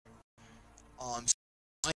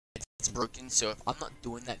My head's broken, so if I'm not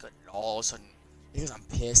doing that good at all of a sudden, because I'm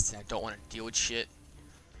pissed and I don't want to deal with shit.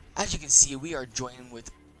 As you can see, we are joining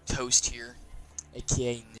with Toast here,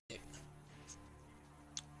 aka Nick.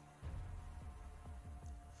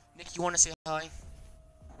 Nick, you want to say hi?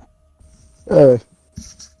 Wow,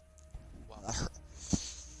 that hurt.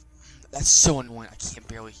 That's so annoying. I can't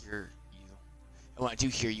barely hear you. And when I do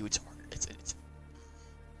hear you, it's harder. It's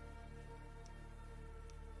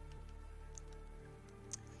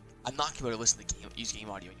I'm not gonna be able to listen to use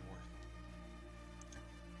game audio anymore.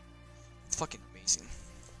 It's fucking amazing.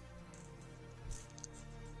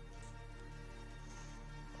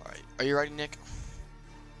 Alright, are you ready, Nick?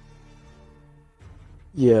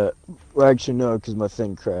 Yeah, well, actually no, because my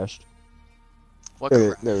thing crashed. What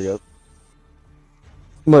There crashed? we go.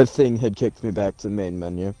 My thing had kicked me back to the main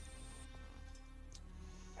menu.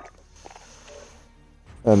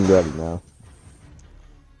 I'm ready now.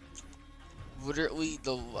 Literally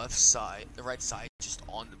the left side, the right side, just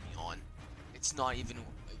on to be on. It's not even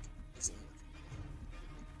like isn't working.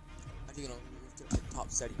 I think I'll move to the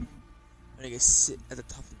top setting. I think I sit at the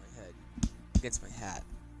top of my head against my hat.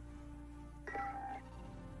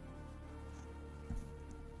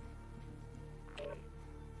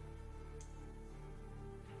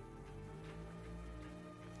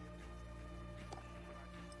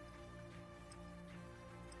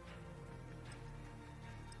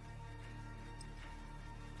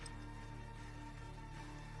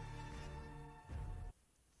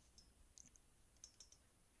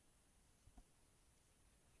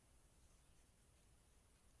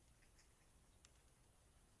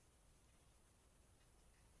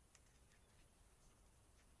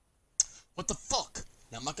 What the fuck?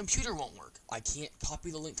 Now my computer won't work. I can't copy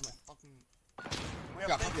the link to my fucking. I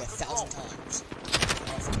gotta copy 1,000 times.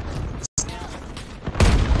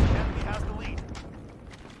 Enemy has the lead.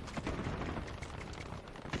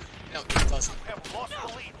 No, it doesn't. We have lost the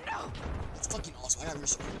lead. It's fucking awesome. I got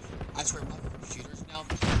rich. I swear, my computers now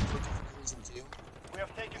broken for no reason too. We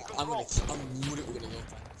have taken I'm control. I'm literally gonna go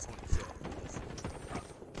find someone to kill.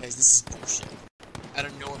 Guys, this is bullshit. I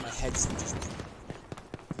don't know where my head's just.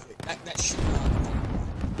 That shit.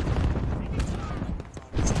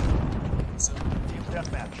 So, Team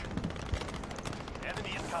deathmatch.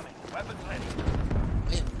 Enemy is coming. Weapons ready.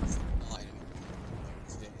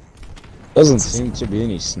 Doesn't seem to be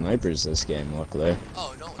any snipers this game, luckily.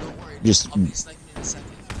 Oh, don't worry. Just. I'll be sniping in a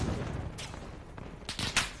second.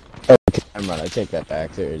 Okay, never mind, I take that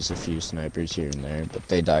back. There's a few snipers here and there, but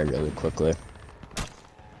they die really quickly.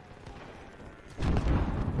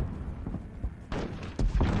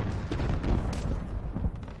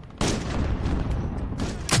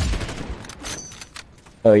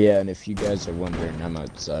 Oh yeah, and if you guys are wondering, I'm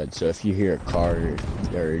outside, so if you hear a car or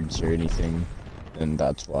birds or anything, then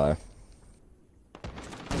that's why.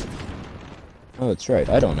 Oh, that's right,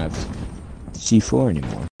 I don't have C4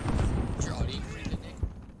 anymore. Is your audio included, Nick?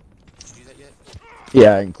 Did you do that yet?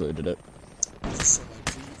 Yeah, I included it. So, like,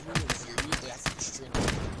 do you really hear you? They actually string.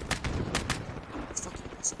 It's fucking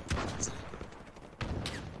awesome, isn't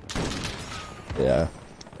it? Yeah.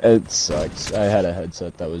 It sucks. I had a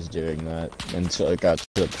headset that was doing that until it got to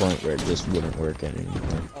the point where it just wouldn't work anymore.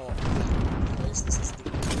 Oh, this is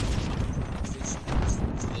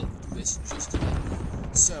this just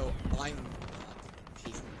so I'm not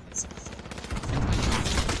paid for this.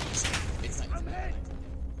 It's not even that.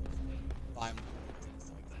 I'm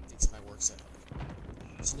it's my work setup.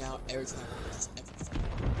 So now every time I work, everything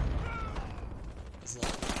is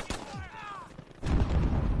like.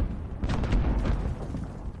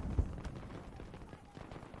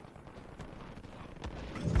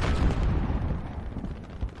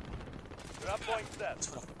 Point set. That's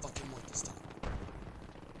what I fucking want this time.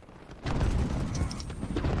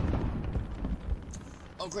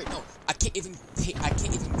 Oh great, no, I can't even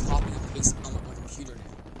copy and paste on my computer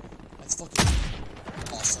now. That's fucking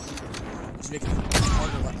awesome. It's making it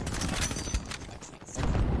harder right now. I can't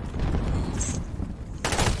fucking use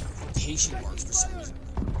quotation marks for some reason.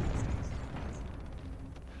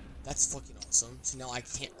 That's fucking awesome. So now I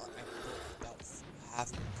can't run without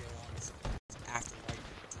having to go on after like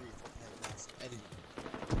 3 or 4 paragraphs of editing.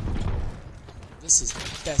 This is the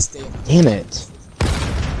best day of my Damn life. it!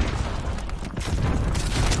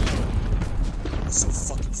 It's so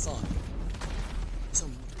fucking fun. So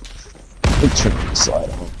It turned the slide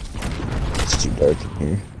on. It's too dark in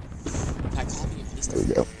here. I copy and paste There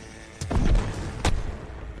we go.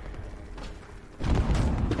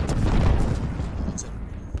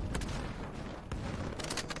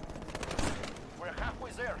 We're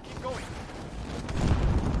halfway there. Keep going.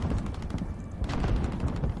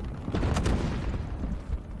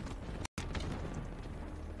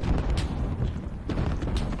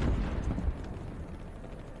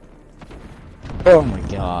 Oh my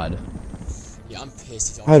god. Yeah, I'm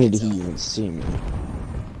pissed if y'all How can't did he tell. even see me?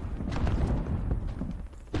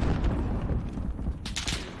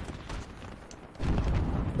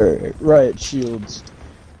 Alright, riot shields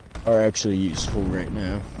are actually useful right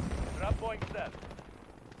now. Trap point set.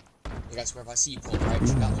 You guys, where if I see you pull right, you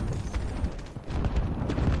got one.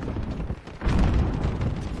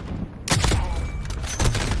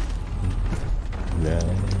 Right.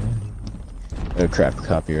 Oh crap,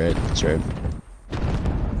 copyright, that's right.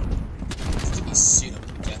 Give me a suit,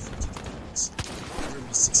 I'm definitely taking this. You're gonna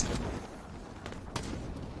be 600.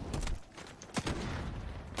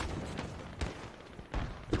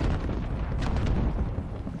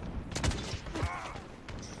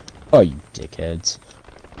 Oh, you dickheads.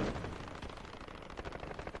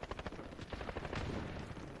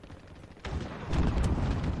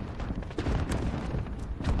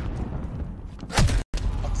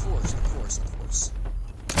 Of course, of course, of course.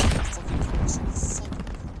 Fucking course, fucking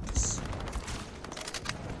course.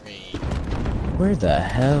 Great. Where the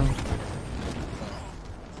hell?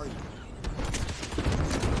 Where are you?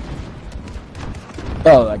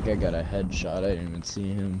 Oh, that guy got a headshot, I didn't even see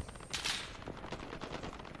him.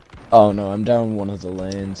 Oh no, I'm down one of the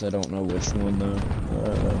lanes, I don't know which one though.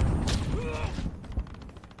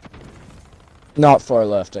 Not far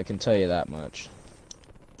left, I can tell you that much.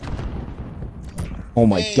 Oh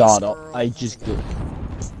my Hey, god, squirrel, I how's just it did. going?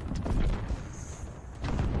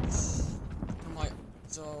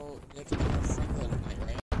 So, Nick, you were a friend the other night,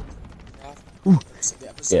 right? Ooh. So the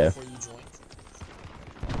episode Yeah. before you joined.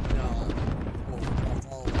 No. Well, I'll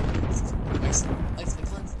follow next the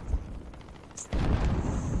time.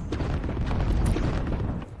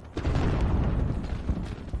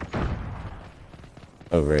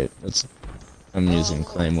 Oh right, that's. I'm using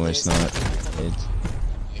Claymores, not it's.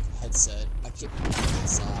 My headset. I keep it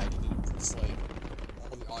inside, and it's like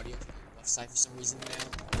all the audio from the left side for some reason now.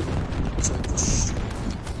 So it goes straight.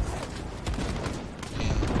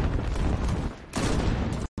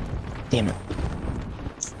 Damn it.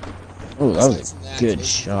 Oh, that was a good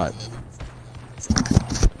shot.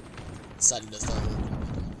 Decided to start working.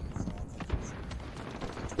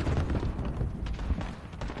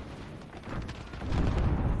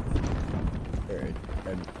 Alright,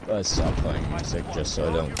 I stopped playing music just so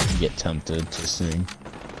I don't get tempted to sing.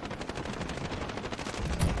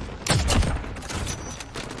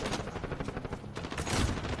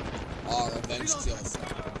 Our revenge kill.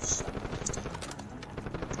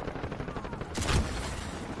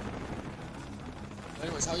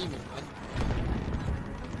 Anyways, how you been, man?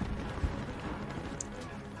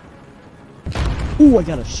 Ooh, I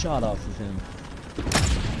got a shot off of him.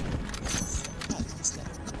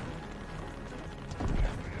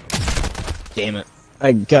 Damn it.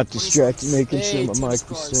 I got distracted making sure my mic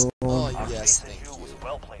was still on. Oh, yes, thank you. Was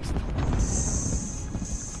well placed.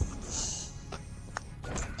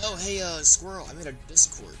 Oh, hey, Squirrel, I made a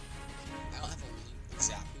Discord. I don't have a link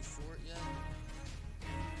exactly for it yet.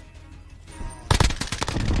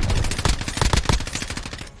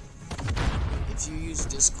 If you use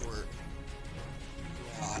Discord,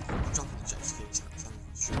 I'm dropping the jump skates, I'm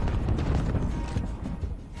sure.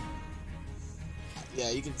 Yeah,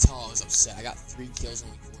 you can tell I was upset. I got 3 kills,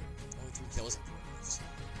 only 3 kills and 4 kills.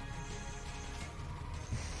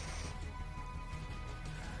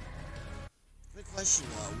 Good question,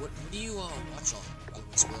 what do you, watch on, by the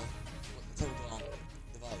way, Squirrel? What type of,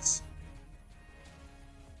 device?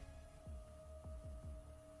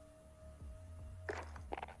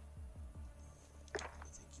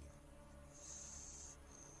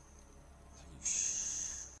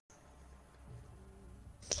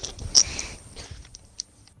 Thank you.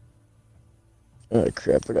 Oh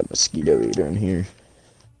crap, I got a mosquito eater in here.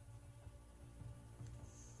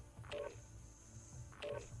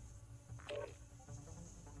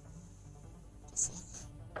 The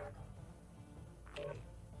fuck?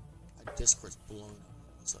 My Discord's blown up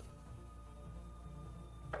all of a sudden.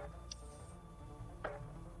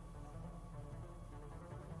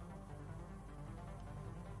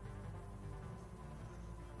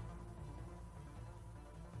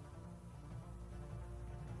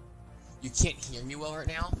 You can't hear me well right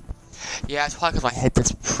now? Yeah, it's probably because my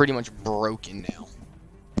headset's pretty much broken now.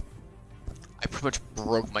 I pretty much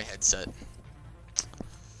broke my headset.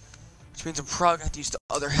 Which means I'm probably gonna have to use the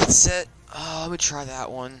other headset. Let me try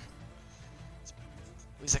that one.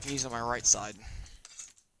 At least I can use it on my right side.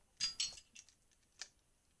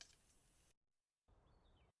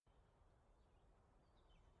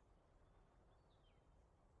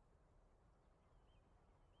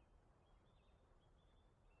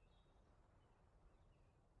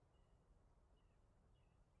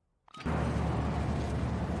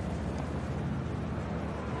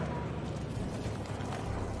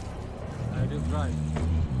 Right.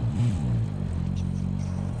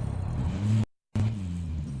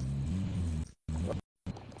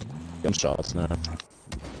 Gunshots now.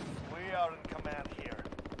 We are in command here.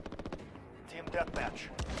 Team deathmatch.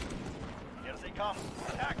 Here they come.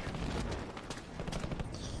 Attack.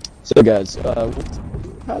 So guys,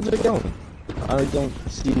 how's it going? I don't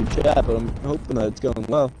see your chat, but I'm hoping that it's going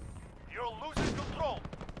well. You're losing control.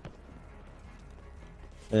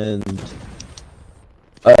 And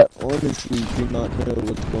I honestly do not know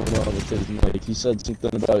what's going on with his mic. He said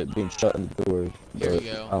something about it being shut in the door. Here we But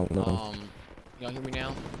go. I don't know. Y'all hear me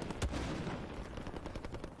now?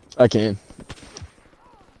 I can.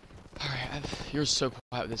 Alright, you're so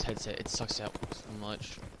quiet with this headset. It sucks out so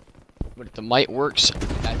much. But if the mic works,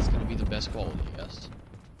 that's gonna be the best quality, yes.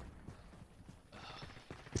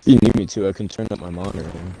 If you need me to, I can turn up my monitor.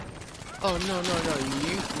 Oh, no.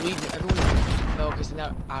 You leave everyone. No, because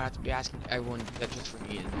now I have to be asking everyone that just for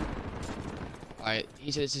me. Alright,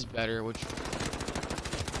 he said this is better, which.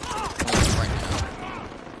 Right now.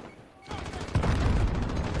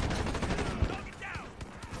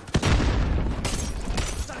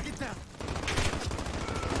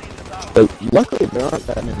 But luckily there aren't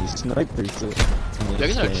that many snipers. Yeah, I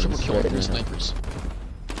guess I had a triple kill with 3 snipers.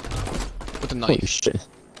 With a Holy knife. shit.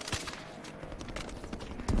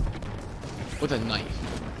 With a knife.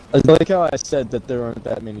 I like how I said that there aren't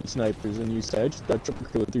that many snipers, and you said I just got triple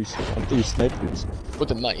kill with 3 snipers.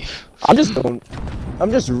 With a knife. I'm just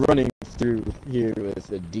running through here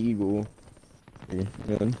with a deagle. Here,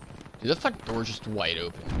 man. Dude, the front door's just wide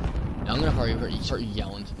open. Now I'm gonna probably start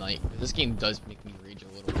yelling tonight. This game does make me rage a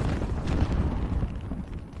little.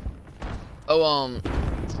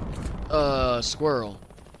 Oh, Squirrel.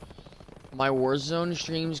 My Warzone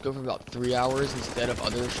streams go for about 3 hours instead of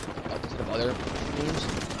other streams.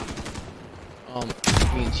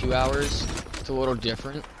 Being 2 hours. It's a little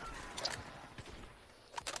different.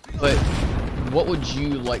 But what would you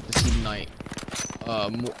like to see tonight?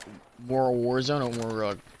 More Warzone or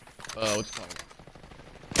more what's it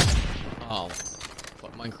called?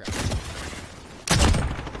 What, Minecraft?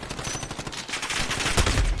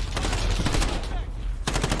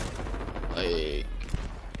 Like,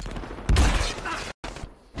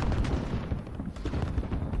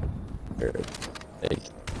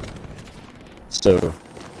 So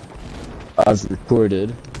I've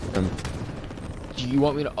recorded. do you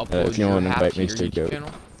want me to upload if you your want to half invite to me your to YouTube go.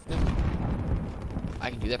 channel? I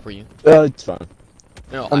can do that for you. It's fine.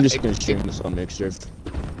 No, I'm just gonna stream this on Mixer.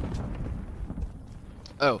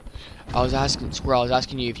 Oh, I was asking Squirrel. I was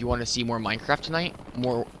asking you if you want to see more Minecraft tonight,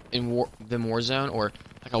 more in than Warzone, or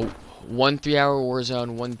like a 1 3-hour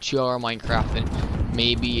Warzone, 1 2-hour Minecraft, and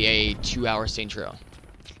maybe a 2-hour Saints Row.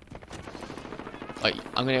 Like,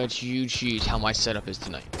 I'm gonna let you choose how my setup is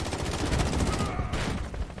tonight.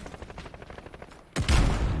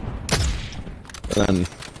 And then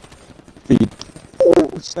feed. Oh,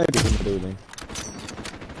 sniper in the building.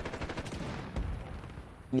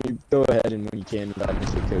 You go ahead and when you can invite me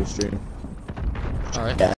to the co-stream. All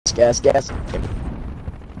right. Gas.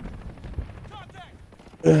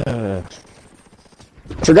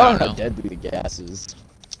 Forgot how deadly the gas is.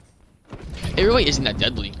 It really isn't that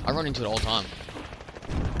deadly. I run into it all the time.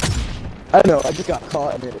 I know, I just got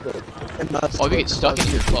caught in it. And that's Oh, if you get stuck in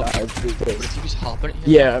your club. But if you just hop in it,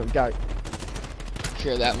 yeah, I've got.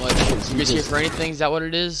 care that much. You just here for anything? Is that what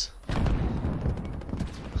it is?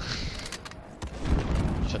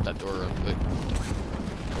 Shut that door real quick.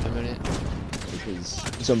 A minute. Because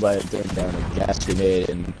somebody had thrown down a gas grenade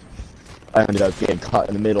and I ended up getting caught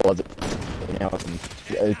in the middle of it. You know, and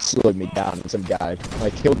it slowed me down. And some guy, I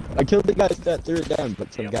killed the guy that threw it down,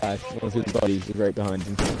 but some guy, one of his buddies, was right behind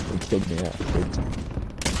him and killed me afterwards.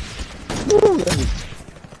 Woo, that was...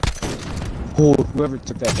 Oh, whoever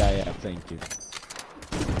took that guy out, thank you.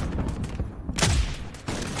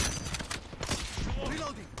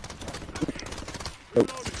 Oh,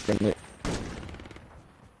 friendly.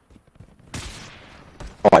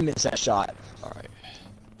 Oh, I missed that shot. Alright.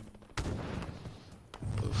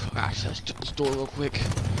 Actually, let's shut this door real quick.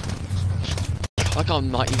 Like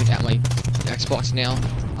I'm not even at my Xbox now.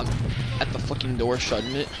 I'm at the fucking door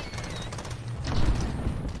shutting it.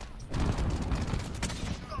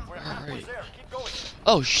 Alright.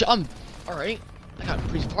 Oh shit, I'm alright. I got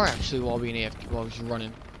pretty far actually while being AFK while I was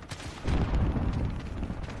running.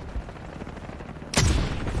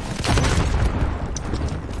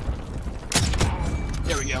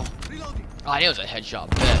 There we go. Oh, it was a headshot,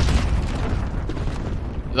 bet.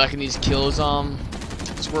 Liking these kills,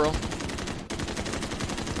 Squirrel?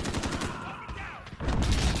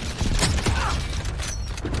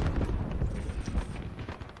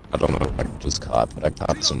 I don't know if I just caught, but I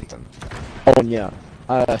caught something. Oh, and yeah.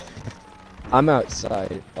 I'm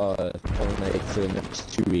outside, all night for the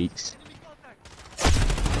next 2 weeks.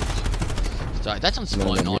 Sorry, that sounds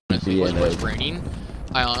No, fun, no, honestly. yeah, When it's no. raining,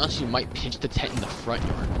 I honestly might pitch the tent in the front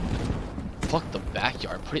yard. Fuck the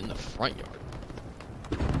backyard, put it in the front yard.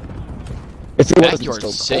 If it wasn't Backyard's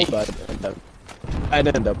so safe. cold, I'd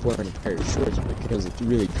end up wearing a pair of shorts because it's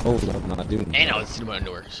really cold. I'm not doing And that. I was sitting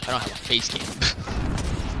indoors. I don't have a face cam.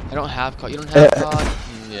 I don't have COD. You don't have COD?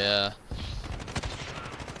 Yeah.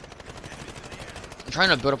 I'm trying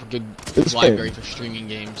to build up a good It's library good. for streaming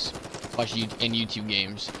games, and YouTube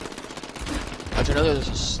games. Which I know those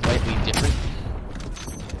are slightly different,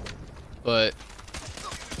 but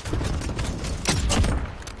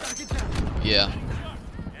yeah.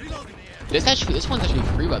 This one's actually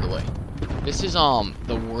free, by the way. This is the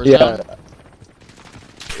Warzone. Yeah.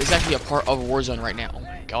 It's actually a part of Warzone right now. Oh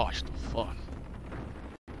my gosh, the fuck.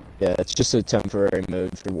 Yeah, it's just a temporary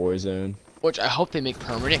mode for Warzone. Which I hope they make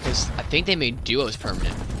permanent, because I think they made duos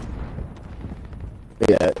permanent.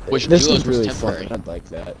 Yeah, Which this duos is was really temporary. fun. I'd like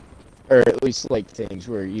that. Or at least like things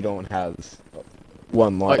where you don't have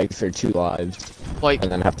one life or 2 lives, Like,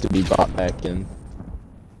 and then have to be brought back in.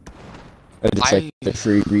 And it's I- like the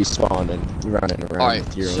free respawn and running around Alright,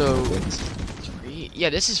 with your so- own things. it's free? Yeah,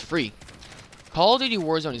 this is free. Call of Duty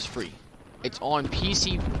Warzone is free. It's on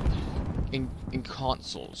PC and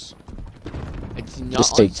consoles. It's not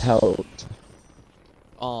Just takes hell.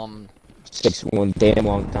 on, Takes one damn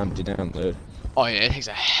long time to download. oh yeah, it takes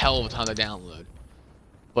a hell of a time to download.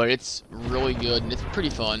 But it's really good, and it's pretty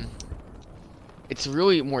fun. It's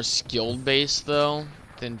really more skill based though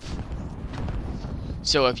than.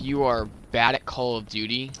 So if you are bad at Call of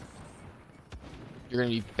Duty, you're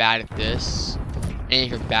gonna be bad at this, and if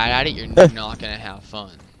you're bad at it, you're not gonna have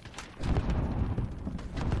fun.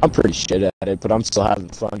 I'm pretty shit at it, but I'm still having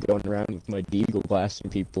fun going around with my deagle blasting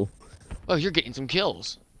people. Oh, you're getting some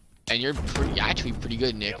kills, and you're actually pretty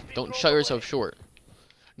good, Nick. Don't shut yourself short.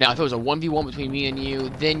 Now, if it was a 1v1 between me and you,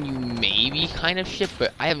 then you maybe kind of shit,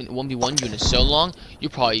 but I haven't 1v1'd you in so long, you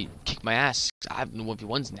probably kick my ass. 'Cause I haven't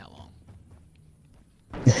 1v1's in that long.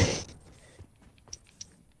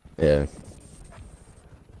 Yeah.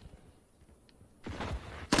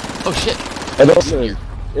 Oh shit! And also, Here.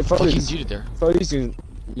 if I Fucking was, dude there. if I was using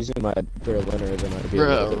my Berliner, then I'd be a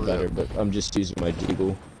little bit better, but I'm just using my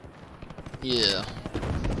deagle. Yeah.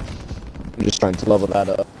 I'm just trying to level that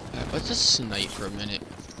up. Alright, let's just snipe for a minute.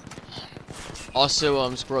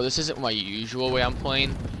 Also, Squirrel, this isn't my usual way I'm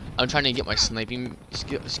playing. I'm trying to get my sniping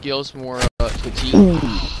skills more to a T.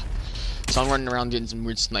 So I'm running around getting some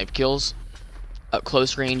weird snipe kills. At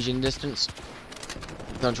close range and distance.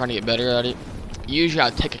 So I'm trying to get better at it. Usually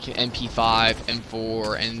I'll take an MP5,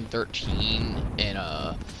 M4, N13, and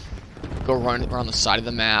go run around the side of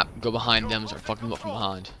the map, go behind them, start fucking them up from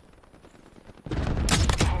behind.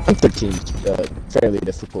 M13 is a fairly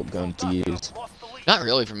difficult gun to use. Not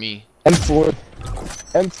really for me.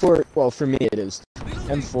 M4, well, for me it is.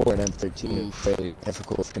 M4 and M13 Oof. are fairly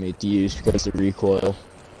difficult for me to use because of the recoil.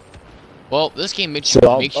 Well, this game makes So you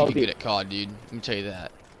I'll be be- good at COD, dude. Let me tell you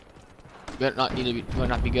that. You might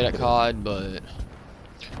not be good at COD, but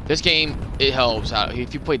this game, it helps out.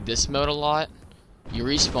 If you played this mode a lot, you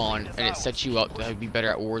respawn and it sets you up to be better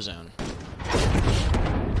at Warzone.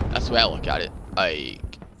 That's the way I look at it.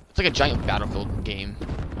 It's like a giant Battlefield game,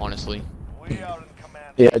 honestly. We are in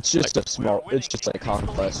command. Yeah, it's just a small, it's just like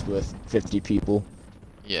Conquest with 50 people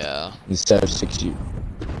Yeah. instead of 60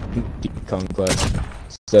 Conquest.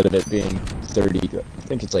 Instead of it being 30, I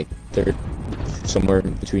think it's like 30, somewhere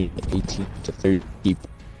in between 18 to 30 people.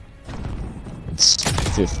 It's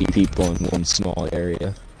 50 people in one small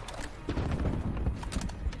area.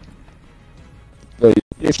 But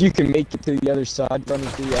if you can make it to the other side running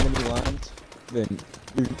through the enemy lines, then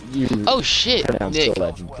you Oh shit, pronounce Nick. the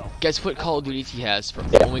legend. Guess what Call of Duty he has for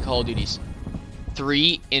Yeah. only Call of Duties?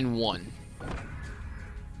 3 in 1.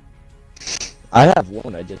 I have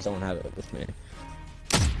one, I just don't have it with me.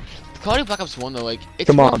 Call of Duty Black Ops 1 though, like it's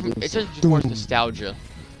Come more on, from, dude. it's just more nostalgia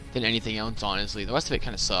than anything else, honestly. The rest of it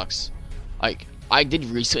kind of sucks. Like I did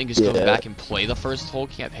recently just go Yeah. back and play the first whole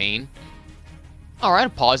campaign. All right, a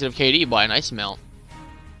positive KD by a nice amount.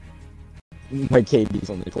 My KD's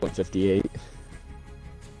only 0.58.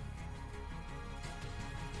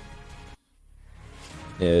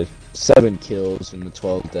 Yeah, 7 kills and the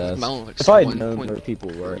 12 deaths. My own, like, If I had known where people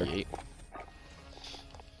were. 1.48.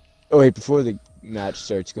 Oh wait, before the match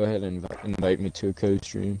starts, go ahead and invite me to a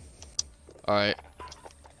co-stream. All right.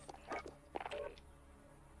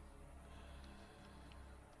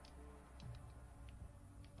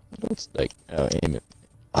 It's like, oh, aim it.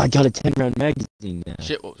 I got a 10-round magazine now.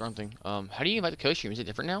 Shit, what was wrong thing? How do you invite the co-stream? Is it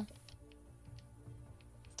different now?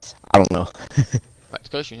 I don't know. Right, it's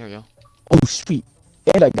coasting. Here we go. Oh, sweet.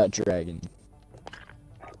 And I got dragon.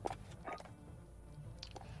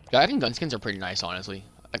 Dragon gun skins are pretty nice, honestly.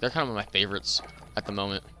 Like, they're kind of my favorites at the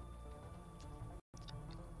moment.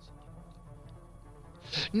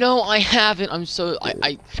 No, I haven't. I'm so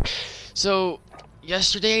so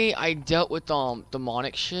yesterday I dealt with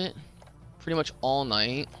demonic shit pretty much all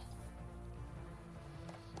night.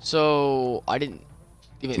 So I didn't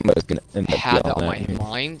even have that on my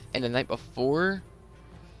mind. And the night before,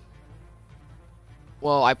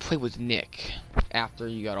 well, I played with Nick after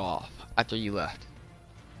you got off, after you left.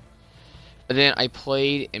 And then I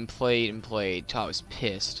played and played and played till I was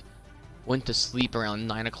pissed. Went to sleep around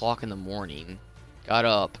 9 o'clock in the morning. Got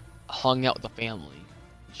up, hung out with the family,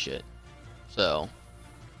 and shit. So.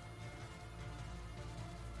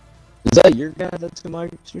 Is that your guy that's in my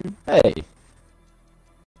stream? Hey.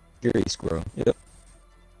 Gary Squirrel. Yep.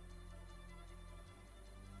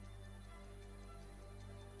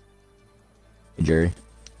 Hey, Jerry.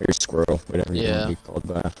 Or Squirrel, whatever you want to be called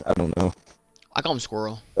by. I don't know. I call him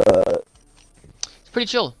Squirrel. It's pretty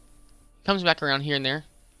chill. Comes back around here and there.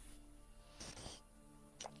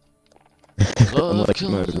 I'm like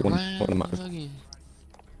one of my...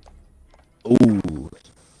 Ooh.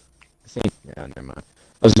 I think... Yeah, never mind.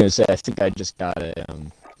 I was gonna say, I think I just got a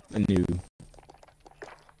new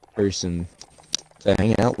person to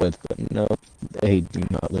hang out with, but no, they do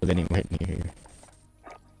not live anywhere near here.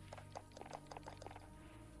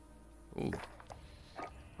 Ooh.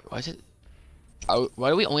 Why is it... why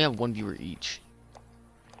do we only have one viewer each?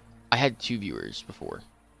 I had 2 viewers before.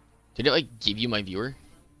 Did it, like, give you my viewer?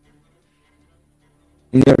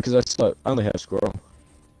 No, because I only have Squirrel.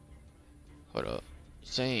 Hold up.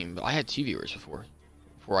 Same, but I had 2 viewers before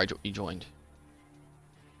you joined.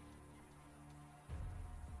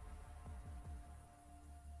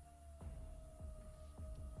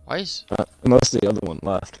 Why is... unless the other one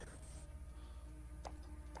left.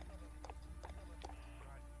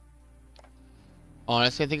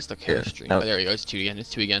 Honestly, I think it's the care stream. No. Oh, there we go. It's 2 again. It's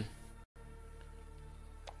 2 again.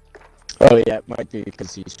 Oh yeah, it might be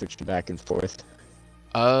because he switched back and forth.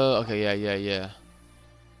 Oh, okay. Yeah.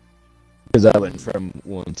 Because I went from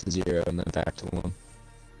 1 to 0 and then back to 1.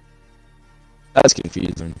 That's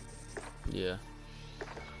confusing. Yeah.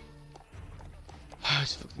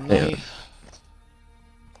 It's fucking Yeah. late.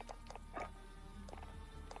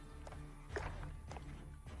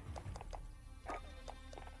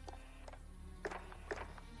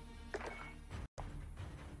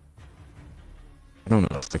 I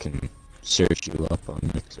don't know if I can search you up on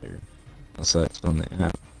Mixer. Unless that's on the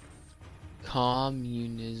app.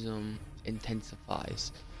 Communism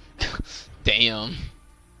intensifies. Damn.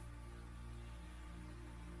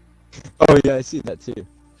 Oh yeah, I see that too.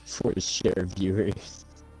 Force share viewers.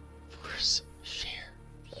 Force share.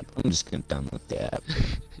 I'm just gonna download the app.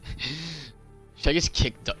 Should I just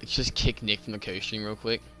kick Nick from the co-stream real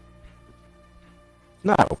quick?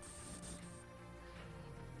 No.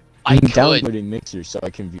 I I'm could. downloading Mixer so I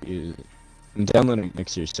can view. I'm downloading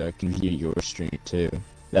Mixer so I can view your stream too.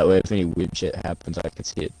 That way, if any weird shit happens, I can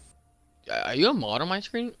see it. Are you a mod on my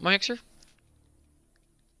screen, my Mixer?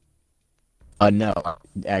 No,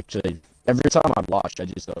 actually, every time I watch, I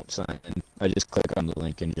just don't sign in. I just click on the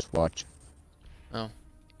link and just watch. Oh,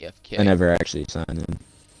 AFK. I never actually sign in.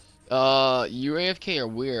 You AFK or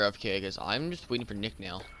we're AFK? Because I'm just waiting for Nick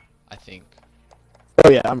now. I think.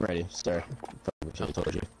 Oh yeah, I'm ready. Sorry, probably should have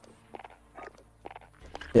told you.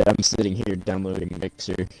 Yeah, I'm sitting here downloading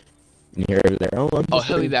Mixer. And you're over there. Oh,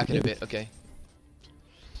 he'll be back in a bit. Okay.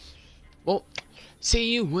 Well,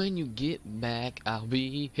 see you when you get back. I'll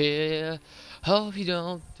be here. Hope you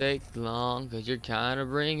don't take long, cause you're kinda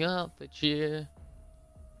bring up the cheer.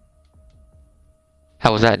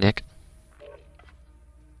 How was that, Nick?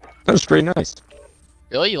 That was pretty nice.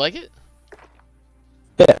 Really? You like it?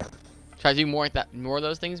 Yeah. Try to do more of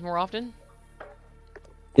those things more often?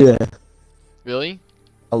 Yeah. Really?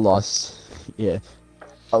 I lost. Yeah.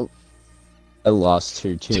 I lost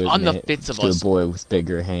her to, Dude, I'm the fits of us. a boy with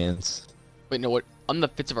bigger hands. Wait, no, what? I'm the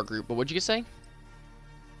fits of our group, but what'd you just say?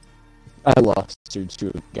 I lost her to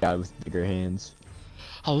a guy with bigger hands.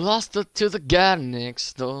 I lost her to the guy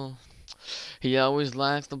next door. He always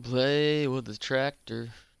likes to play with his tractor.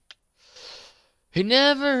 He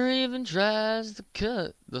never even tries to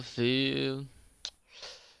cut the field.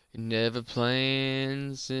 He never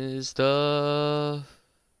plans his stuff.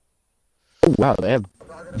 Oh wow, they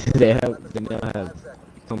now have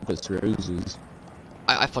compass roses.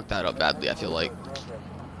 I fucked that up badly, I feel like.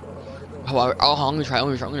 Oh, I'm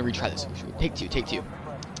gonna retry this. Take two.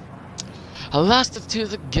 I lost it to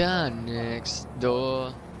the guy next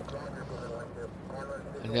door.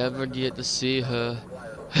 I never get to see her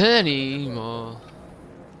anymore.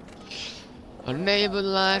 A neighbor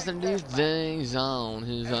likes to do things on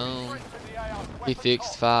his own. He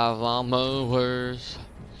fixed 5 lawnmowers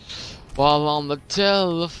while on the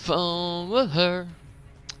telephone with her.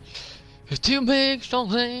 His 2 big strong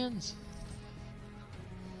hands.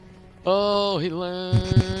 Oh, he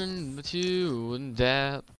learned to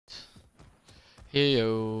adapt. He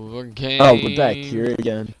overcame. Oh, we're back here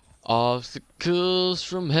again. Obstacles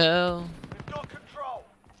from hell. We've got control.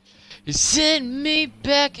 He sent me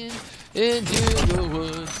packing into the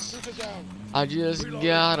woods. I just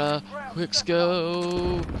got a quick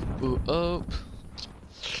scope. Ooh, oh.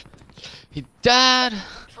 He died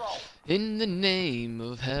Control. in the name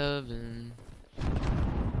of heaven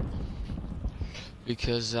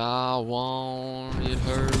because I wanted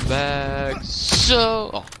her back.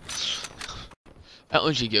 So, I don't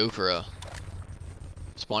usually go for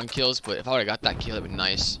spawn kills, but if I would've got that kill, that'd be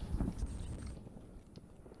nice.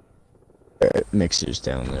 Alright, Mixer's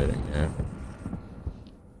downloading now.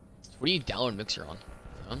 What do you download Mixer on?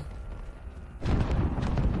 Phone?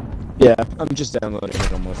 Yeah, I'm just downloading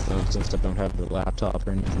it on my phone since I don't have the laptop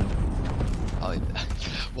or anything. Oh,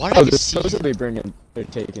 why did I they're see? supposedly they're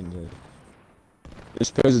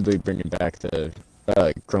supposedly bringing back the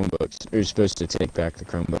Chromebooks. They're supposed to take back the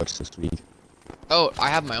Chromebooks this week. Oh, I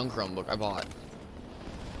have my own Chromebook. I bought.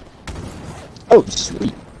 Oh,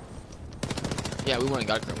 sweet. Yeah, we went and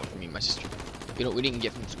got a Chromebook for me and my sister. You know, we didn't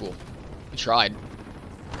get from school. We tried.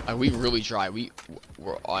 We really tried. We're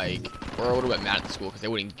a little bit mad at the school because they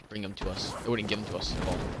wouldn't bring them to us. They wouldn't give them to us at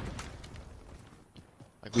all.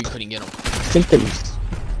 Like we couldn't get them. I think they was,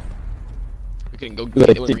 We couldn't go.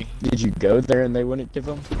 like, They wouldn't did you go there and they wouldn't give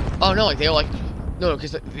them? Oh no! Like they were like, no,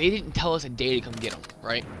 because they didn't tell us a day to come get them,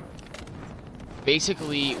 right?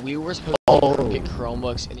 Basically, we were supposed to get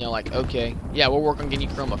Chromebooks, and they're like, okay, yeah, we'll work on getting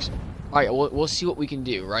you Chromebooks. All right, we'll see what we can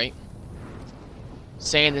do, right?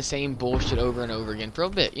 Saying the same bullshit over and over again for a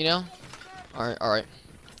bit, you know? All right.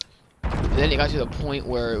 And then it got to the point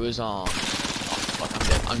where it was oh, fuck,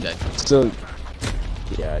 I'm dead. So,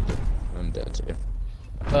 yeah, I'm dead too.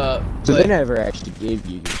 So they never actually gave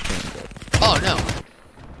you your Chromebook. Oh no.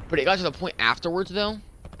 But it got to the point afterwards though,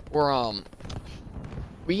 where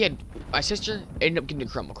we had my sister ended up getting a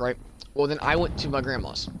Chromebook, right? Well then I went to my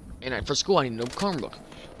grandma's, and for school I needed a Chromebook.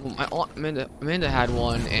 Well, my aunt Amanda had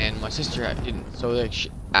one, and my sister didn't. So like,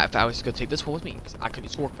 if I was gonna take this one with me, because I could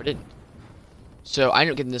just work, but I didn't. So I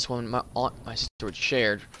ended up getting this one. My sister had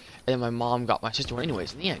shared, and then my mom got my sister one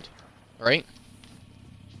anyways in the end, right?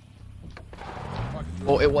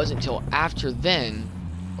 Well, it wasn't until after then,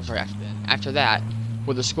 after that,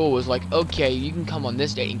 where the school was like, okay, you can come on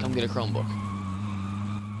this date and come get a Chromebook.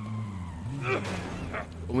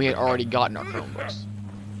 When we had already gotten our Chromebooks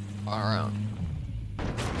on our own.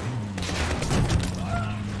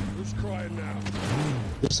 Who's crying now?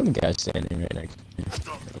 There's some guy standing right next to me.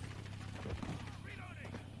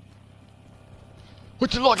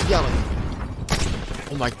 What's the lock gallon?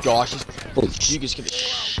 Oh my gosh, Holy you shit. just get the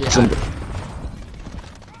shit Some, out of me.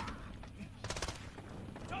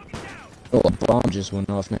 oh, a bomb just went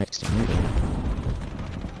off next to me.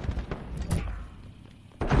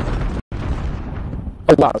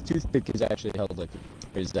 Oh wow, toothpick is actually held like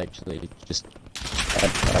it's actually just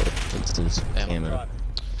it's his ammo. I'm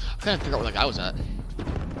trying to figure out where that guy was at.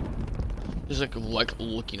 Just like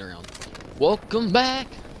looking around. Welcome back.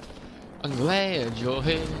 I'm glad you're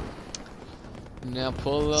here. Now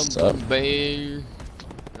pull up the bear.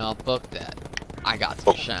 Nah, fuck that. I got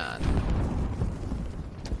to shine.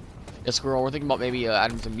 Yeah, Squirrel, we're thinking about maybe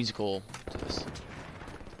adding some musical to this.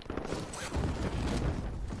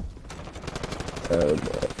 Oh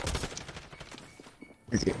boy.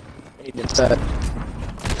 Okay. It's that.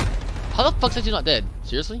 How the fuck's that dude not dead?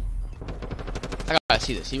 Seriously? I gotta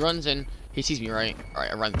see this. He runs in, he sees me, right?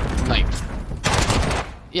 Alright, I run, knife.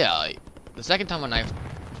 Yeah, like, the second time I knifed,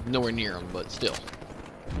 nowhere near him, but still.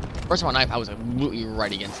 First time I knifed, I was completely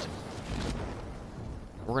right against him.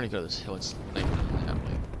 We're gonna go to this hill and snipe him that way.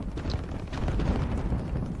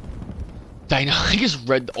 Dino, I just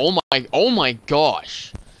read, oh my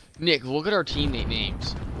gosh. Nick, look at our teammate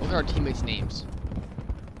names. Look at our teammates' names.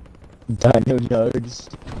 Dino Nugs.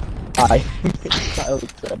 I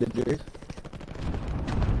Child Predator.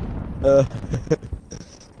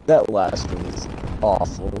 That last one was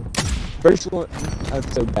awful. First one,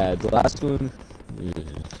 not so bad. The last one,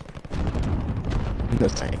 no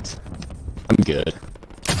thanks. I'm good.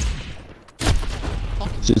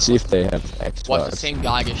 Should see if they have Xbox. Watch the same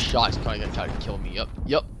guy get shot. He's probably gonna try to kill me.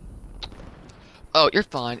 Yep. Oh, you're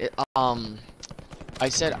fine. I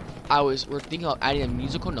said we're thinking about adding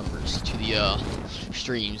musical numbers to the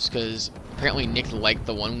streams because apparently Nick liked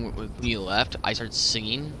the one when he left. I started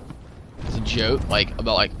singing. It's a joke, like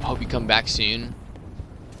about like hope you come back soon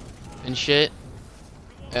and shit.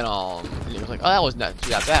 And he was like, oh, that was not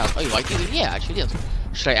that bad. Oh, you liked it? Like, yeah, actually, yeah.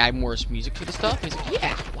 Should I add more music to the stuff? And he's like,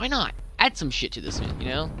 yeah, why not? Add some shit to this, man, you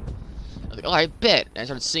know? I was like, oh, I bet. And I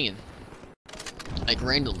started singing, like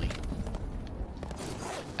randomly.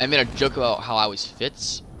 I made a joke about how I was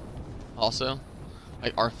Fitz, also.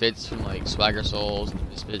 Like our Fitz from like Swagger Souls and the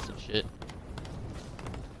Misfits and shit.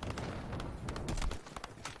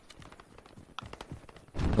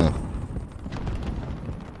 Huh.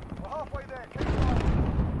 We're halfway there. Keep going.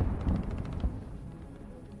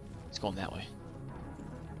 It's going that way.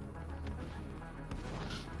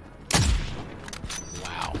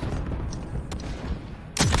 Wow.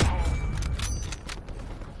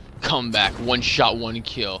 Comeback, one shot, one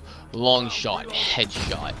kill. Long shot,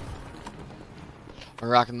 headshot.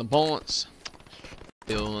 Rocking the bullets.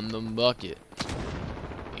 Filling the bucket.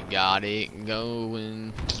 We got it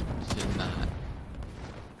going tonight.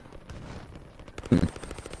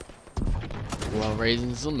 While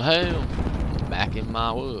raising some hell back in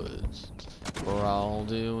my woods. We're all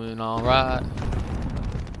doing alright.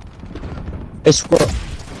 Hey, squirrel.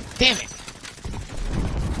 Damn it!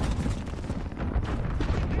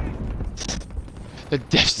 The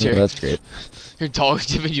death stare. Yeah, that's great. Your dog's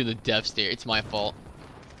giving you the death stare. It's my fault.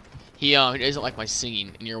 He doesn't like my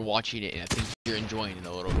singing, and you're watching it, and I think you're enjoying it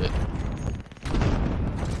a little bit.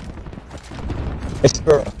 Hey,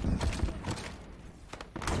 squirrel.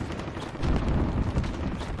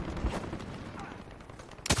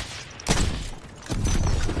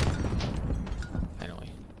 Anyway.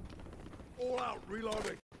 All out.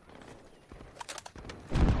 Reloading.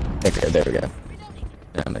 Okay, there we go.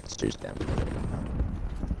 Now next year's down.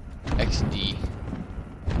 XD.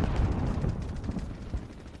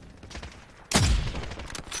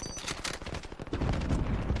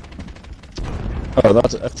 Oh,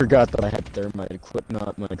 I forgot that I had thermite equipped,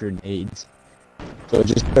 not my grenades. So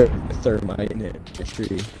just put thermite in it, a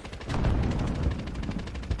tree.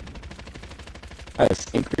 I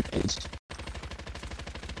think grenades.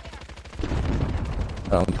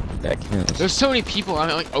 That counts. There's so many people, I'm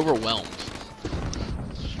like overwhelmed.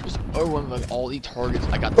 Just overwhelmed by all these targets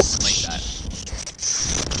I got to snipe at.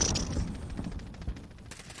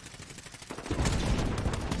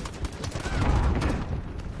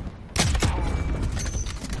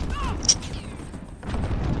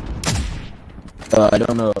 I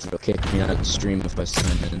don't know if it'll kick me out of the stream if I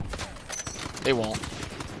sign in. They won't.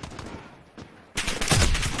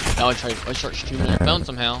 Now I start streaming on your phone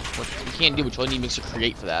somehow. What you can't do, but you only need to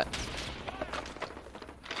create for that.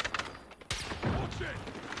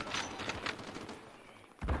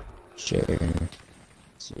 Share. Let's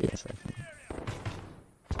see if I can.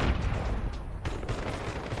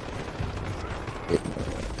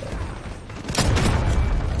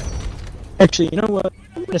 Actually, you know what?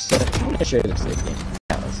 I'm gonna share this with Gaming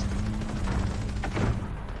Palace.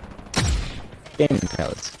 Gaming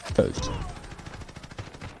Palace post.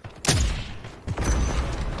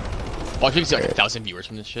 Oh, I think it's like 1,000 viewers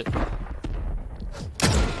from this shit.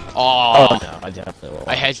 Oh Oh, no, I definitely will.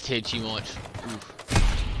 I hesitated too much.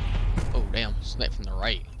 Oof. Oh damn, snipe from the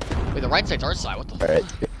right. Wait, the right side's our side. What the Alright.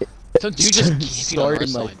 fuck? Some dude just camping on our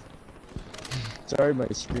side. Sorry, my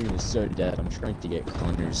screen is so dead. I'm trying to get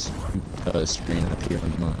Connor's screen up here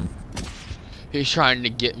on mine. He's trying to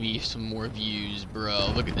get me some more views,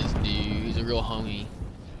 bro. Look at this dude. He's a real homie.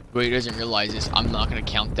 But he doesn't realize this. I'm not gonna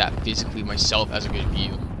count that physically myself as a good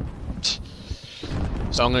view.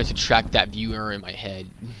 So I'm gonna subtract that viewer in my head.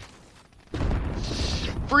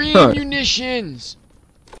 Free munitions!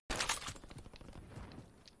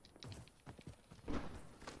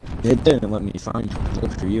 It didn't let me find you.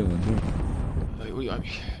 Look for you in here. Wait, what do you, I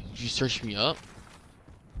mean, did you search me up?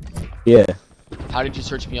 Yeah. How did you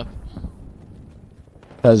search me up?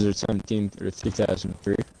 Hazard 17 for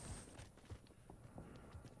 3003.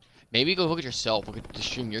 Maybe go look at yourself. Look at the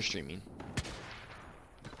stream you're streaming.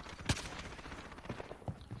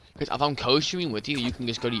 Because if I'm co-streaming with you, you can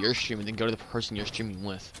just go to your stream and then go to the person you're streaming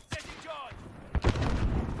with.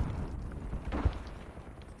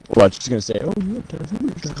 Well, I was just gonna say, oh,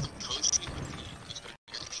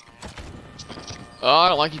 Oh, I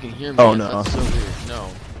don't like you can hear me. Oh, no. That's so weird. No.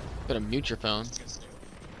 You gotta mute your phone.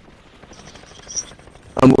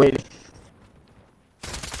 I'm waiting.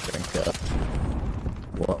 Drink up.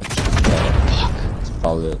 Whoa. Fuck.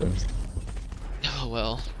 Follow them. Oh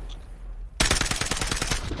well.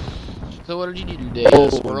 So what did you do today,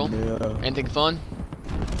 Squirrel? No. Anything fun?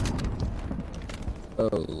 Oh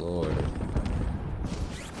lord.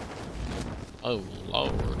 Oh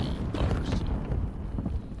lordy mercy.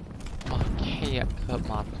 I cut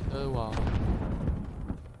my toe off.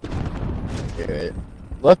 Alright.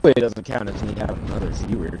 Luckily, it doesn't count as me having another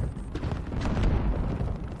viewer.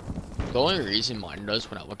 The only reason mine does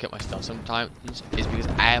when I look at my stuff sometimes is because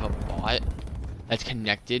I have a bot that's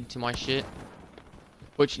connected to my shit.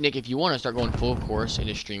 Which, Nick, if you want to start going full course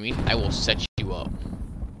into streaming, I will set you up.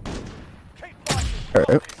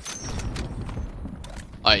 Alright.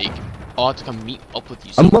 Like, I'll have to come meet up with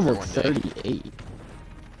you. I'm level one day. 38.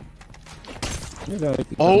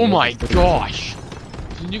 Oh my gosh!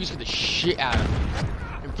 The niggas get the shit out of me.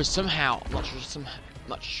 And for somehow, I'm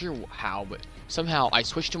not sure how, but somehow I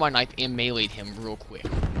switched to my knife and meleeed him real quick.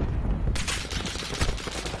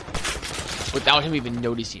 Without him even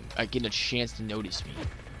noticing, like getting a chance to notice me.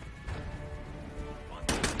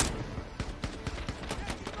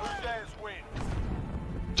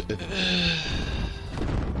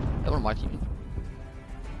 That one my team.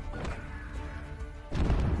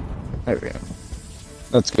 There we go.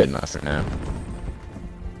 That's good enough for now.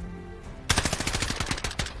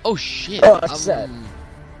 Oh shit! Oh, that's sad. I'm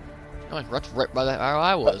like right by that where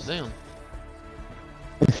I was. Damn.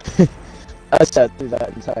 I sat through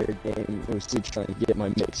that entire game. I was still trying to get my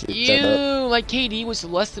mixer set up. Ew, my KD was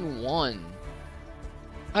less than 1.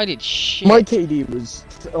 I did shit. My KD was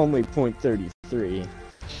only .33.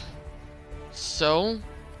 So,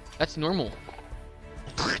 that's normal.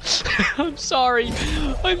 I'm sorry.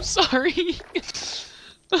 I'm sorry.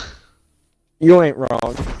 You ain't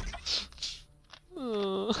wrong.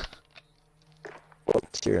 Uh,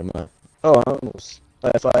 What tier am I? Oh, I almost.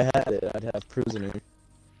 If I had it, I'd have prisoner.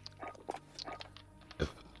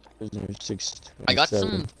 Prisoner 6. I got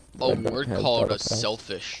some word called a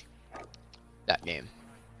selfish. That game.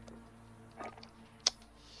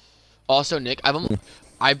 Also, Nick,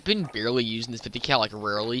 I've been barely using this 50 cal, like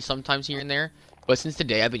rarely, sometimes here and there. But since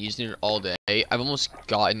today, I've been using it all day. I've almost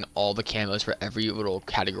gotten all the camos for every little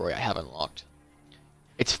category I have unlocked.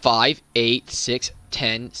 It's 5, 8, 6,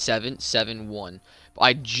 10, 7, 7, 1. But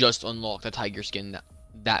I just unlocked the tiger skin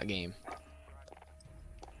that game.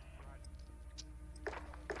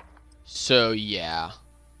 So yeah,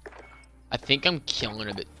 I think I'm killing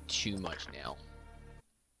a bit too much now.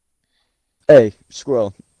 Hey,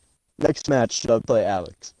 Squirrel. Next match, should I play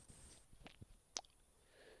Alex?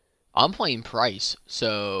 I'm playing Price,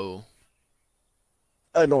 so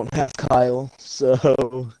I don't have Kyle,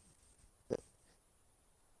 so...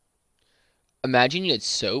 imagine you had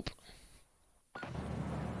Soap.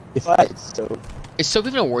 If I had Soap... Is Soap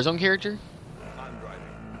even a Warzone character?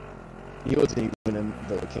 He wasn't even in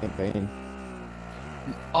the campaign.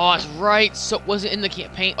 Oh, that's right. Soap wasn't in the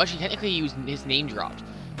campaign. Actually, technically, he was his name dropped,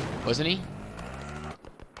 wasn't he?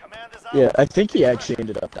 Yeah, I think he actually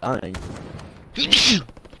ended up dying.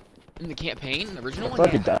 In the campaign, the original I one. thought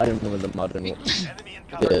he died in one of the modern ones.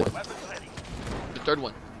 Yeah. The third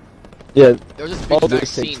one. Yeah, There was this all big back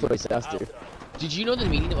this takes scene. place after. Did you know the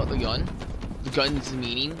meaning about the gun? The gun's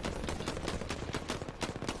meaning?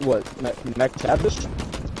 What, McTavish?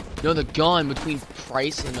 No, the gun between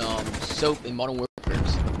Price and Soap in Modern Warfare,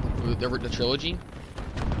 the trilogy.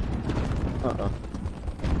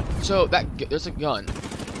 So there's a gun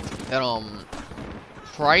that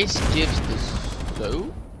Price gives the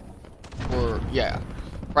Soap, or yeah,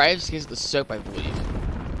 Price gives the Soap, I believe.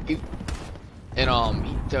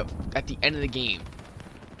 At the end of the game,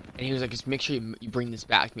 and he was like, "Just make sure you bring this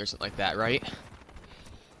back to me," or something like that, right?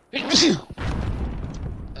 And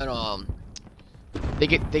they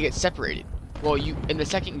get separated. Well, in the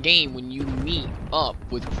second game, when you meet up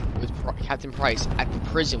with Captain Price at the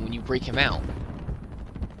prison, when you break him out,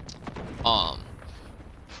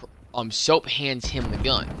 Soap hands him the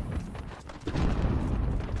gun.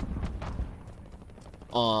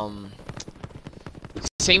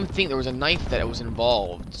 Same thing. There was a knife that was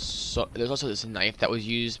involved. So there's also this knife that was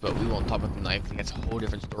used, but we won't talk about the knife. I think that's a whole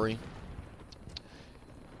different story.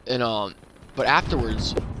 And but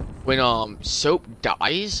afterwards, when Soap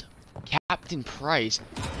dies, Captain Price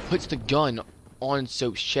puts the gun on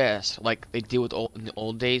Soap's chest, like they did in the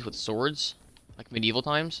old days with swords, like medieval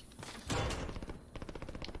times.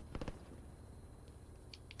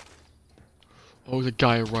 Oh, the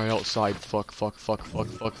guy right outside. Fuck.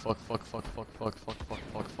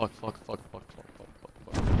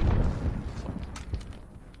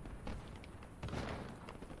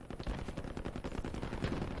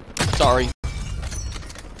 Sorry.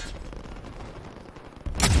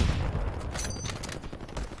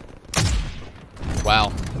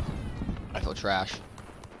 Wow. I feel trash.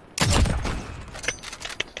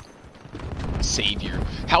 Savior.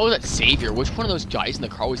 How was that Savior? Which one of those guys in the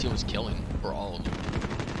car was he was killing? Or all of them?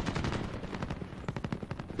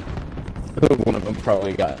 One of them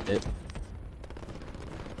probably got it.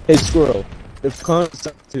 Hey Squirrel, if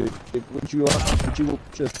dude, would you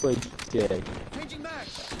just play GTA?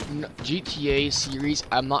 No, GTA series,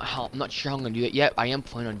 I'm not sure how I'm gonna do that yet. I am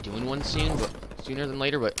planning on doing one soon, but sooner than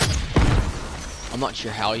later, but I'm not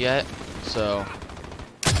sure how yet. So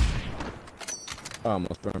I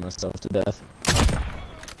almost burned myself to death.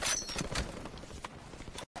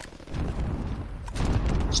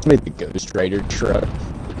 Just made the Ghost Rider truck.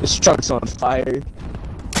 This truck's on fire.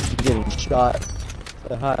 I'm getting shot.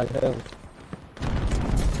 The high hell.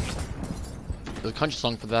 there's a country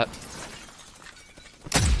song for that.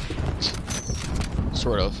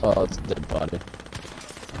 Sort of. Oh, it's a dead body.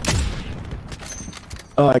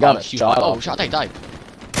 Oh, I got a shot. Oh, shot died.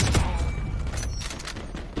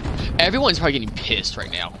 Everyone's probably getting pissed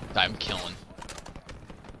right now that I'm killing.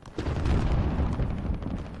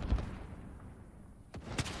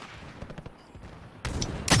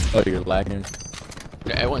 Oh, you're lagging.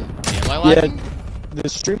 Everyone, am I lagging? Yeah, the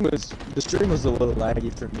stream was a little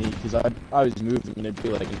laggy for me because I was moving and it'd be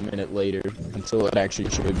like a minute later until it actually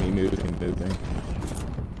showed me moving.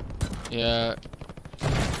 Yeah.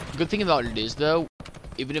 Good thing about it is though,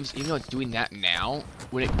 even though it's doing that now,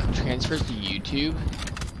 when it transfers to YouTube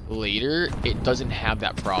later, it doesn't have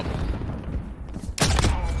that problem.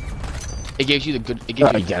 It gives you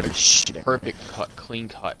the perfect cut, clean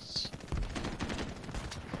cuts.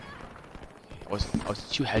 I was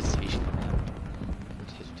too hesitation.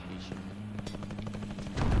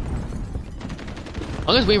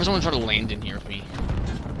 I'm just waiting for someone to try to land in here with me,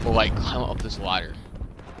 or like climb up this ladder.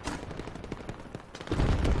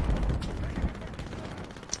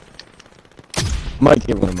 Might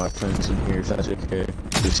get one of my friends in here if that's okay.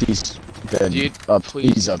 Cause he's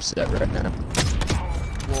he's upset right now.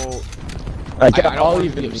 Well, I don't I'll want to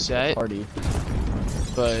even be upset, party.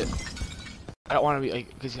 but I don't want to be like,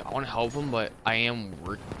 because I want to help him, but I am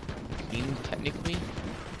working technically.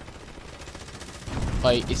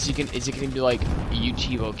 Like, is it gonna be like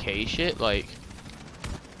YouTube okay shit? Like,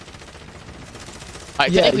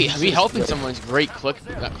 technically, me helping someone's great not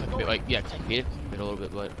clickbait, like, yeah, clickbait it a little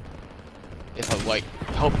bit, but if I like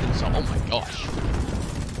helping someone, oh my gosh,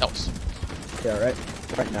 that was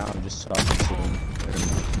right now I'm just talking to him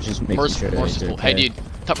and just making sure merciful. Okay. Hey dude,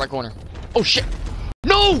 top right corner. Oh shit!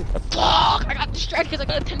 No! Fuck! I got distracted because I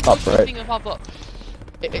got a 10 kill streak thing to pop up.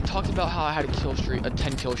 It talked about how I had a 10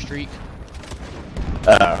 kill streak.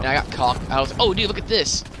 And I got cocked. I was like, oh dude, look at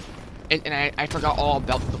this. And I forgot all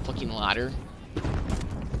about the fucking ladder.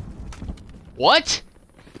 What?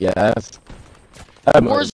 Yeah, I have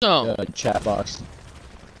Warzone. Chat box.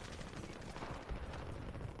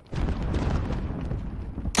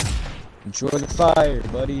 Enjoy the fire,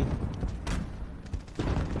 buddy.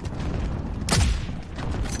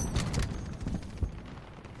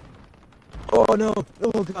 Oh no!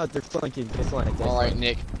 Oh god, they're flanking. They're flanking. Alright,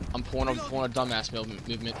 Nick. I'm pulling a dumbass movement.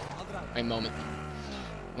 Right moment.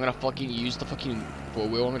 I'm gonna fucking use the fucking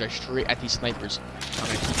four-wheel. I'm gonna go straight at these snipers. I'm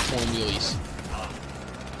gonna keep pulling wheelies.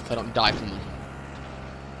 So I don't die from them.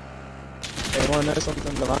 Anyone know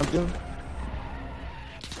something that I'm doing?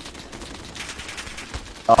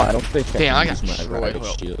 Oh, I don't think damn, I can got use my destroyed. rider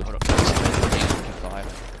Hold shield. up.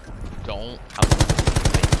 Don't.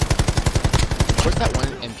 Where's that one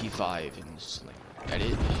MP5? And just like, that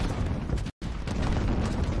it?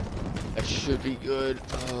 That should be good.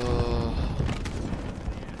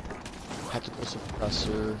 Tactical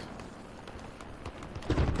suppressor.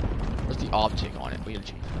 Where's the optic on it? We gotta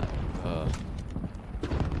change that.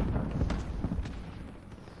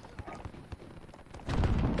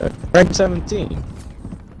 Rank 17.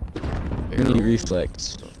 Mini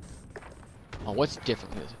reflex. Oh, what's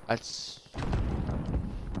different? That's.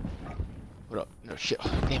 What up? No shit. Oh,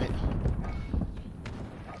 damn it.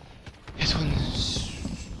 This one's.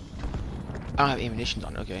 I don't have ammunition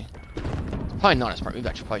on. Okay. Probably not as smart. We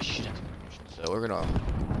actually probably should have ammunition. So we're gonna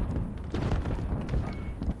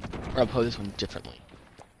play this one differently.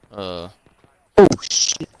 Oh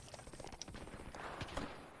shit.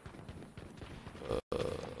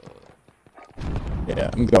 Yeah,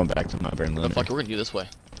 I'm going back to my burn limit. Fuck it, we're gonna do this way.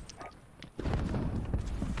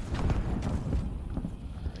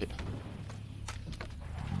 Right.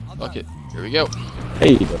 Fuck it. Here we go.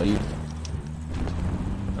 Hey, buddy.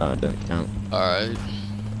 Oh, it doesn't count. Alright.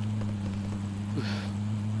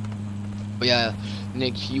 But yeah,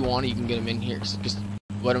 Nick, if you want, you can get him in here. Just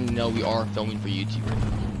let him know we are filming for YouTube right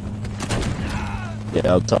now.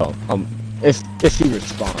 Yeah, I'll tell him. If he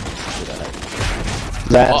responds to that.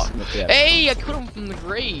 Hey, I killed him from the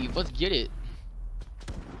grave. Let's get it.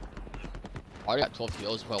 I already got 12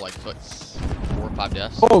 kills, but like, 4 or 5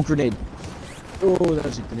 deaths. Oh, grenade. Oh, that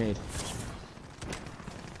was a grenade.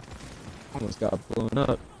 Almost got blown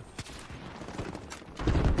up.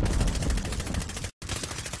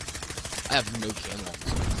 no camo.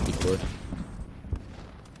 Before.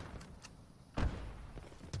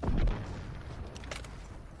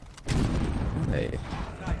 Hey.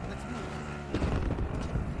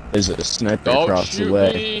 There's a sniper Don't across shoot the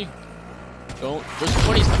way. me! Don't. There's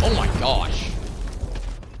 20. Oh my gosh!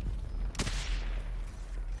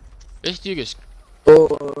 This dude is.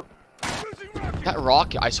 Oh. That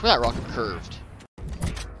rocket. I swear that rocket curved.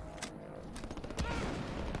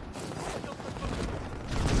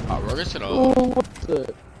 Alright, we're just gonna. Oh,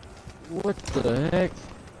 what the heck?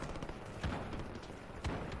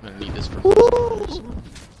 I'm gonna need this for.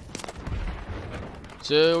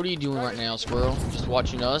 So, what are you doing right now, Squirrel? Just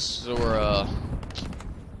watching us, or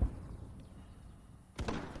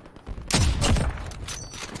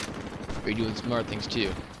Are you doing some other things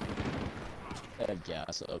too? Add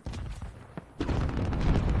gas up.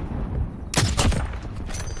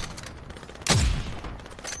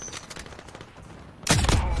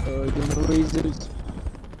 Give me the lasers.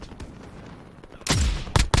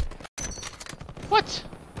 What?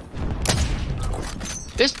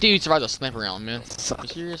 This dude survived a sniper round, man. You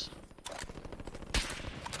serious?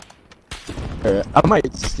 I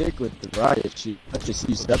might stick with the riot shoot. I just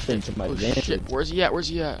used that thing to my advantage. Shit, where's he at? Where's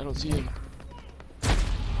he at? I don't see him.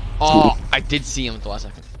 Oh, I did see him at the last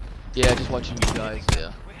second. Yeah, just watching you guys,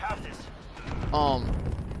 yeah. We have this.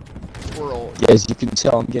 Squirrel. Yeah, as you can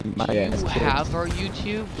tell, I'm getting my Do you ass kicked. have our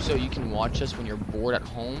YouTube so you can watch us when you're bored at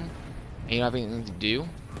home and you don't have anything to do?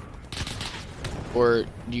 Or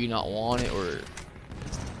do you not want it, or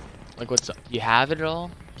like what's up? Do you have it at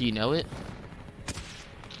all? Do you know it?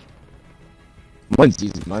 Mine's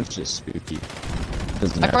easy, mine's just spooky.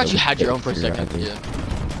 I thought you had your own for a second. Yeah.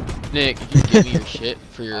 Nick, if you give me your shit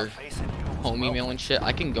for your home email and shit,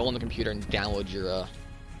 I can go on the computer and download your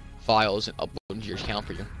files and upload them to your account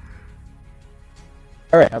for you.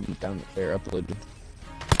 Alright, have them down there uploaded.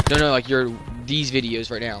 No, like these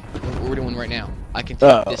videos right now. What we're doing right now. I can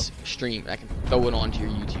take this stream and I can throw it onto your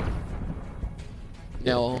YouTube.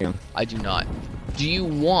 No, Yeah. I do not. Do you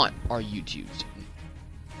want our YouTubes?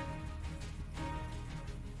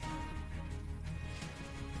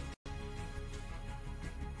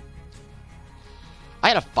 I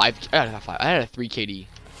had a 3 KD.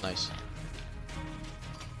 Nice.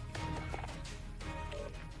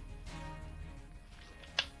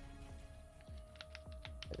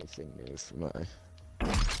 Anything new for my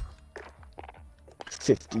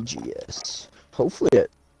 50 GS. Hopefully,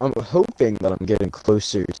 I'm hoping that I'm getting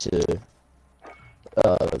closer to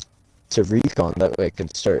recon. That way I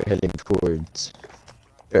can start heading towards.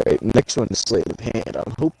 Alright, next one is Slate of Hand.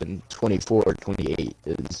 I'm hoping 24 or 28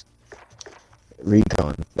 is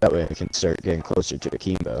recon. That way I can start getting closer to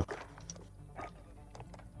Akimbo.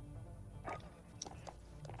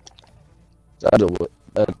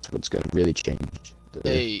 That's what's gonna really change the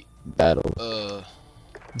Hey, battle.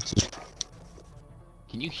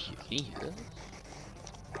 can you hear us?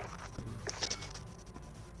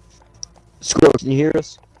 Squirrel, can you hear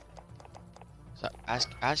us? So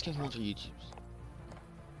ask him what's our YouTubes.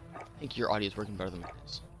 I think your audio is working better than mine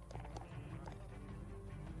is.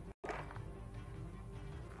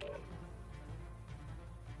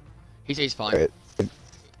 He says he's fine. Alright.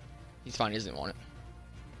 He's fine. He doesn't want it.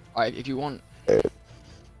 Alright, if you want.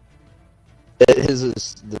 His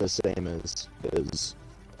is the same as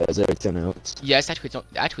everything else. Yes, actually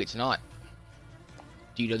it's not.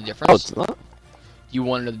 Do you know the Oh, difference? it's not? Do you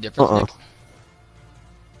want to know the difference, Nick?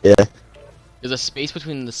 Yeah. There's a space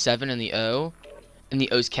between the 7 and the O, and the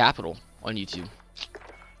O's capital on YouTube.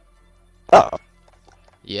 Oh.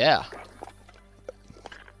 Yeah.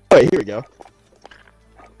 Alright, here we go.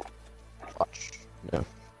 Watch. No.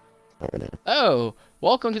 Not right now. Oh,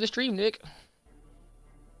 welcome to the stream, Nick.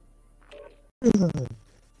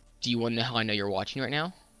 Do you want to know how I know you're watching right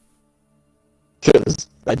now? Cause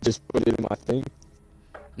I just put it in my thing.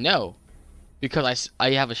 No, because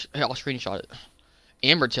I have I'll screenshot it.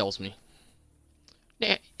 Amber tells me.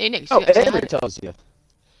 Hey Nick. Oh, say hi Amber to- tells you.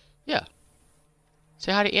 Yeah.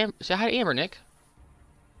 Say hi to Amber. Say hi to Amber, Nick.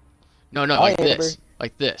 No, Hi, like Amber. this.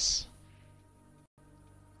 Like this.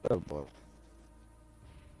 Oh boy.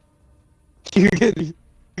 You're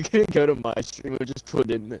gonna go to my stream and just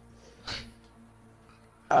put in it.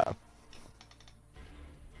 Oh.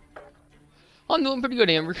 I'm doing pretty good,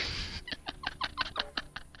 Amber.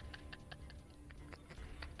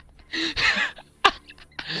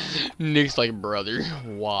 Nick's like, brother,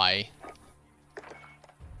 why?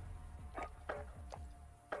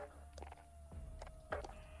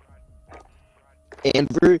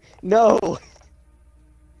 Amber, no.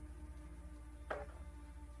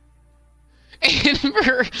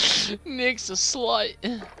 Amber, Nick's a slut.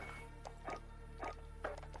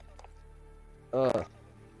 Uh,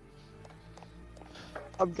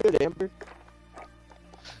 I'm good, Amber.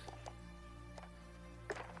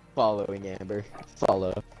 Following Amber.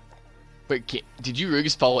 Follow. Wait, did you really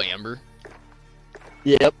just follow Amber?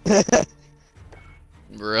 Yep.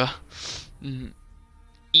 Bruh.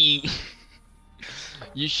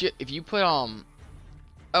 You should, if you put,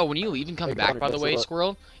 oh, when you leave and come Hey, back, Connor, by the guess way, what?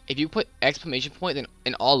 Squirrel, if you put exclamation point, then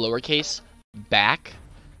in all lowercase, back,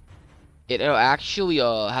 it'll actually,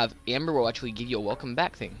 have, Amber will actually give you a welcome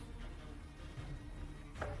back thing.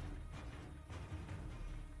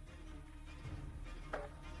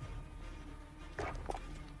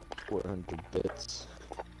 400 bits.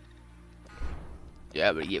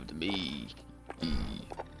 Yeah, but give it to me.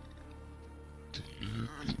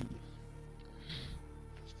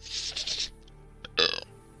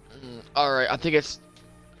 Alright, I think it's...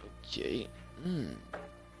 Okay.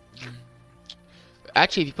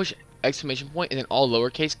 Actually, if you push exclamation point and then all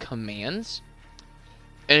lowercase commands,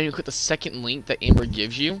 and then you click the second link that Amber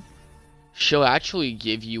gives you, she'll actually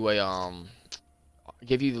give you a, a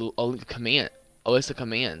list of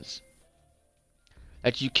commands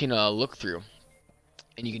that you can, look through,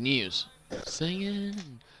 and you can use. Singing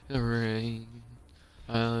in the rain,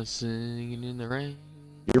 I was singing in the rain.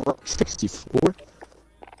 You're 64?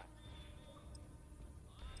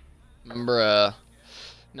 Bruh.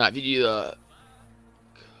 Nah, if you do the...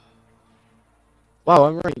 Wow,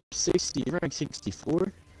 I'm ranked 60. You're ranked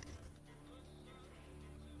 64?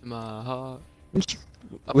 My heart...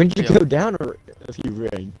 When did you Yeah. go down a few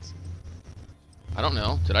ranks? I don't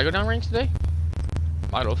know. Did I go down ranks today?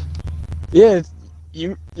 Might have. Yeah,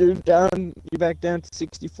 you're down. You're back down to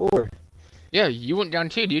 64. Yeah, you went down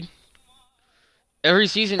too, dude. Every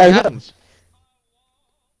season I it know. happens.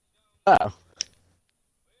 Oh.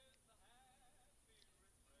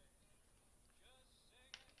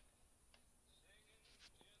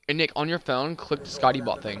 And Nick, on your phone, click the Scotty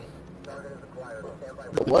bot thing.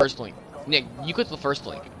 The What? first link. Nick, you click the first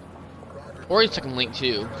link. Or the second link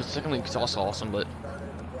too, because the second link is also awesome, but...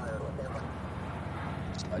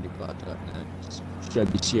 Should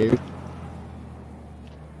I be scared?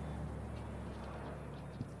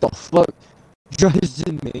 The fuck?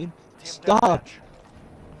 Dresden, man. Team Stop! deathmatch.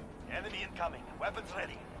 Enemy incoming. Weapons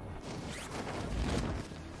ready.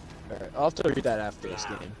 Alright, I'll tell you that after this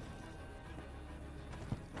game.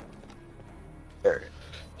 Alright.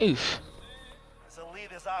 Oof. The lead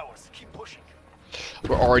is ours. Keep pushing.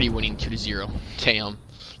 We're already winning 2-0. Damn.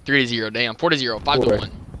 3-0. Damn. 4-0. 5-1.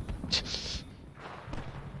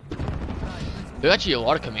 There's actually a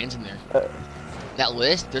lot of commands in there. That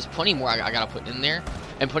list, there's plenty more I gotta put in there.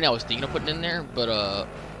 And plenty I was thinking of putting in there, but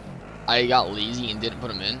I got lazy and didn't put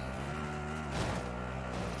them in.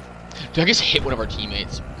 Dude, I just hit one of our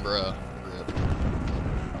teammates, bruh. Rip.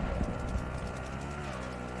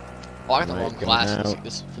 Oh, I got the wrong class.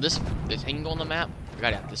 For this angle on the map, I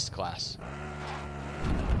gotta have this class.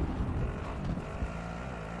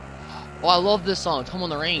 Oh, I love this song. Home on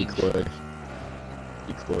the Range.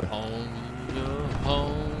 Home,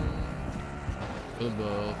 home, the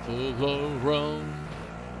buffalo roam,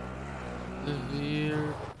 the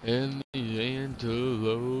deer and the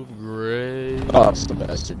antelope gray. Oh, it's the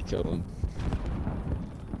bastard. Kill him.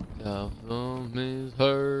 The hum is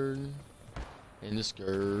heard, and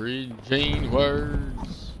discouraging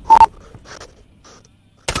words.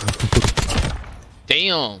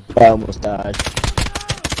 Damn! I almost died.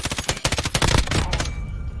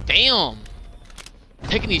 Damn!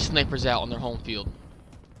 Taking these snipers out on their home field.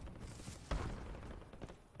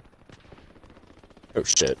 Oh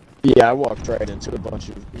shit. Yeah, I walked right into a bunch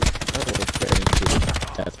of... I walked right into a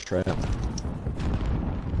death trap.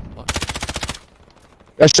 What?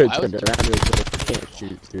 I should I have was turned around real quick. I can't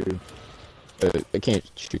shoot through... I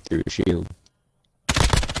can't shoot through a shield.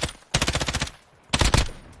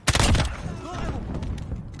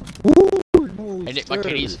 Woo! Hey Nick, my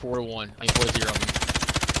KD is 4-1. I mean 4-0.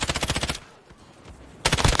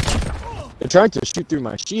 They're trying to shoot through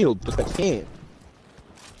my shield, but they can't.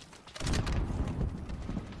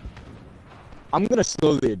 I'm gonna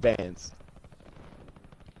slowly advance.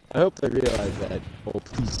 I hope they realize that. Oh,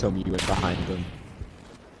 please tell me you went behind them.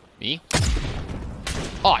 Me?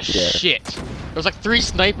 Oh Yeah. shit! There's like 3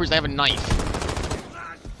 snipers that have a knife.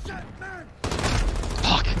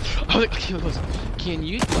 Fuck! I was like, can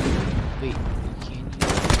you? Wait, can you?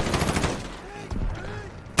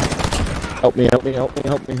 Help me, help me, help me,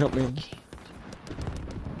 help me, help me.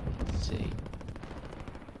 Let's see.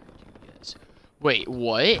 Yes. Wait,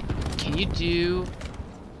 what? Can you do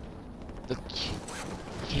the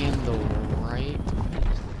can the right?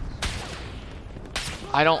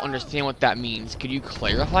 I don't understand what that means. Could you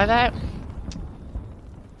clarify that?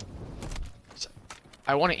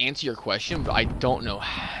 I want to answer your question, but I don't know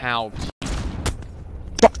how.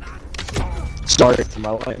 Sorry for my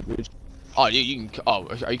language. Oh, dude, you can. Oh,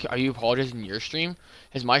 are you apologizing in your stream?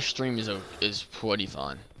 Because my stream is pretty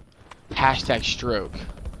fun. Hashtag stroke.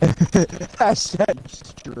 Hashtag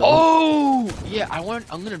stroke. Oh, yeah. I want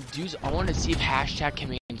to see if hashtag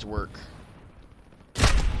commands work.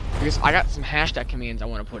 Because I got some hashtag commands I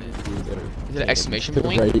want to put in. Is it an exclamation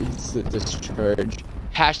point? Raise the discharge.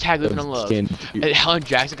 Hashtag living on love. And Helen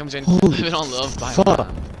Jackson comes in. Holy Living on love by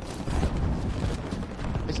fuck.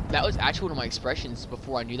 That was actually one of my expressions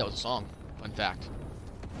before I knew that was a song. Fun fact.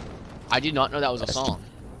 I did not know that was a song.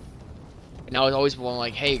 And I was always going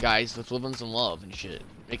like, hey guys, let's live on some love and shit.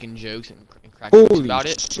 Making jokes and cracking jokes about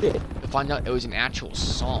it. Shit. To find out it was an actual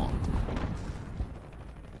song.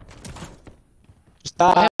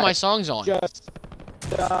 Stop. Why have my songs on? Just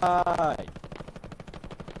die.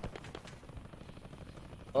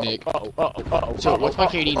 Nick. So what's my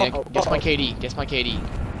KD, Nick? Guess my KD. Guess my KD.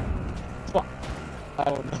 Fuck. I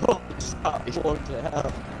don't know. Stop. What the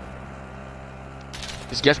hell?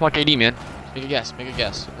 Just guess my KD, man. Make a guess. Make a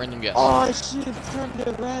guess. Random guess. Oh, I should have turned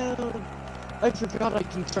it around. I forgot I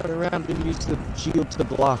can turn around and use the shield to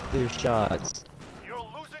block their shots. You're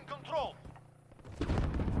losing control.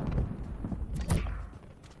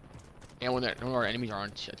 And when our enemies are on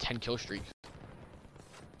a 10 kill streak.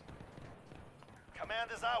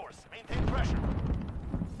 Command is ours. Maintain pressure.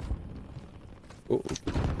 Oh.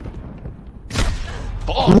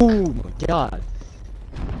 Fuck! Oh my god.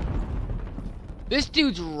 This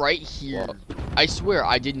dude's right here. What? I swear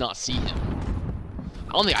I did not see him.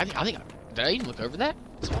 I think did I even look over that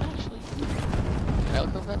spot actually? Did I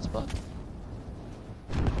look over that spot?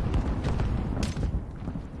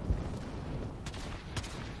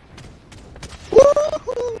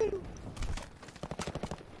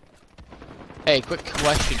 Hey, quick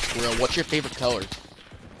question, Squirrel. What's your favorite color?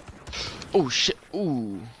 Oh shit!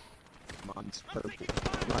 Ooh. Mine's purple.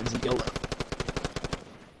 Mine's yellow.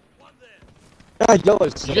 Ah, yellow.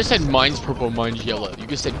 You just said mine's purple, mine's yellow. You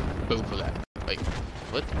just said both of that. Like,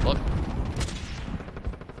 what the fuck?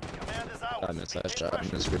 Command is ours. I missed that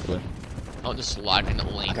shot miserably. I'll just slide and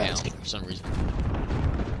it laying down for some reason.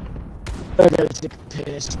 I gotta take a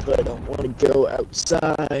piss, but I don't want to go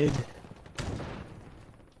outside.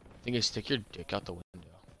 I think you stick your dick out the window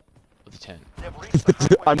with a tent. They've reached the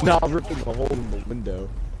halfway I'm point. not ripping a hole in the window.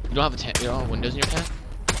 You don't have a tent. You don't have windows in your tent.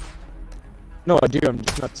 No, I do. I'm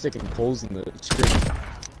just not sticking holes in the screen.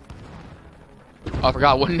 Oh, I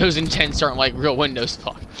forgot. Windows and tents aren't like real windows.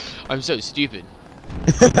 Fuck. I'm so stupid.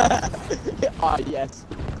 Ah, yes.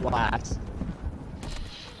 Glass.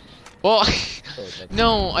 Well, Oh,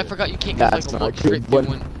 no, I forgot you can't get That's like a not look straight good, through but-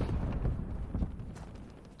 one.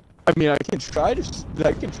 I mean, I can try to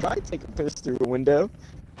take a piss through a window.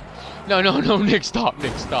 No, Nick, stop,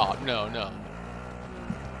 Nick, stop. No.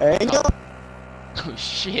 Hang No. on. Oh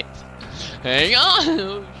shit. Hang on.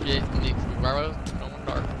 Oh shit, Nick, going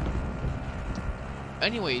dark.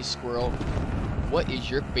 Anyways, Squirrel, what is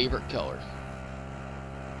your favorite color?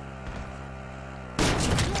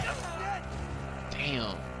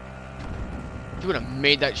 Damn. If you would have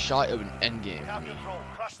made that shot, it would have been endgame. Have control.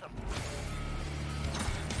 Crush them.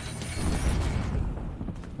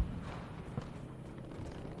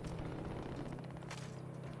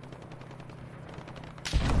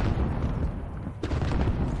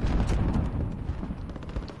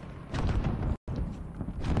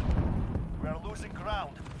 We are losing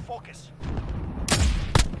ground. Focus.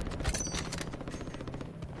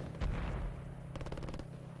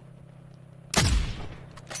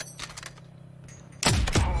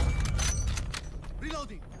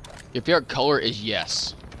 Your favorite color is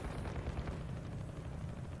yes.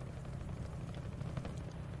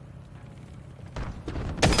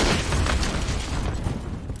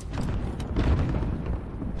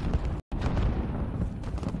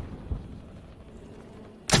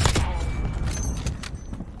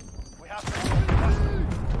 We have to crush them.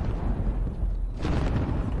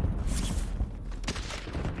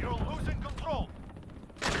 You're losing control.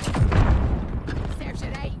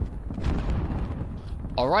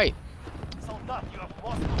 Alright, Soldat, you have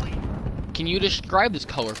lost the lead. can you describe this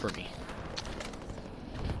color for me?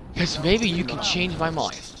 Because maybe you can change my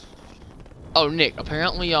mind. Oh, Nick,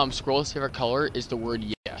 apparently, Scroll's favorite color is the word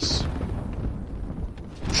yes.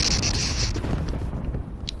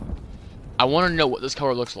 I want to know what this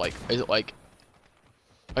color looks like. Is it like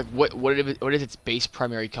what is its base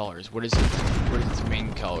primary colors? What is its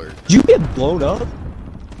main color? Did you get blown up?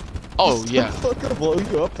 Oh yeah. I'm fucking blow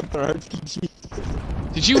you up with an RPG.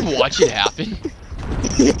 Did you watch it happen?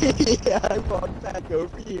 Yeah, I walked back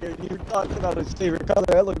over here and you were talking about his favorite color.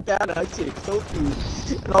 I look down and I see a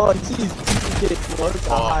Kofi, and all I see is people getting marked to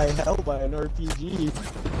high hell by an RPG.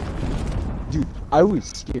 Dude, I was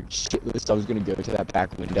scared shitless. I was gonna go to that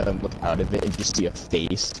back window and look out of it and just see a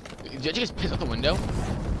face. Did you just piss out the window?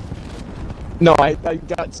 No, I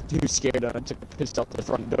got too scared and I took a piss out the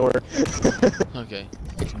front door. Okay,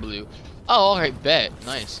 it's blue. Oh, alright, bet.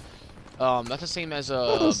 Nice. That's the same as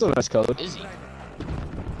Oh, that's a nice color. Izzy.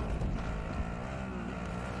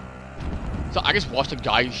 So I just watched a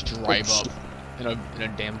guy just drive up in a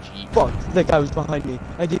damn Jeep. Fuck, that guy was behind me.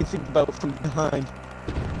 I didn't think about it from behind.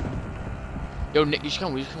 Yo, Nick, you should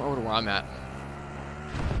come over to where I'm at.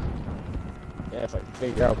 Yeah, if I can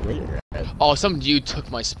figure out where you're at. Oh, some dude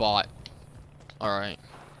took my spot. Alright.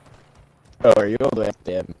 Oh, are you all the way up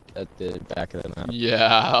there at the back of the map?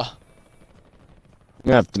 Yeah. I'm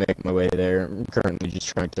gonna have to make my way there. I'm currently just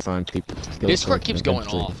trying to find people. Discord keeps going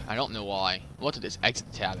off. I don't know why. What did this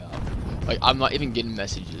exit tab out? Like, I'm not even getting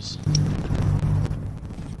messages.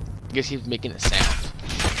 I guess he's making a sound.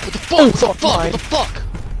 What the fuck? Oh, What the fuck? mine. What the fuck?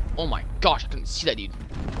 Oh my gosh, I couldn't see that dude.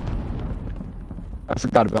 I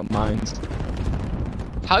forgot about mines.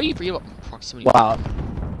 How do you forget about proximity? Wow.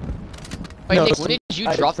 Wait, No, Nick, when did you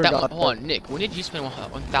I drop that one? forgot Hold on, Nick, when did you spend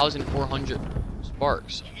 1,400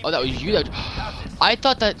 sparks? Oh, that was you that... I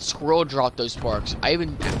thought that squirrel dropped those sparks. I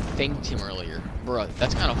even thanked him earlier. Bruh,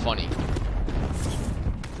 that's kind of funny.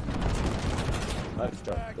 I've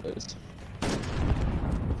dropped those.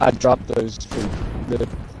 I dropped those for the...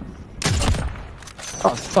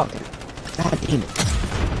 Oh, fuck it. God damn it.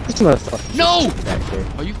 This motherfucker. No! Back there.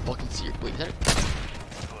 Are you fucking serious? Wait, is that it?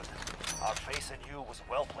 Good. Our face in you was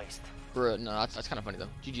well placed. Bruh, no, that's kind of funny though.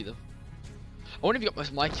 GG though. I wonder if you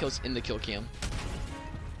got my kills in the kill cam.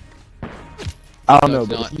 I don't No, know, it's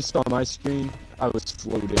but not. if you saw my screen, I was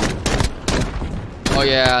floating. Oh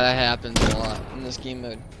yeah, that happens a lot in this game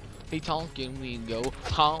mode. Hey, talking we go.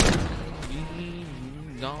 Talking we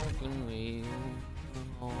go.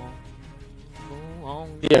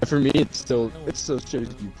 Yeah, for me, it still shows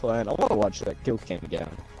you playing. I want to watch that kill cam again.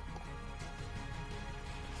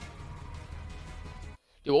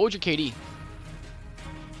 Yo, what was your KD?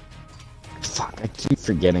 Fuck, I keep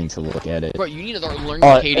forgetting to look at it. Bro, you need to learn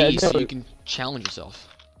your KD so no. you can challenge yourself.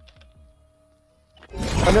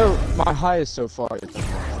 I know my highest so far is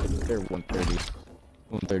they're 130,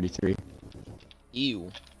 133.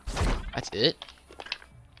 Ew. That's it?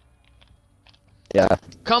 Yeah,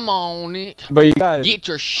 Come on, Nick. but you gotta Get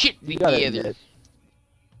your shit you gotta together. admit,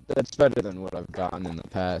 that's better than what I've gotten in the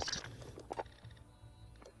past.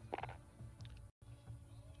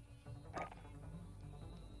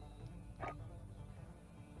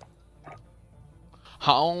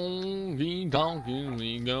 Honky tonkin'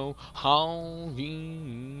 we go, honky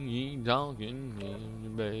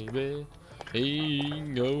tonkin' baby. He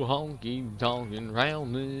go honky tonkin'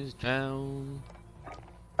 round this town.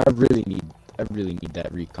 I really need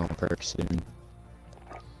that recon perk soon.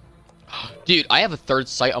 Dude, I have a third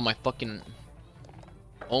sight on my fucking.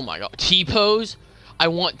 Oh my god, T-pose. I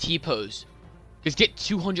want T-pose. Just get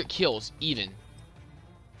 200 kills even.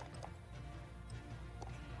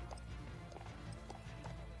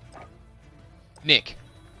 Nick.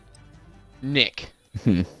 Nick.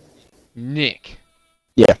 Nick.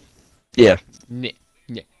 Yeah. Nick.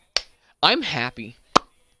 I'm happy.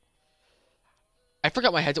 I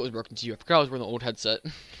forgot my headset was broken to you. I forgot I was wearing the old headset.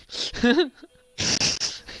 I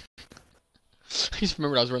just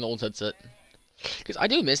remembered I was wearing the old headset. Because I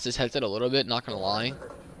do miss this headset a little bit, not gonna lie.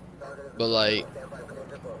 But like...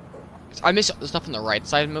 'cause I miss the stuff on the right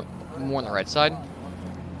side, more on the right side.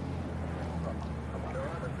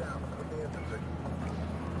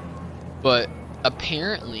 But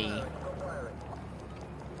apparently...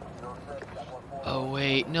 Oh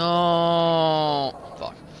wait, no!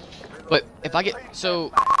 Fuck. But if I get...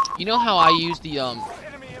 So, you know how I use the,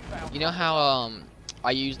 You know how,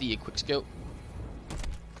 I use the quick scope?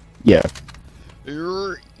 Yeah.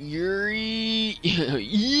 But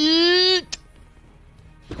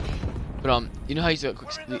you know how I use the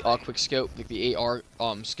quick scope, like the AR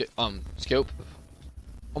scope on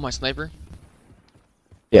my sniper?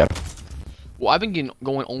 Yeah. Well, I've been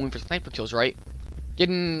going only for sniper kills, right?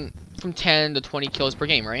 Getting from 10 to 20 kills per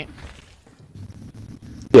game, right?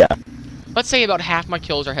 Yeah. Let's say about half my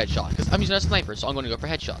kills are headshots, because I'm using a sniper, so I'm going to go for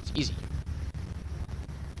headshots. Easy.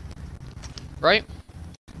 Right?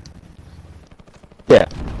 Yeah.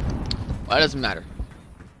 Well, that doesn't matter.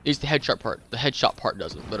 It's the headshot part. The headshot part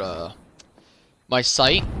doesn't. But my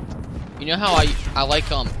sight. You know how I like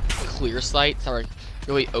clear sights that are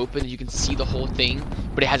really open. You can see the whole thing,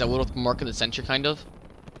 but it has a little mark in the center, kind of.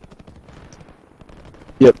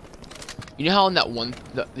 Yep. You know how in that one,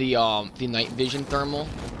 the night vision thermal,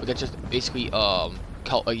 but that's just basically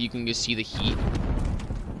you can just see the heat,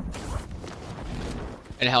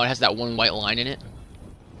 and how it has that one white line in it.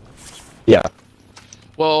 Yeah.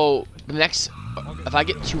 Well, the next, if I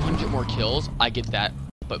get 200 more kills, I get that,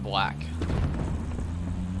 but black.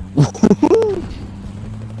 That's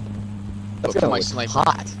But for gonna my look sniper.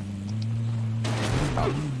 hot.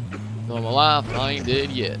 No, I'm alive, I ain't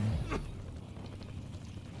dead yet.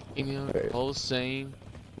 Right. All the same.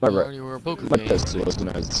 My My pistol doesn't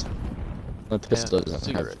have. My pistol Yeah, doesn't have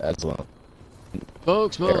cigarette. as well.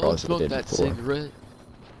 Smoke, smoke, also smoke did that before. cigarette.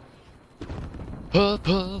 Puff,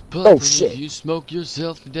 puff, puff. Oh, and shit. If you smoke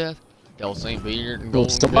yourself to death. Del St. Peter and Well,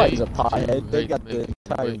 Golden somebody's Gate. a pothead. They got the Wait,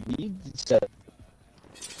 entire wait. weed set.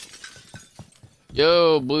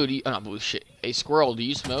 Yo, Blue, do you, not Blue, shit. Hey, Squirrel, do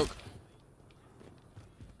you smoke?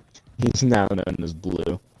 He's now known as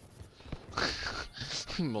Blue.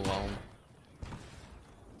 Leave him alone.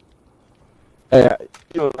 Hey,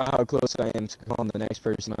 you don't know how close I am to calling the next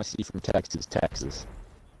person I see from Texas, Texas.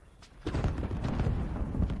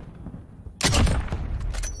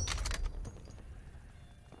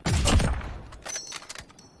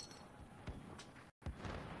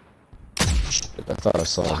 Shit, I thought I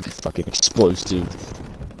saw a fucking explosive.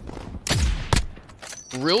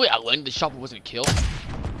 Really? I landed the shot but wasn't a kill?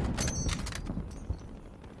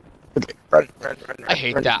 Okay, run. I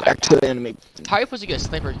hate run that. Back to the enemy. How are you supposed to get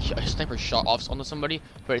a sniper shot off onto somebody,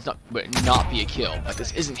 but it's not, but it not be a kill? Like,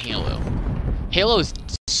 this isn't Halo. Halo is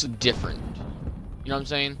different. You know what I'm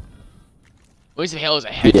saying? At least if Halo is a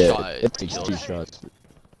headshot, Yeah, it takes kills. 2 shots.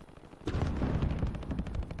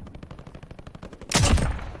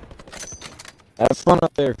 Have fun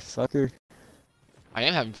up there, fucker. I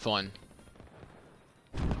am having fun.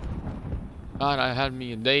 God, I had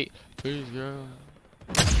me a date. Please, girl.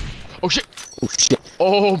 Oh shit! Oh shit.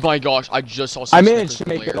 Oh my gosh! I just saw. Some I managed to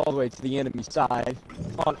snipers make it flare. all the way to the enemy side.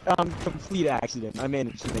 On complete accident. I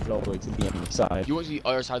managed to make it all the way to the enemy side. You went to the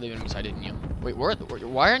other side of the enemy side, didn't you? Wait,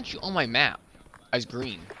 why aren't you on my map as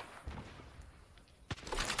green?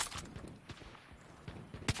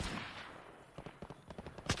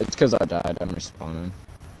 It's because I died. I'm respawning.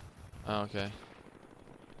 Oh, okay.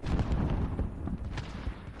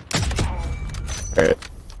 Alright.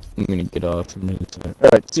 I'm gonna get off from here.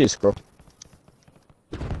 Alright, see you, Squirrel.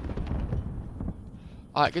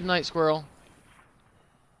 Alright, good night, Squirrel.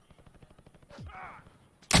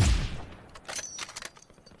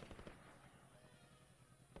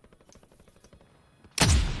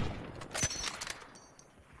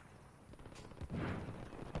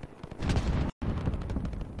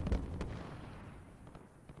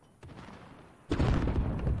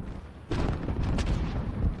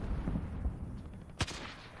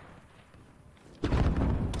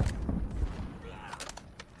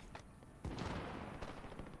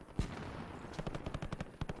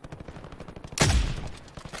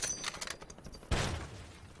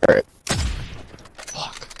 Alright.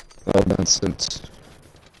 Fuck. Well done since.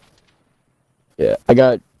 Yeah, I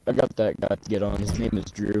got that guy to get on. His name is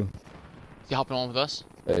Drew. Is he hopping on with us?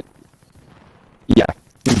 Yeah,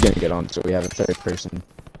 he's gonna get on, so we have a third person.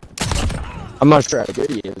 I'm not sure how good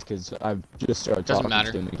he is because I've just started Doesn't talking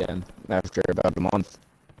matter. to him again after about a month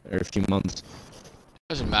or a few months.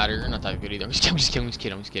 Doesn't matter. You're not that good either. I'm just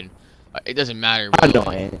kidding. It doesn't matter. I Really. know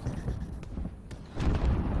I ain't.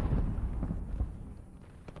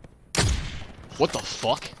 What the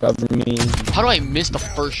fuck? Cover me. How do I miss the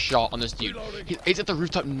first shot on this dude? He's at the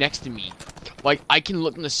rooftop next to me. Like, I can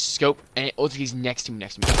look in the scope and it looks like he's next to me.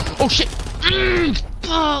 Oh shit!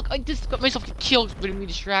 Fuck! I just got myself killed, getting me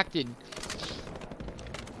distracted.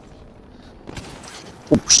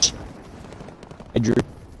 Oh shit. I drew.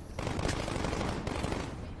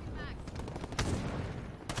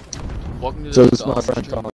 Welcome to So the this is my friend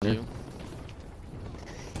stream, Connor. you.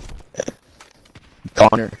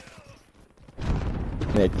 Connor.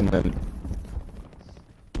 Nick, and then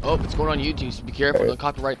Oh, it's going on YouTube, so be careful. Don't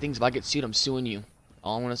copyright things. If I get sued, I'm suing you.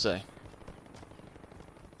 All I'm gonna say.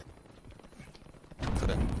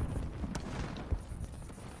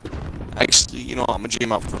 Actually, you know, I'm gonna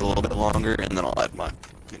jam out for a little bit longer, and then I'll add my,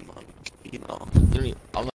 you know.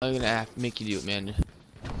 I'm not gonna have to make you do it, man. You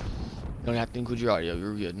don't have to include your audio.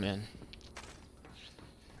 You're good, man.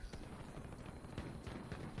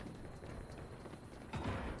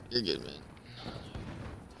 You're good, man.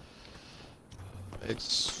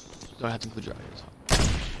 It's you don't have to include your audio.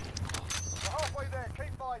 We're halfway there.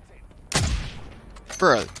 Keep fighting.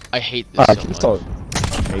 Bro, I hate this I so can much. tell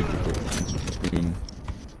major difference between.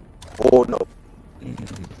 Oh no.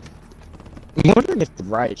 I'm wondering if the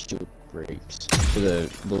riot shield breaks for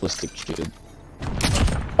the ballistic shield.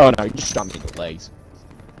 Oh no, you just shot me in the legs.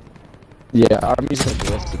 Yeah, I'm using a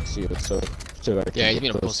ballistic too, so I can Yeah, he's get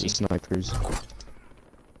being a close to pussy. snipers.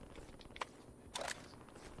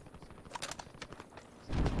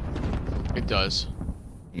 It does.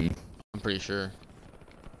 Mm. I'm pretty sure.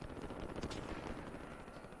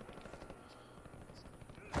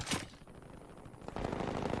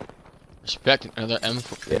 Respect another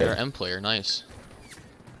M player, nice.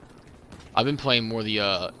 I've been playing more the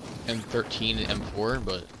M13 and M4,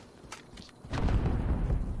 but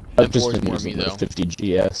I've just M4 is been more me using the though. 50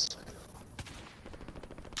 GS.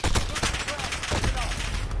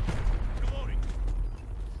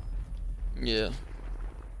 Yeah.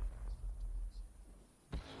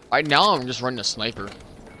 Right now I'm just running a sniper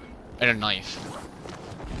and a knife.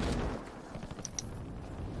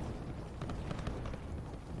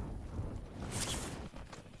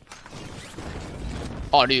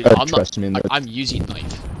 Oh dude, I'm Trust not. me, I'm using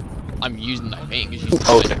knife. I'm using knife. I ain't using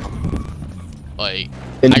Oh, sniper. Like,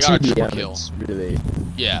 in I got a triple TDM, kill. it's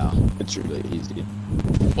Yeah. really easy.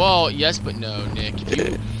 Well, yes, but no, Nick. If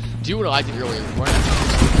you do what I did earlier, run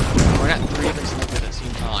at 3 different snipers at the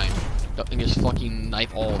same time, and just fucking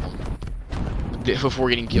knife all of them before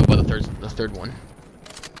getting killed by the third one.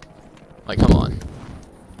 Like, come on.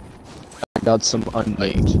 I got some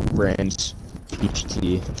unnamed brands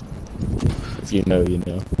HT. If you know, you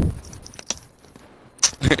know.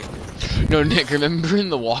 No, Nick, remember in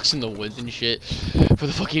the walks in the woods and shit for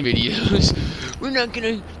the fucking videos? We're not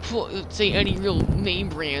gonna say any real name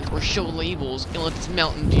brands or show labels unless it's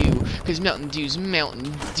Mountain Dew, because Mountain Dew's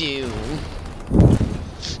Mountain Dew.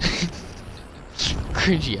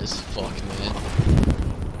 Cringy as fuck, man.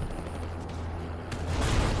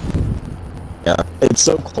 Yeah, it's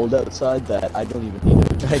so cold outside that I don't even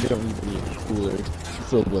need a cooler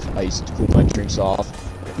filled with ice to cool my drinks off.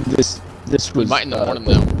 This We was might in the morning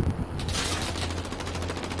though.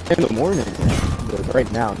 in the morning, but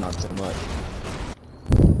right now not so much.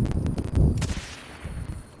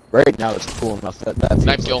 Right now it's cool enough that feels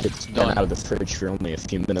Knife like kill. it's been Done. out of the fridge for only a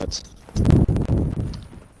few minutes. Come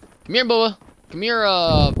here, Boa. Come here,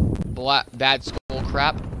 bad skull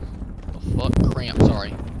crap. The fuck? Cramp,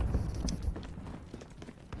 sorry.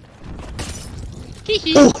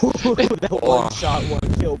 That one shot, one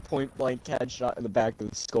kill, point blank headshot in the back of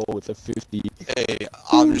the skull with a 50. Hey,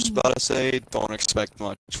 I'm just about to say, don't expect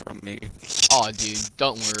much from me. Oh, dude,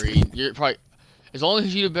 don't worry. You're probably, as long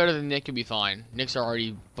as you do better than Nick, you'll be fine. Nick's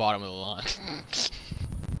already bottom of the line.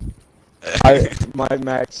 My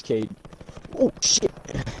max K. Oh shit.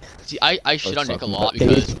 See, I shit on Nick a lot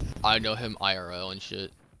because I know him IRL and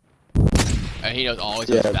shit, and he knows always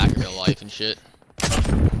has his back in real life and shit.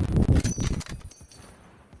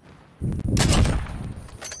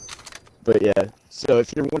 But yeah, so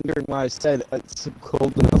if you're wondering why I said it's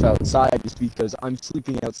cold enough outside, it's because I'm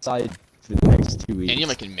sleeping outside for the next 2 weeks. And you're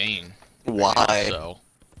like in Maine. Why? So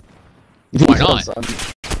Why not?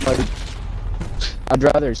 I'd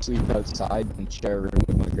rather sleep outside than share a room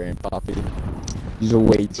with my grandpappy. He's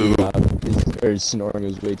way too loud. His snoring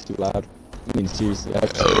is way too loud. I mean, seriously,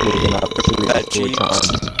 I've woken up 3 or 4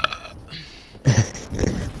 times.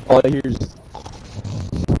 All I hear is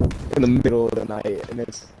in the middle of the night, and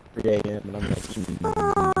it's 3 a.m. and I'm like,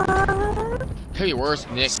 Could be worse,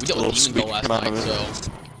 Nick. We dealt with Demon Go last night,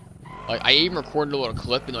 so like I even recorded a little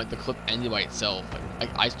clip, and like the clip ended by itself. Like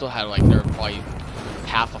I still had like there were probably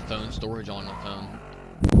half a phone storage on the phone,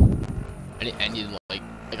 and it ended like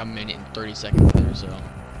a minute and 30 seconds there. So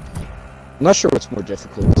I'm not sure what's more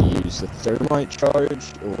difficult to use, the thermite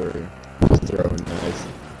charge or the throwing knife.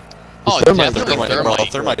 Oh, thermite- definitely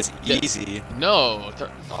thermite. Thermite is easy. No,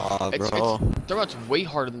 Bro. thermite's way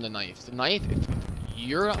harder than the knife. The knife, if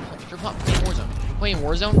you're not playing Warzone, if you're playing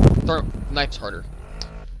Warzone, knife's harder.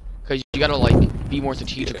 Cause you gotta like be more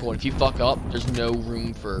strategical, and if you fuck up, there's no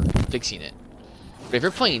room for fixing it. But if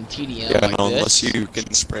you're playing TDM Yeah, like no, this, unless you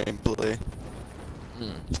can spray and play.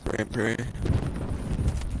 Spray and pray.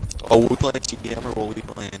 Oh, we playing TDM or will we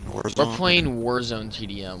playing Warzone? we're playing Warzone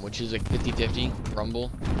TDM, which is like 50-50 Rumble.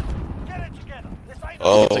 Get it together. This ain't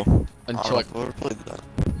Oh, It's like, I until don't like know if I've ever played that.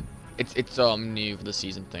 it's new for the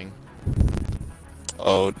season thing.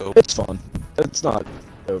 Oh, dope. It's fun. It's not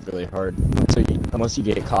overly hard unless you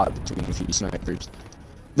get caught between a few snipers.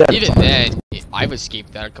 Then Even it's fine. then, I've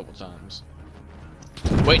escaped that a couple times.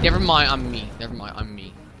 Wait, never mind. I'm me. Never mind. I'm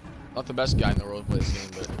me. Not the best guy in the world to play this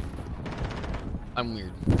game, but I'm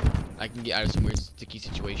weird. I can get out of some weird sticky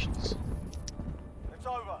situations. It's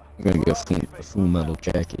over. I'm gonna get a full metal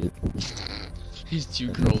jacket. These two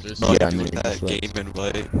girls are so. Not Yeah, doing I that mean, game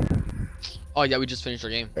invite. Oh yeah, we just finished our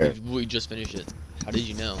game. Yeah. We just finished it. How did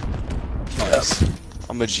you know? Yes.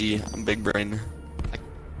 I'm a G. I'm big brain.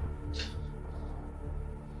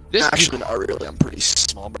 This Actually, not really. I'm pretty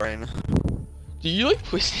small brain. do you like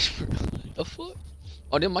PlayStation? The fuck?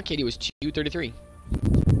 Oh, then my KD was 233.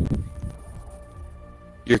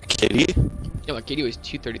 Your kitty? Yeah, my KD was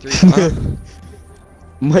 233.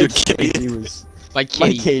 My You're KD was My my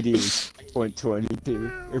kitty. KD was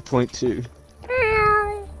 .22 or .2.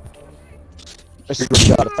 I swear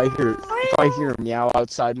to God, if I hear a meow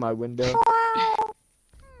outside my window,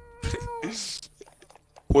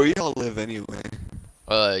 Where y'all live anyway?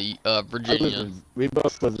 Virginia. we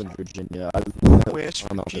both live in Virginia. West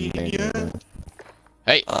I'm not in Maine Virginia. right now.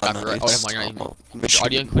 Hey, Nice. oh, I have my name. Is Michigan.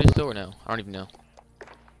 audio included still or no? I don't even know.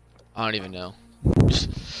 I don't even know. West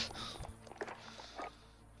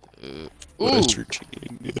Ooh!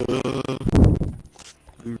 Virginia.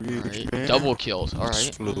 Alright, double kills.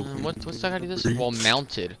 Alright. What's that guy do this? Well,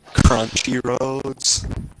 mounted. Crunchy roads.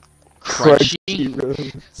 Crunchy?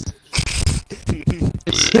 roads.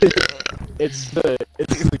 It's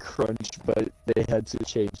the crunch, but they had to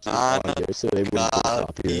change the audio so they wouldn't get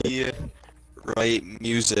copyright. Copyright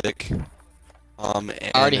music.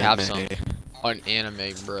 I already have anime. some. On anime,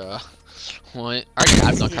 bruh. What? I already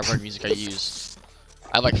have not copyright music I use.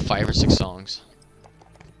 I have like 5 or 6 songs.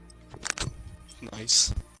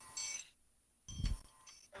 Nice.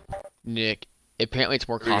 Nick, apparently it's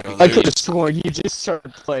more There you copy. go. I could have sworn you just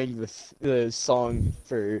started playing the song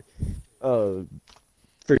for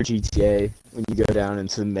GTA when you go down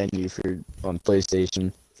into the menu on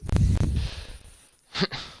PlayStation.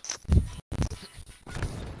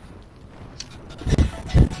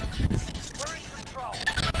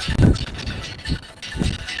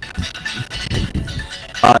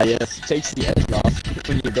 Ah, yes, it takes the edge off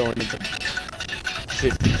when you're going into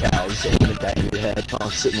 50 cows aiming at your head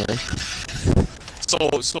constantly. So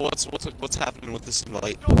what's happening with this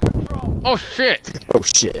invite? Oh shit! Oh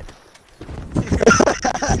shit.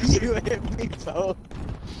 You hit me both.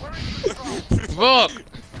 Fuck!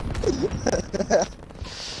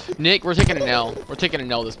 Nick, we're taking an L. We're taking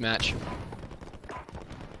an L this match.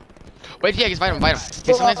 Wait, yeah, just invite him.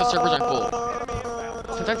 Okay, sometimes the servers aren't full.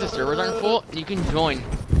 Sometimes the servers aren't full, and you can join.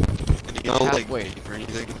 And you know, like, Halfway. vape or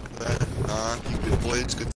anything like that? You good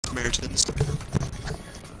boys, good Samaritans.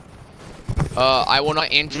 I will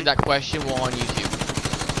not answer that question while on YouTube.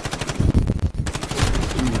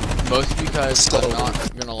 Mostly because I'm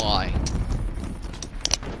not gonna lie.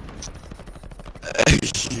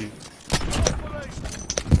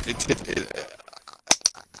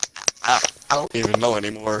 I don't even know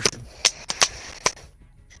anymore.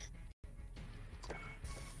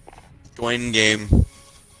 Join game.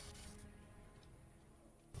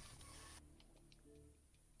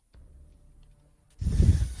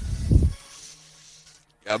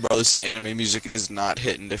 Yeah, bro, this anime music is not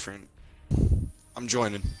hitting different. I'm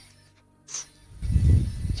joining.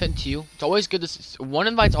 Send to you. It's always good to. One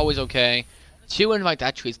invite's always okay. 2 invites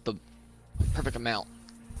actually is the perfect amount.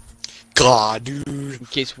 God, dude. In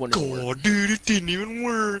case one doesn't work. God, dude, it didn't even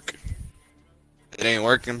work. It ain't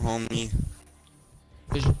working, homie.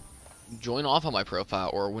 Just join off on my profile,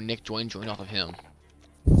 or when Nick join off of him.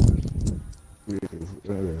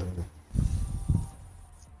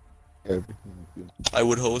 I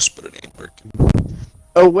would host, but it ain't working.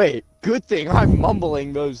 Oh wait, good thing I'm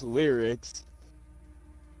mumbling those lyrics.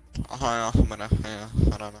 God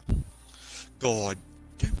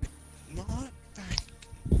damn it. Not back.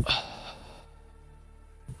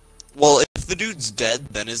 Well, if the dude's dead,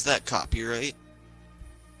 then is that copyright?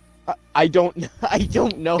 I don't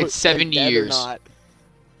know if It's 70 they're dead or years. not.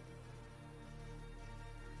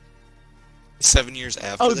 7 years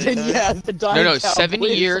after Oh, they then died? yeah, the dying No, cow 70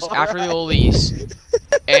 lives, years after the alright. release.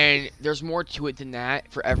 And there's more to it than that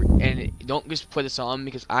for every. And don't just play the song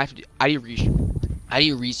because I have to. I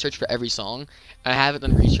do research for every song. And I haven't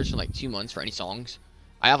done research in like 2 months for any songs.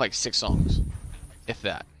 I have like 6 songs, if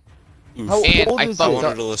that. Oof. How And old I is I fucked it? up.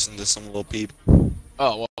 wanted to listen to some Lil Peep.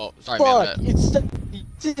 Oh well, sorry Fuck, man. it's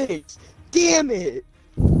 76. Damn it!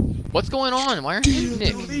 What's going on? Why aren't you It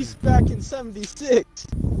Nick? was released back in 76.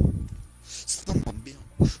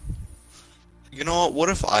 You know what? What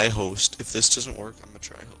if I host? If this doesn't work, I'm gonna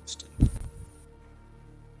try hosting.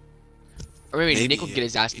 Or maybe Maybe, Nick will get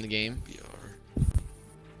his ass in the game. VR.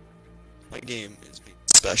 My game is being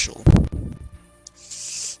special.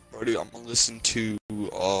 Already, I'm gonna listen to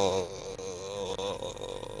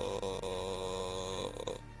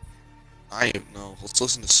I don't know. Let's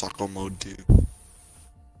listen to Soccer Mode 2.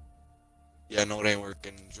 Yeah, no, it ain't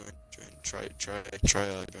working. Try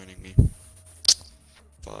joining me.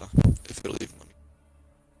 If it'll leave money.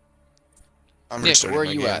 I'm Nick, restarting where are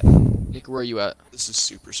my you game. at? Nick, where are you at? This is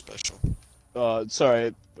super special.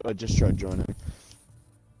 Sorry, I just tried joining.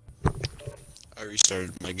 I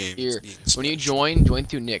restarted my game. Here, It's being when you special. join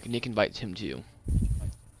through Nick. Nick invites him too.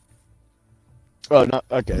 Oh, no.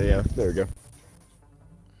 Okay, yeah. There we go.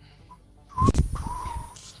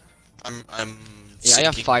 I'm. Yeah, I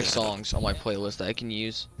have syncing 5 that. songs on my playlist that I can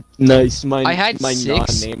use. Nice. My I had my 6.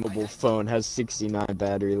 non-nameable phone has 69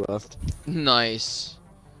 battery left. Nice.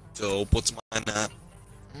 Dope. What's mine at?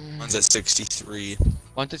 Mine's at 63.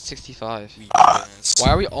 Mine's at 65. Yes. Why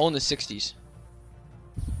are we all in the 60s?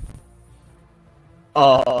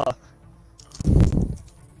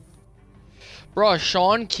 Bro,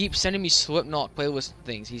 Sean keeps sending me Slipknot playlist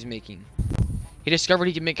things he's making. He discovered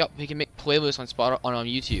he can make playlists on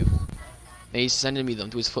YouTube. And he's sending me them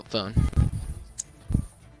to his flip phone.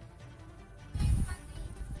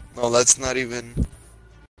 No, that's not even.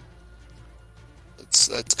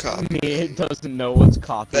 That's copy. It doesn't know what's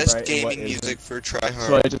copyright. Best and gaming what music isn't. for tryhard.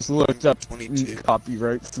 So I just looked up 22.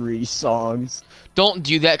 copyright-free songs. Don't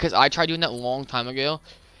do that, because I tried doing that a long time ago.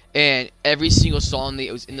 And every single song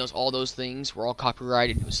that was in all those things were all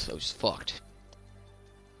copyrighted. It was fucked.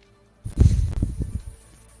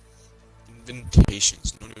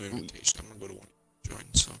 Invitations. No new invitation. I'm gonna go to one. Join.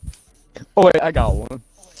 So. Oh wait, I got one.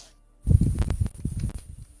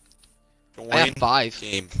 I have Join 5.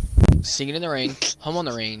 game. Singing in the Rain, Home on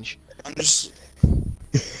the Range, I'm just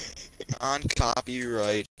on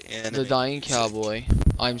copyright and The Dying Cowboy,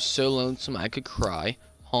 I'm So Lonesome I Could Cry,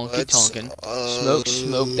 Honky Tonkin',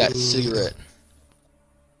 Smoke That Cigarette.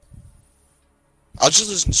 I'll just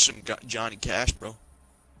listen to some Johnny Cash, bro.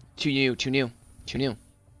 Too new.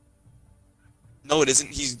 No, it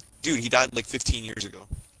isn't. Dude, he died like 15 years ago.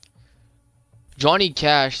 Johnny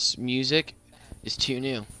Cash's music is too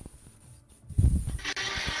new.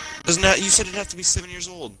 Doesn't that? You said it'd have to be 7 years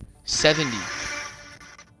old. 70.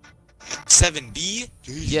 70?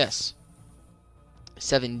 Yes.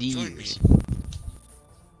 70 Join years. me.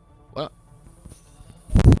 What?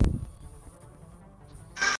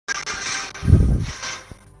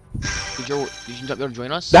 Did you not be able to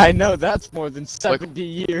join us? I know that's more than 70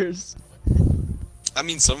 years. I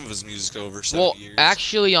mean, some of his music's over 70 Well, years.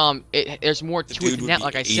 actually, there's more The to it dude than would that. be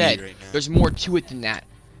Like I 80 said, right now. there's more to it than that.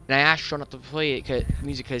 And I asked Sean not to play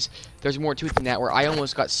music because there's more to it than that. Where I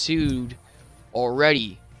almost got sued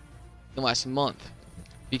already in the last month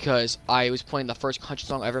because I was playing the first country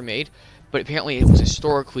song I ever made, but apparently it was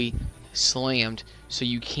historically slammed, so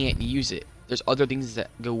you can't use it. There's other things that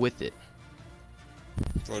go with it.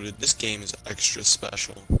 Bro, dude, this game is extra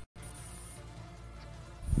special.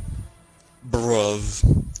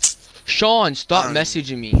 Bruv. Sean, stop Um,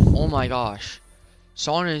 messaging me. Oh my gosh.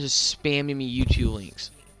 Sean is just spamming me YouTube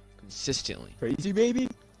links consistently. Crazy baby?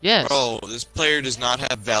 Yes. Bro, this player does not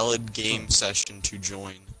have valid game session to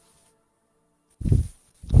join.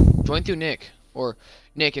 Join through Nick. Or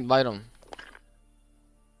Nick, invite him.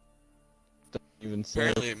 Even so.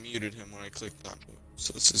 Apparently it muted him when I clicked on him.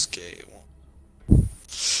 So this is gay. It won't.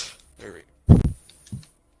 There we go.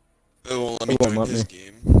 It won't let me It won't join let his me.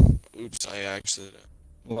 game. Oops, I actually...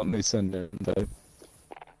 Let me send it.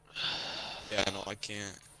 Yeah, no, I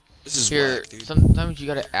can't. This is Here, whack, dude. sometimes you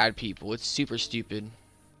gotta add people. It's super stupid.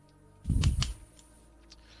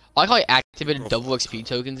 I like how I activated double XP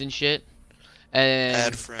tokens and shit. And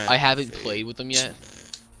Add friend. I haven't Fade. played with them yet.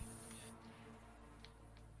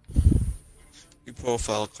 New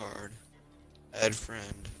profile card. Add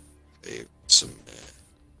friend. Fade. Submit.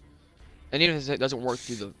 And even if it doesn't work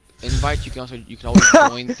through the invite, you can always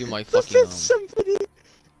join through my The fucking Fifth Symphony.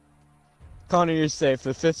 Connor, you're safe.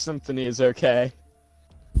 The Fifth Symphony is okay.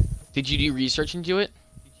 Did you do research into it?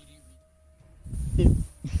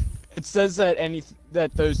 It says that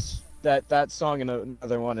that song and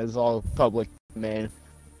another one is all public domain.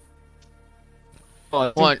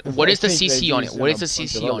 Well, What is the I think CC they've on used it? What in is a the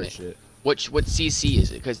bunch of CC on other it? shit. What CC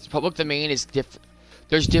is it? Because public domain is different.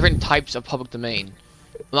 There's different types of public domain.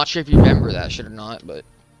 I'm not sure if you remember that shit or not, but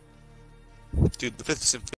Dude, the Fifth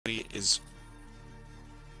Symphony is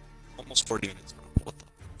almost 40 minutes, bro. What the?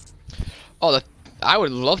 oh, I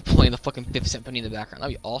would love playing the fucking Fifth Symphony in the background.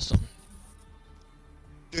 That'd be awesome.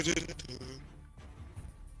 God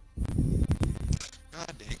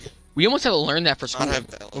dang it. We almost had to learn that for Not school have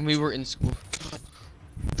balance. when we were in school. God.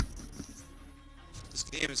 This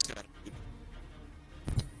game is kind of good.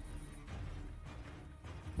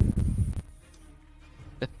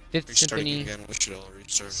 The Fifth Restarting Symphony again. We should all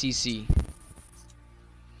restart. CC.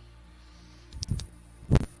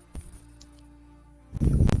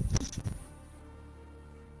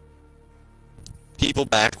 People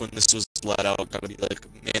back when this was let out gotta be like,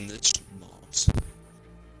 man, this bombs.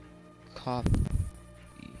 Copy.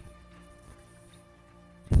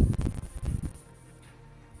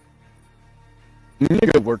 I'm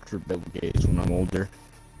gonna go work for Bill Gates when I'm older.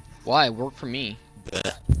 Why? Work for me.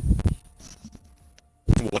 Bet.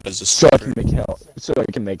 What is this? So I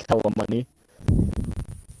can make hella money.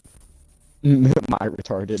 My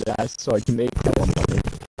retarded ass, so I can make hella money.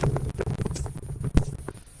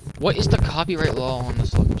 What is the copyright law on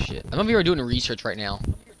this fucking shit? I'm over here doing research right now.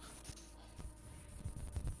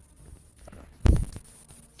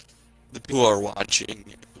 The people who are watching,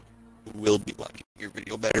 who will be watching your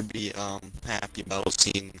video, better be happy about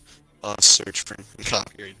seeing us search for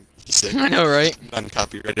copyrighted music. I know, right?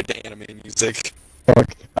 Uncopyrighted anime music.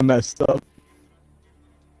 Fuck, I messed up.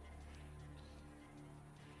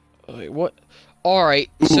 Wait, what? Alright,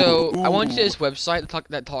 so I went to this website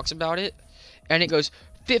that talks about it, and it goes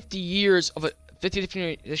 50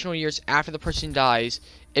 additional years after the person dies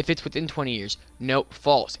if it's within 20 years. Nope,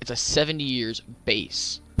 false. It's a 70 years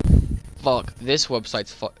base. Fuck, this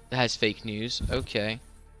website has fake news. Okay.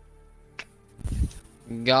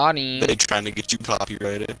 Got him. They trying to get you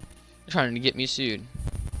copyrighted. They're trying to get me sued.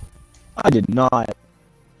 I did not.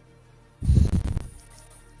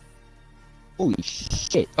 Holy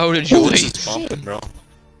shit. Oh, did you This wait? is bumping, bro.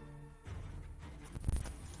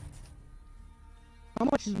 How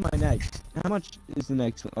much is my next? How much is the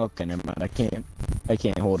next one? Okay, never mind. I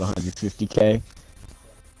can't hold 150k.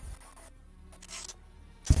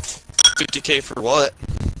 50k for what?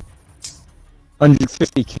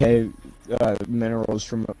 150k minerals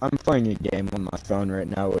from. I'm playing a game on my phone right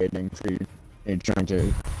now, waiting for you,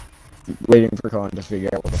 waiting for Colin to figure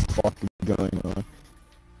out what the fuck is going on.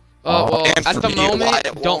 Well, And at for the me, why moment,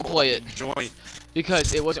 it don't won't play it. Join.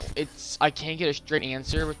 Because I can't get a straight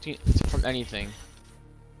answer from anything.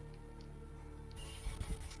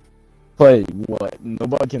 But what?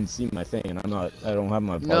 Nobody can see my thing, and I don't have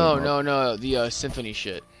my. No, the symphony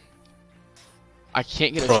shit. I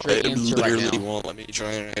can't get a Bro, straight it answer right literally now. won't let me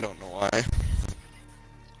join. I don't know why.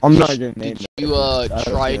 I'm not gonna name Did it. you I don't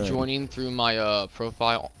try know. joining through my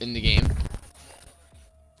profile in the game?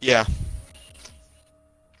 Yeah.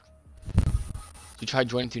 Did you try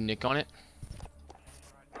joining through Nick on it?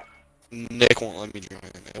 Nick won't let me join.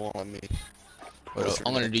 It won't let me. Hold up,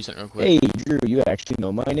 I'm gonna do something real quick. Hey, Drew, you actually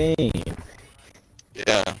know my name.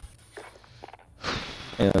 Yeah.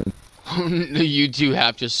 And YouTube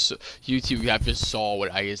app just saw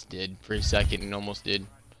what I just did for a second and almost did.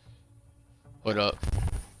 Hold up.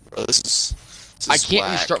 Bro, this is I can't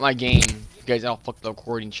whack. restart my game because I'll fuck the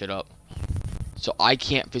recording shit up. So I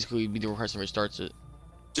can't physically be the person who restarts it.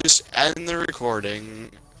 Just end the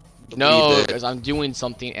recording. No, delete it. because I'm doing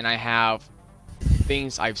something and I have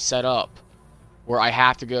things I've set up where I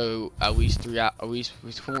have to go at least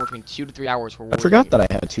between 2 to 3 hours for. I forgot that I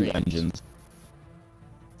had two engines.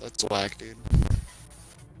 That's whack, dude.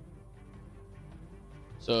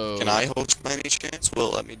 So Can I host by any chance? Will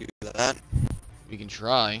it let me do that? we can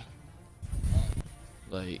try.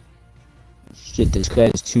 Like, Shit, this guy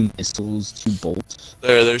has 2 missiles, 2 bolts,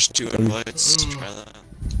 There's 2 invites to try that.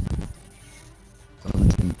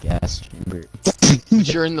 gas chamber.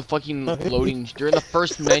 during the fucking loading, during the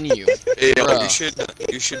first menu. Hey,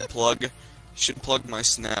 Bruh. you should plug my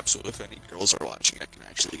snap so if any girls are watching, I can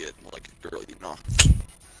actually get like a girl, you know.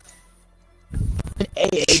 An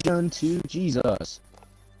AA gun too, Jesus.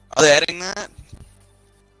 Are they adding that?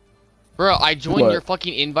 Bro, I joined What? your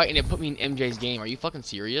fucking invite and it put me in MJ's game. Are you fucking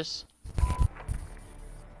serious?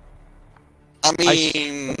 I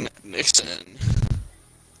mean, Nixon.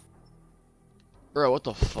 Bro, what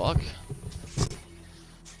the fuck?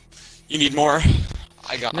 You need more?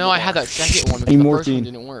 I got No, more. I had that second one because Need the more first one team.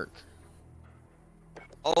 didn't work.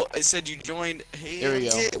 Oh, I said you joined. Hey, There we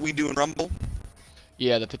go. yeah, we doing Rumble?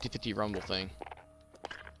 Yeah, the 50-50 rumble thing.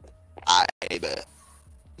 I bet.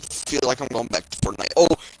 Feel like I'm going back to Fortnite. Oh,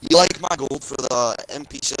 you like my gold for the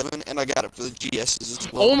MP7, and I got it for the GSs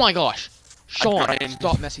as well. Oh my gosh! Sean, trying.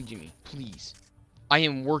 stop messaging me, please. I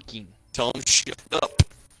am working. Tell him shut up.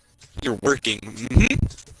 You're working.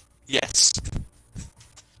 Yes.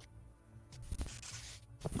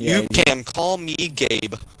 Yeah, You can call me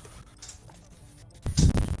Gabe.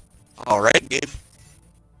 Alright, Gabe.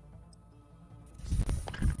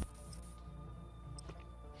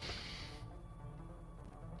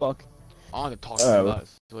 fuck. I'll have to talk Oh. about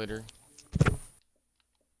this later.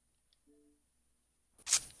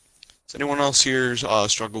 Does anyone else here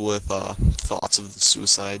struggle with thoughts of the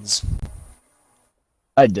suicides?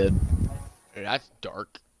 I did. Hey, that's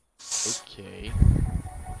dark. Okay.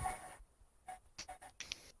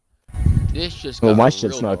 This just got Well, my real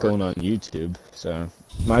shit's not dark. going on YouTube, so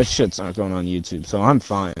my shit's not going on YouTube, so I'm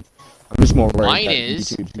fine. I'm just more worried. Mine that is,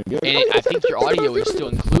 YouTube's gonna be like, and "Oh, I think your audio is still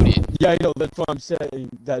included. yeah, I know. That's what I'm saying.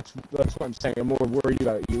 That's what I'm saying. I'm more worried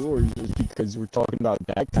about yours just because we're talking about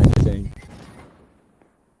that kind of thing.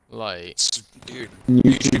 Like, Dude,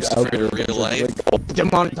 YouTube's YouTube's out there for real life. like, oh,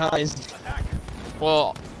 demonetized.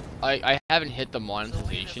 well, I haven't hit the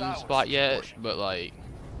monetization spot yet, but like,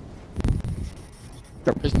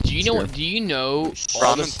 'cause do you know Bro,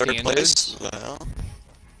 all I'm the in third place. standards? Well,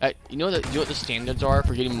 You know what the standards are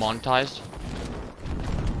for getting monetized?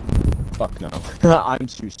 Fuck no. I'm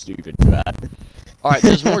too stupid for that. Alright,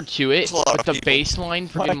 there's more to it, There's a lot but of the people. Why baseline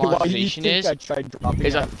for getting do you monetization think I tried dropping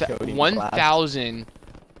is out of coding class? 1,000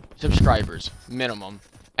 subscribers minimum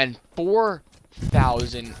and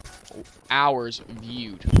 4,000 hours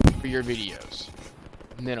viewed for your videos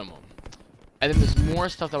minimum. And then there's more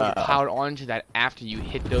stuff that will be piled onto that after you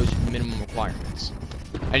hit those minimum requirements.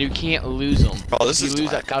 And you can't lose them. Bro, this if is you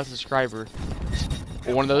lose that 1,000 subscriber,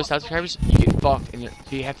 or one of those 1,000 subscribers, you get fucked, and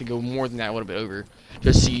so you have to go more than that, a little bit over,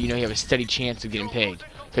 just so you know you have a steady chance of getting paid.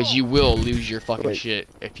 Because you will lose your fucking shit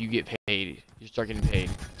if you get paid. You start getting paid.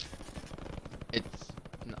 It's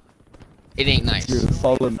no, it ain't nice. You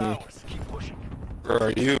follow me. Keep pushing. where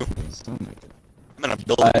are you? Oh my god. I'm in a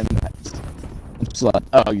building. I'm slut.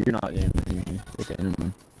 Oh, you're not in. Okay, never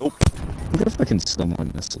mind. Nope. What if I can steal my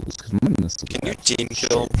missiles? Because my missiles. Can you team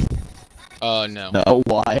kill? No. No,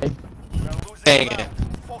 why? We're losing Dang ground. it.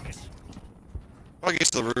 Focus. I'll get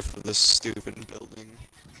to the roof of this stupid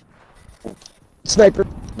building. Sniper.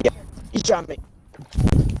 Yeah, he shot me.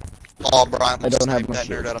 Oh, bro, I'm I don't have sniped my that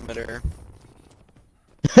shield. nerd out of midair.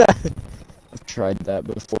 I've tried that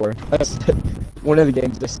before. One of the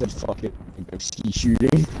games I said fuck it and go ski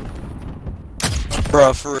shooting.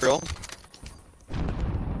 Bro, for real.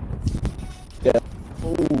 Yeah.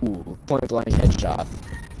 Ooh, point blank headshot.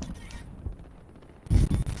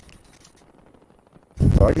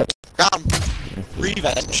 Oh, I got Got him.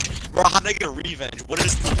 Revenge. Bro, how did I get a revenge? What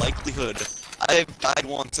is the likelihood? I've died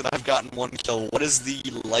once and I've gotten 1 kill. What is the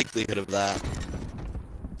likelihood of that?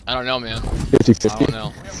 I don't know, man. 50-50. I don't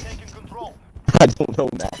know. We have taken control. I don't know,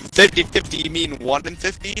 man. 50-50, you mean 1 in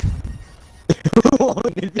 50?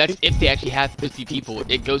 That's if they actually have 50 people.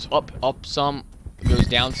 It goes up some, goes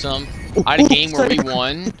down some. I had a game where we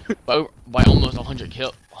won by almost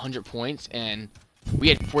 100 points, and we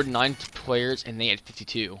had 49 players, and they had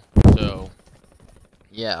 52. So,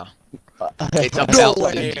 yeah. It's No about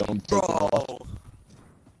way, 50. bro.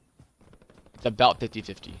 It's about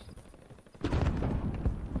 50-50.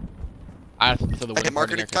 I have to throw the I can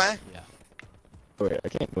mark it, guy? Yeah. Wait, I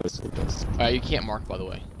can't whistle this. You can't mark, by the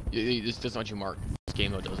way. This doesn't let you mark. This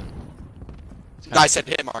game mode doesn't. I said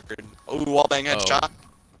hit marker. Oh, wall bang headshot.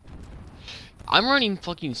 I'm running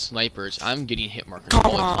fucking snipers. I'm getting hit markers. Come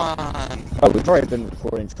all the time. on. Oh, we've already been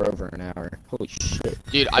recording for over an hour. Holy shit.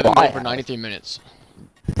 Dude, I've been going for 93 minutes.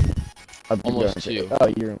 I've been Almost going 2. For,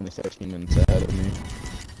 oh, you're only 13 minutes ahead of me.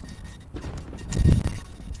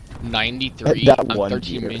 93. That I'm one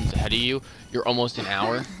 13 year. minutes ahead of you. You're almost an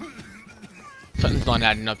hour. Something's not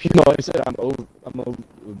adding up here. No, I said I'm over now.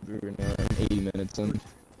 I'm 80 minutes in.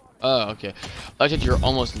 Oh, okay. I said you're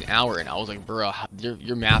almost an hour, and I was like, bro,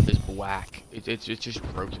 your math is whack. It's just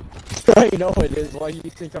broken. I know it is. Why do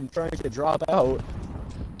you think I'm trying to drop out?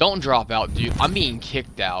 Don't drop out, dude. I'm being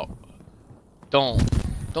kicked out. Don't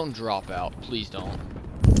drop out. Please don't.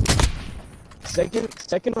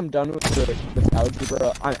 Second I'm done with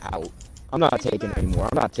algebra, I'm out. I'm not taking it anymore.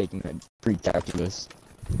 I'm not taking that pre-calculus.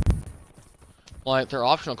 Like, they're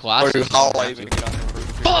optional Or classes. how I even get on the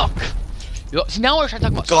roof here. Fuck! Yo, so now we're trying to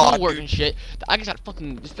talk about God, schoolwork dude. and shit. I just got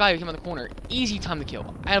fucking this guy who came on the corner. Easy time to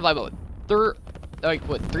kill. I had about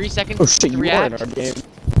 3 seconds Oh shit, to you are in react. our game.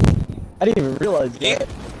 I didn't even realize that.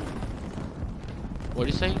 What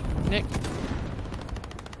did you say, Nick?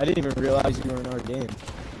 I didn't even realize you were in our game.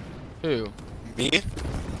 Who? Me?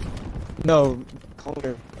 No,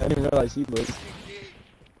 Connor. I didn't realize he was.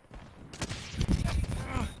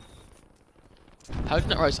 How did you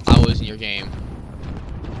not realize I was in your game?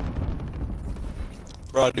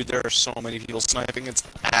 Bro, dude, there are so many people sniping. It's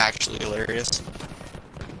actually hilarious.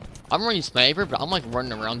 I'm running sniper, but I'm like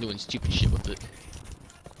running around doing stupid shit with it.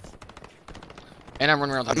 And I'm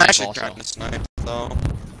running around with I'm the actually also. trying to snipe, though.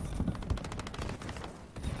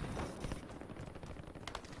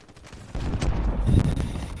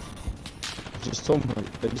 I just told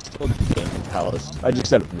the game Palace. I just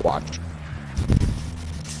said watch.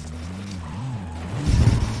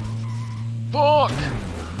 Fuck!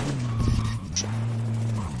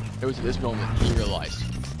 It was at this moment he realized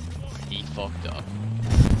he fucked up.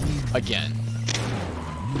 Again.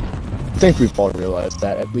 I think we've all realized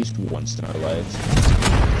that at least once in our lives.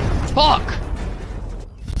 Fuck!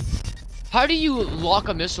 How do you lock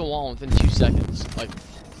a missile wall within 2 seconds? Like,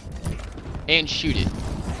 and shoot it.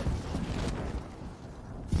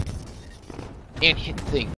 And hit the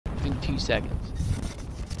thing within 2 seconds.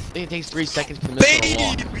 I think it takes 3 seconds for the missile to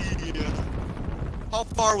lock. Baby! How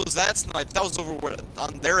far was that snipe? That was over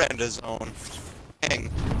on their end of zone. Dang.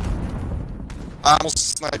 I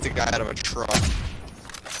almost sniped a guy out of a truck.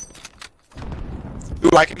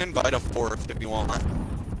 Ooh, I can invite a fourth if you want.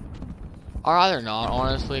 I'd rather not,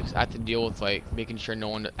 honestly, because I have to deal with, like, making sure no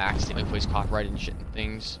one accidentally plays copyright and shit and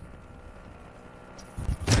things.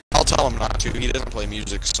 I'll tell him not to. He doesn't play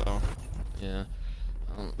music, so. Yeah.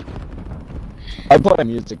 I play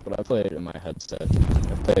music, but I play it in my headset.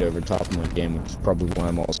 I play it over top of my game, which is probably why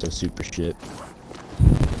I'm also super shit.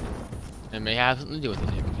 It may have something to do with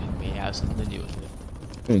it, Nick. It may have something to do with it.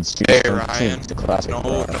 It's Hey, Ryan. the classic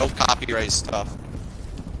No copyright stuff.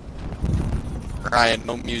 Ryan,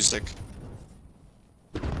 no music.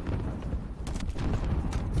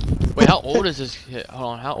 Wait, how old is this kid?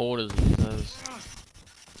 Hold on, how old is this?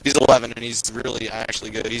 He's 11 and he's really actually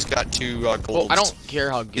good. He's got 2 golds. Well, I don't care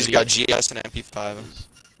how good He's he got is. GS and MP5.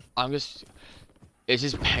 I'm just... Is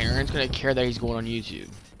his parents gonna care that he's going on YouTube?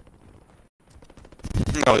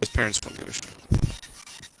 No, his parents won't give a shit.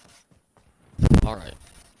 Alright.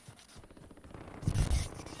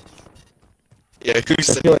 Yeah, who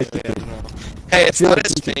said feel like that? you could- Hey, it's I feel not like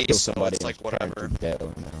his you could kill face, so somebody it's like and try whatever. to get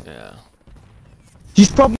him out. Yeah. He's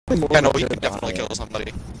probably more Yeah, no, he mature can than definitely I kill am.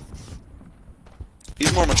 somebody.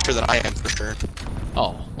 He's more mature than I am, for sure.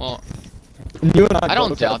 Oh, well, You and I don't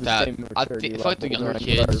both doubt have the that. same I maturity feel like the level younger than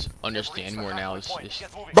kids understand more now. It's Bro, our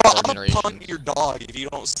I'm gonna generation. punt your dog if you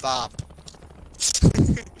don't stop.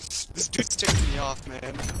 This dude's ticking me off,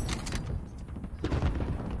 man.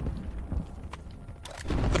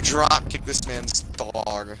 Drop kick this man's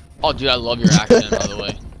dog. Oh, dude, I love your accent, by the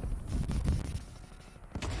way.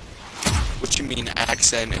 What you mean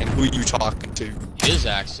accent and who you talking to? His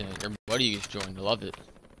accent, your buddy just joined. I love it.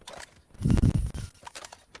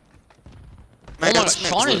 Man, Oh my this God, man's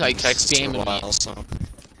Sean is, lived in like, Texas for a spamming me. while, so.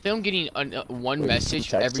 I'm getting one Wait,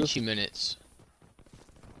 message every Texas? 2 minutes.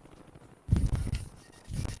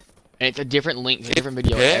 And it's a different link, a different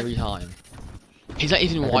video Yeah? every time. He's not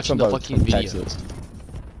even I heard watching the somebody fucking from video. Texas.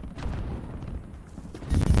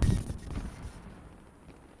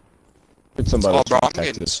 Heard somebody Oh, bro, from I'm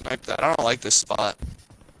getting Texas. sniped at. I don't like this spot.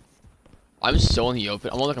 I'm so in the open.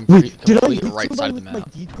 I'm on the Wait, did I complete hit right side of somebody the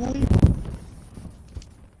with map. my decoy?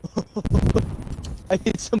 I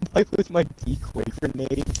hit somebody with my decoy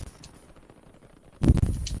grenade.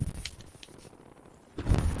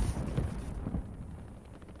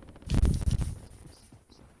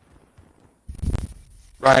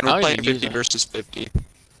 Ryan, I we're don't playing even use 50 that. versus 50.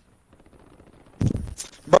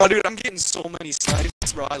 Bro, dude, I'm getting so many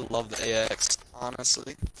snipes, bro. I love the AX,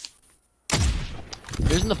 honestly.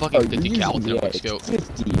 Isn't the fucking you're 50 using cal with the no AX. scope?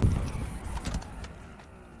 50.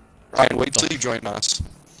 Ryan, wait till you join us.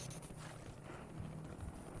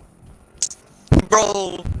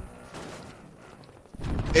 Bro!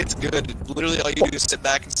 It's good. Literally all you do is sit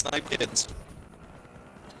back and snipe kids.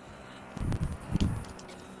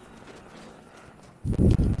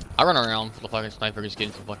 I run around for the fucking sniper just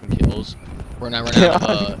getting some fucking kills. When I run out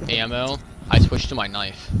of ammo, I switch to my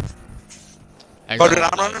knife. Bro, dude,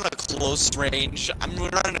 I'm running a close range. I'm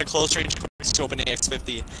running a close range quick scope in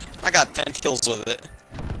AX50. I got 10 kills with it.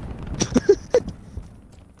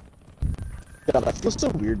 God, I feel so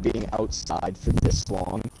weird being outside for this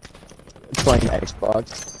long. Playing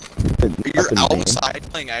Xbox. You're Up in the game. outside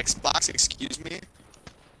playing Xbox, excuse me?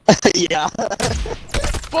 Yeah.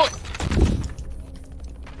 Fuck!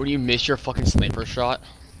 When you miss your fucking sniper shot?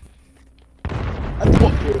 I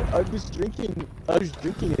told you, I was drinking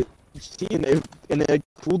it, and I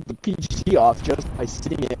cooled the PG off just by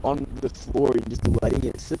sitting it on the floor and just letting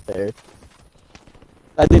it sit there.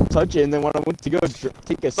 I didn't touch it, and then when I went to go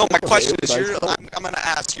take a No, sip my of it, question it is, was like, I'm gonna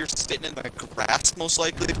ask, you're sitting in the grass most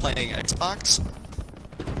likely playing Xbox?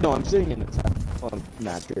 no, I'm sitting in on a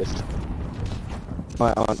mattress.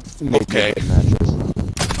 My aunt made Okay. me a mattress.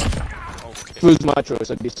 Okay. If it was my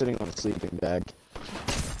choice, I'd be sitting on a sleeping bag.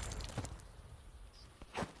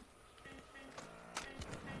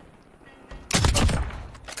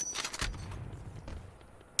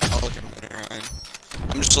 I'll look in a minute, Ryan.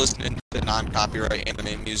 I'm just listening to non-copyright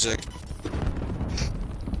anime music.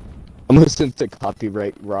 I'm listening to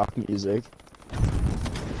copyright rock music.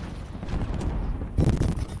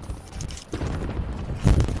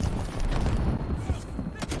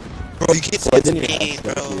 Bro, you can't say Well, I it's didn't me, ask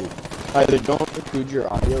that, bro. dude. Either don't include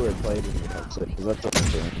your audio or play it in your headset, because that's what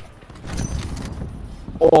I'm doing.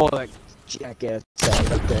 Oh, that jackass sat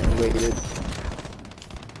right there and waited.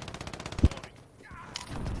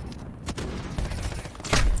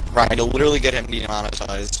 Ryan, you'll literally get him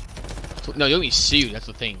demonetized. No, you'll be sued. That's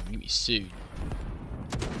the thing. You'll be sued.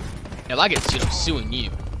 If I get sued, I'm suing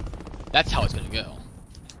you. That's how it's gonna go.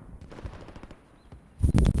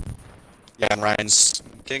 Yeah, and Ryan's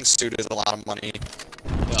getting sued is a lot of money.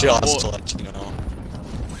 Yeah, Just to let you know.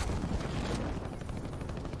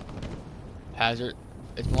 Hazard.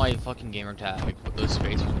 It's my fucking gamer tag. Put those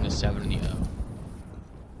spaces between the 7 and the O.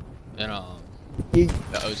 And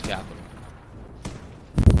the O's capital.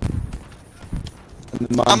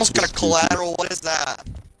 I almost got a collateral. What is that?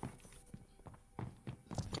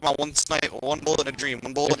 Come on, one snipe, one bullet in a dream,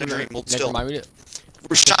 one bullet in a dream. Hold still.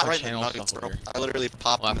 We're shot right in the nuggets, bro. I literally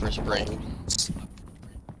popped. Well, first break.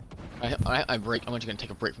 I break. I'm actually gonna take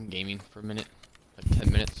a break from gaming for a minute, like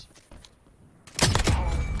 10 minutes.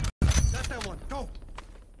 That's that one. Go.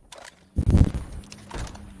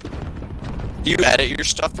 Do you edit your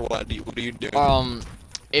stuff or what? What do you do?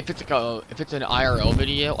 If it's like if it's an IRL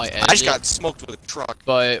video, I edit I just got smoked with a truck.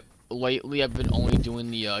 But lately, I've been only doing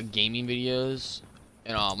the gaming videos,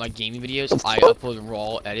 and my gaming videos, I upload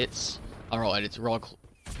raw edits,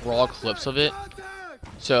 raw clips of it.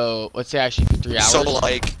 So let's say I shoot for 3 hours. So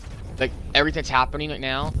like everything that's happening right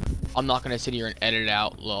now, I'm not gonna sit here and edit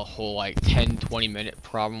out the whole like 10-20 minute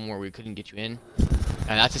problem where we couldn't get you in,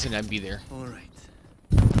 and that's just gonna be there. All right.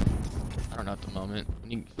 I don't know at the moment.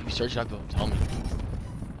 If you search it up, it'll tell me.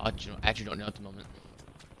 I actually don't know at the moment.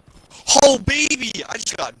 Oh baby! I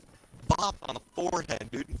just got bopped on the forehead,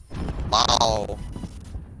 dude. Wow.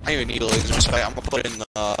 I don't even need a laser sight. I'm gonna put it in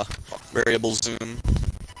the variable zoom.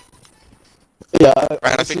 Yeah,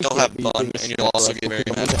 Right, I think you'll have fun, and you'll also get very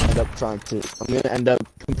mad. I'm gonna end up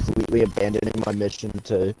completely abandoning my mission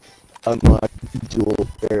to unlock dual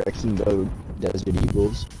barracks mode Desert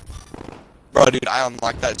Eagles. Bro, dude, I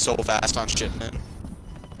unlocked that so fast on shipment.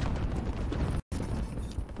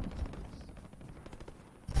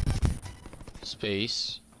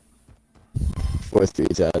 Space.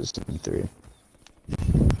 4-3,003.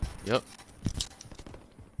 Yep.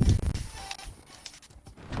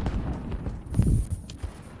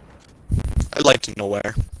 I'd like to know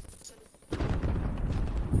where.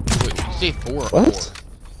 Wait, did you say 4 or What? 4?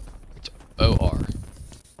 It's OR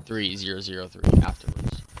 3003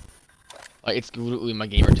 afterwards. Like it's literally my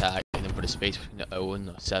gamer tag, and then put a space between the O and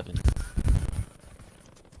the 7.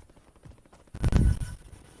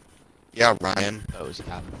 Yeah, Ryan. O is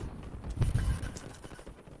capital.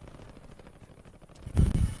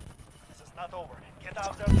 This is not over. Get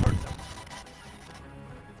out there first.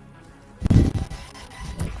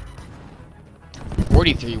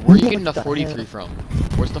 43. Where are you getting the 43 from?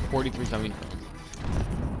 Where's the 43 coming from?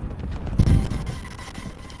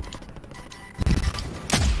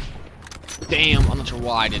 Damn, I'm not sure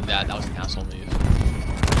why I did that. That was an asshole move.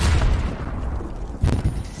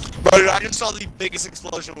 Bro, dude, I just saw the biggest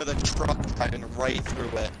explosion with a truck driving right through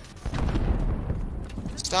it.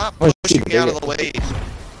 Stop pushing me out of the way.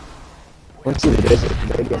 Once you do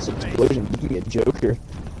the biggest explosion, you can get Joker.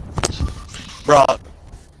 Bro,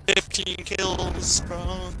 15 kills,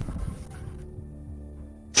 bro.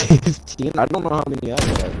 15? I don't know how many I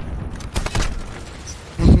have.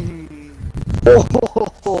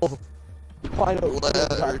 Oh, final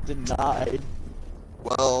got denied.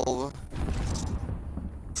 12.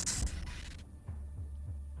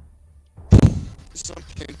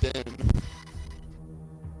 Something then.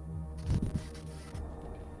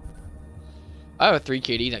 I have a 3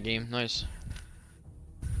 KD in that game. Nice.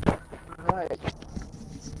 Right.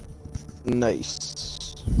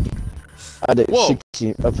 Nice. I did Whoa.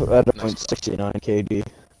 16. I put Nice 69 KD.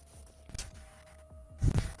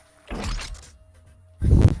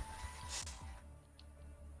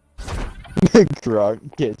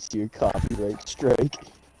 Gronk gets you a copyright strike.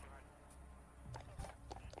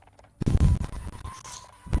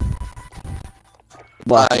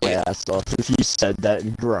 Laugh my ass off if you said that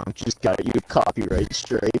and Gronk just got you a copyright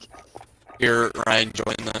strike. Here, Ryan,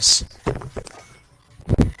 join this.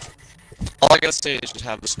 All I gotta say is just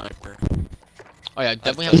have the sniper. Oh yeah,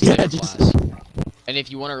 definitely have a Yeah, sniper just- class. And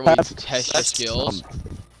if you want to really Have- test your that's skills,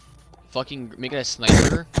 fucking make it a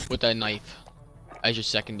sniper with a knife as your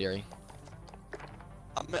secondary.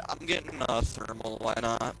 I'm getting a thermal, why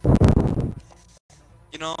not?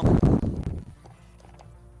 You know?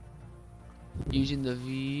 Using the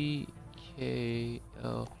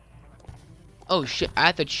VKL. Oh shit, I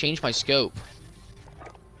have to change my scope.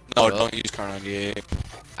 No, Hold up. don't use Car 98.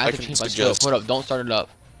 I have to can change my suggest- scope. Hold up, don't start it up.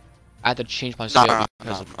 I have to change my No, scope. no,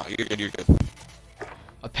 because no, no, you're good, you're good.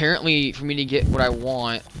 apparently, for me to get what I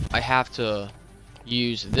want, I have to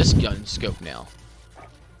use this gun scope now.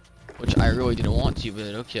 Which I really didn't want to,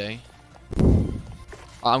 but okay.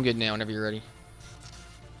 I'm good now, whenever you're ready.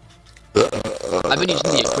 I've been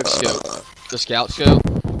using the quick scope, the scout scope,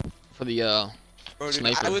 for the Bro, dude,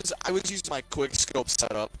 sniper. I was using my quick scope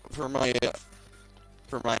setup for my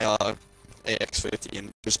AX50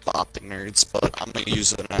 and just bopping nerds, but I'm gonna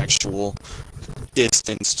use an actual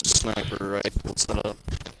distance sniper rifle setup.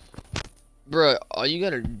 Bruh, all you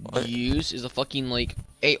gotta use is a fucking like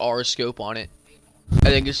AR scope on it, and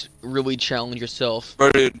then just really challenge yourself.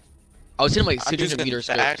 Bro, dude, I was hitting like I'm 600 using meter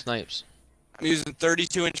scope back- snipes. I'm using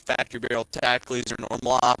 32-inch factory barrel, tac laser,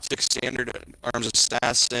 normal optics, standard arms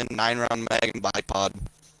assassin, 9-round mag, and bipod.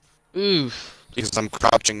 Oof. Because I'm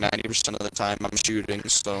crouching 90% of the time I'm shooting,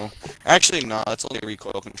 so... Actually, no, that's only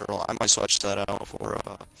recoil control. I might switch that out for,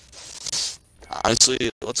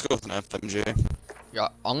 honestly, let's go with an FMJ. Yeah,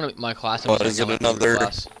 I'm gonna my class. What, is it another...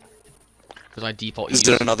 Because my default. Is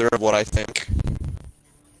it another of what I think?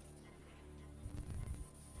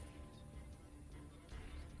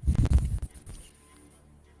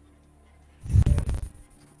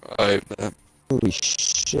 I bet. Holy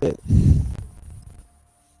shit.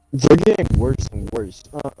 They're getting worse and worse.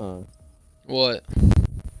 What?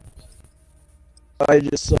 I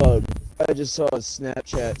just saw a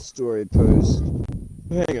Snapchat story post.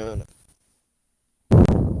 Hang on.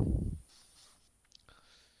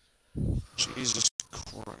 Jesus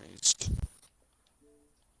Christ.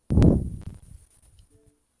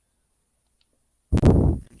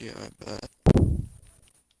 Yeah, I bet.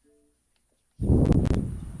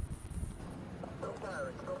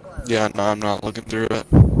 Yeah, no, I'm not looking through it.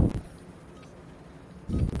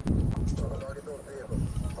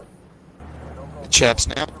 Chap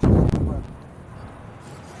snap.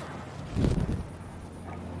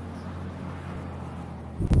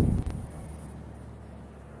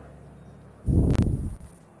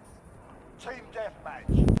 Team deathmatch.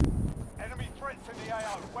 Enemy threats in the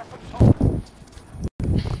AO. Weapons hot.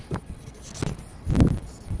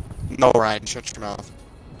 No, Ryan, shut your mouth.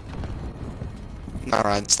 Nah,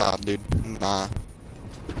 Ryan, stop, dude. Nah.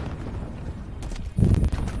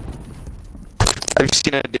 I've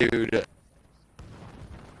seen a dude.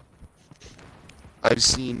 I've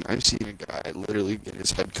seen a guy literally get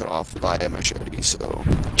his head cut off by a machete. So,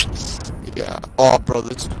 yeah. Oh, bro,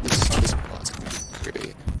 this plot's gonna be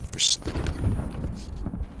great for sniping.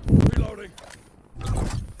 Reloading.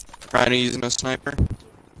 Ryan, are you using a sniper?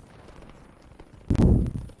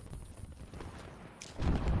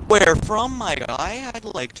 Where from, my guy? I'd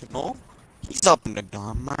like to know. He's up in the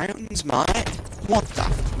Dom Mountains, mate. What the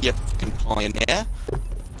f***, you fucking pioneer?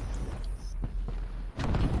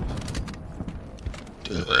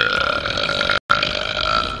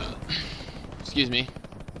 Excuse me.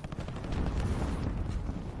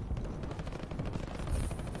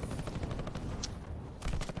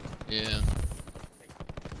 Yeah.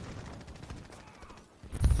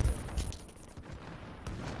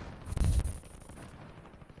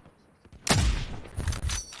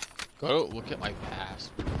 Go look at my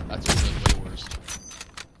past. That's way worse.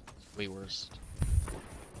 Way worse.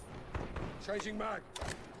 Changing mag.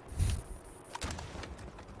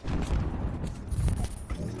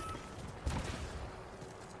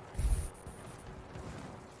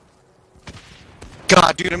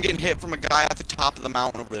 God, dude, I'm getting hit from a guy at the top of the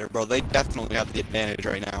mountain over there, bro. They definitely have the advantage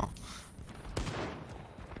right now.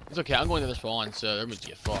 It's okay, I'm going to the spawn, so they're going to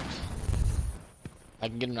get fucked. I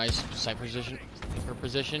can get a nice sniper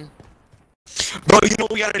position. Bro, you know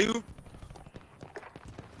what we gotta do?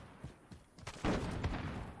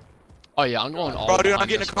 Oh yeah, I'm going all Bro, dude, I'm behind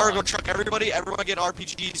getting a the cargo spawn. truck. Everyone get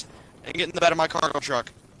RPGs and get in the bed of my cargo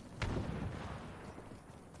truck.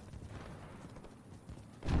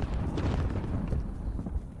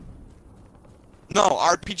 No,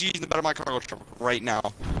 RPGs in the bed of my cargo truck right now.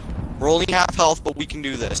 We're only half health, but we can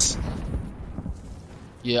do this.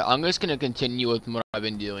 Yeah, I'm just gonna continue with what I've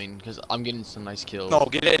been doing, because I'm getting some nice kills. No,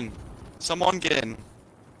 get in. Someone get in.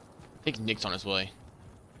 I think Nick's on his way.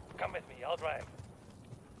 Come with me. I'll drive.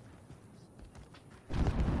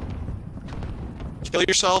 Kill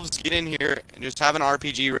yourselves, get in here, and just have an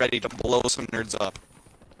RPG ready to blow some nerds up.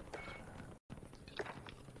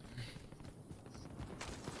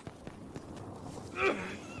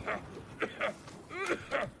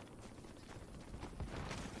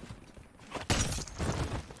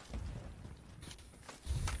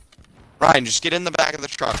 Ryan, just get in the back of the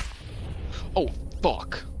truck. Oh,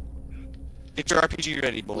 fuck. Get your RPG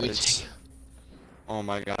ready, boys. Oh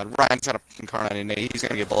my god, Ryan's got a fucking car 98. He's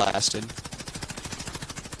gonna get blasted.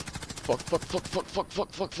 Fuck, fuck, fuck, fuck, fuck,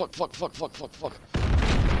 fuck, fuck, fuck, fuck, fuck, fuck, fuck, fuck.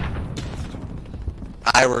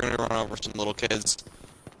 We're gonna run over some little kids.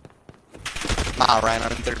 Nah, Ryan,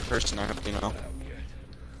 I'm in third person, I hope you know.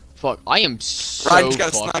 Fuck, I am so Ryan's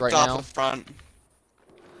got fucked sniped right off now. the front.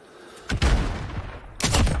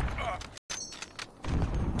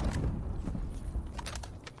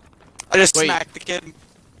 I just Wait. smacked the kid.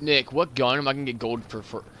 Nick, what gun am I gonna get gold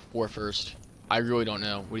for first? I really don't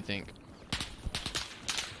know. What do you think?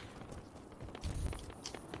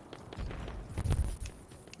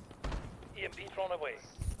 EMP thrown away.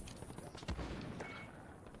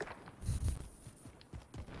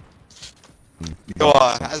 Yo,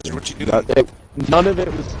 Hazard, what you doing? None of it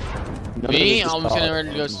was. Me? I'm just gonna ready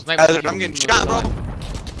to go snipe. Hazard, I'm getting shot, bro.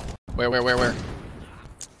 Where?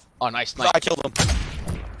 Oh, nice No, snipe. I killed him.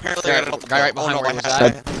 Apparently, I got Guy right behind where he was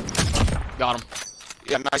at. Got him.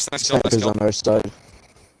 Yeah, nice kill, nice Snipers kill. on our side.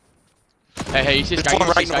 Hey, you see this There's guy one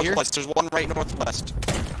here? right See this guy here? northwest. There's one right northwest.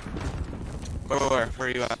 Where are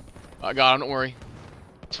you at? I got him, don't worry.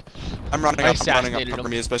 I'm running I up, assassinated cover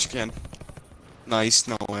him. me as best you can. Nice,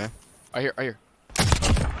 no way. Right here.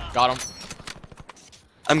 Got him.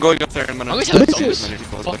 I'm going up there in a minute. I'm gonna What have is so this?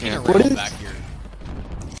 much What fucking is- around back here.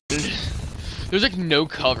 There's like no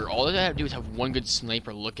cover. All I have to do is have one good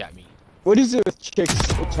sniper look at me. What is it with chicks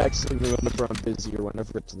texting me whenever I'm busy or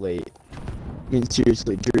whenever it's late? I mean,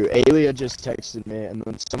 seriously, Drew. Alia just texted me, and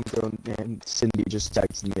then some girl named Cindy just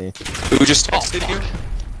texted me. Who just texted you?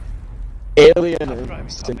 Alia and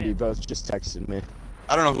Cindy both just texted me.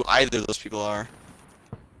 I don't know who either of those people are.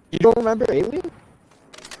 You don't remember Alia?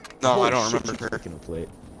 No, Holy I don't shit, remember she's her. freaking a plate.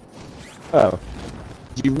 Oh.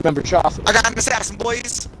 Do you remember Chocolate? I got an assassin,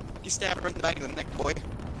 boys! You stabbed her in the back of the neck, boy.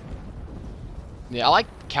 Yeah, I like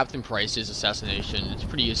Captain Price's assassination. It's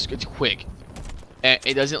pretty, it's quick. And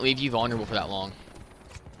it doesn't leave you vulnerable for that long.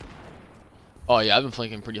 Oh yeah, I've been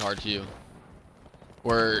flanking pretty hard too.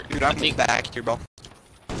 Where, Dude, I I'm think, back here, bro.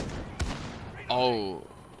 oh.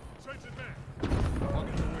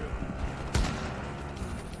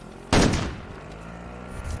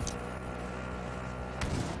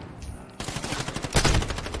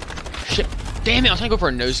 Shit, damn it, I was trying to go for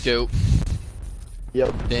a no-scope.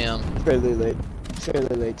 Yep. Damn. Fairly late.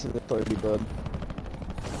 Fairly late to the party, bud.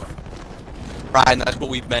 Ryan, that's what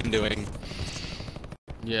we've been doing.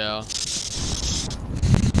 Yeah.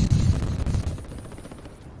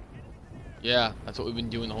 Yeah, that's what we've been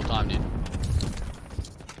doing the whole time, dude.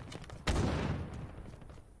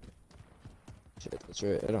 Shit, that's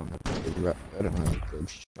right. I don't have a good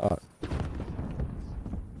shot.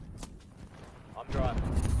 I'm driving.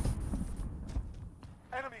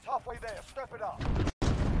 Enemies halfway there. Step it up.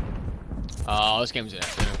 This game's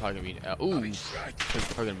probably gonna be ooh, it's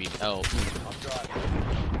probably gonna be hell. I'm driving.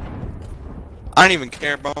 I don't even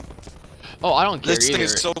care, bro. Oh, I don't care This either. thing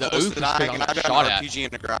is so The close oof to is 'cause dying, I'm and I've got shot an at. RPG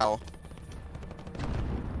and a growl.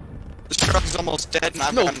 This truck is almost dead, and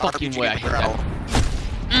I've No got an fucking RPG way I and a hit growl.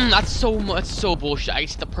 That's so bullshit. I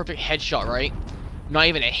get the perfect headshot, right? Not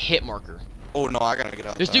even a hit marker. Oh no, I gotta get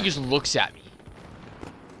out. This dude just looks at me.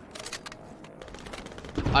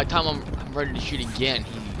 By the time I'm ready to shoot again,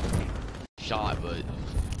 he shot, but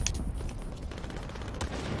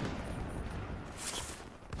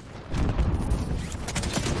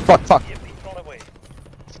Fuck. EMP thrown away.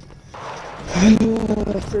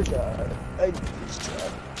 I forgot.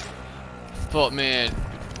 but man,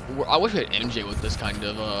 I wish we had MJ with this kind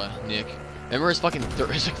of Nick. Remember his fucking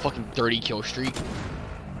his like fucking 30 kill streak?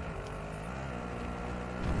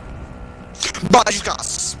 But I just got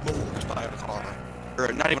smoked by a car.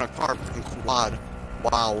 Or not even a car, fucking quad.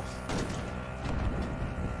 Wow.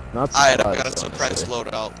 Not I got surprised, a suppressed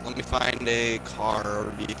honestly. loadout. Let me find a car or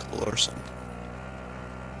vehicle or something.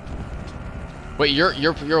 Wait, your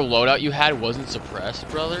loadout you had wasn't suppressed,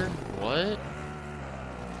 brother? What?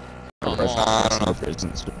 Come on. Snipers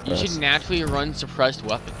and You suppressed. should naturally run suppressed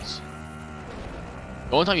weapons.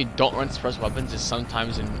 The only time you don't run suppressed weapons is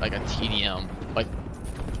sometimes in like a TDM, like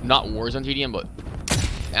not Warzone TDM, but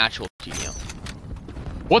actual TDM.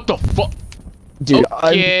 What the fuck? Dude,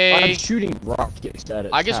 Okay. I'm shooting rockets at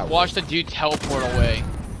it. I just watched the dude teleport away.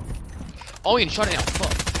 Oh, he shot it out.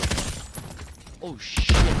 Fuck. Oh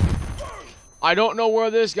shit. I don't know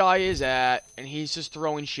where this guy is at, and he's just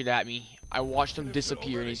throwing shit at me. I watched him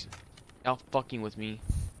disappear, and he's now fucking with me.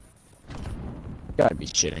 Gotta be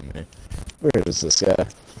shitting me. Where is this guy?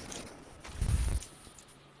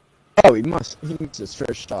 Oh, he needs his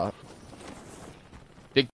first shot.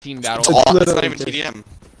 Big team battle. It's Oh, it's not literally even just- TDM.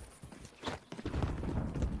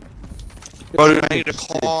 Bro, dude, I need a It's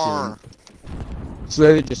two car. teams. It's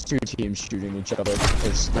literally just two teams shooting each other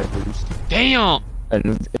as snipers Damn!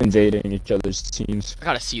 and invading each other's teams. I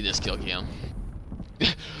gotta see this kill cam.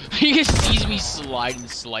 He just sees me slide and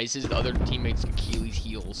slices the other teammates' Achilles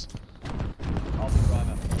heels. I'll be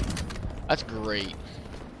driving. That's great.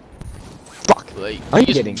 Fuck. Like, I'm you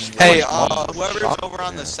just getting- Hey, watch me. whoever's Shot, over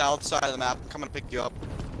on the man. south side of the map, I'm coming to pick you up.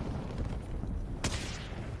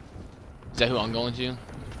 Is that who I'm going to?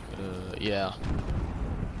 Yeah.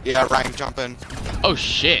 Yeah, Ryan, jump in. Oh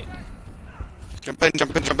shit. Jump in,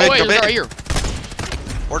 jump in, jump Oh in, wait, jump there's a in. guy right here.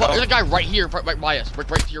 Or Fuck, no. there's a guy right here, right by us, right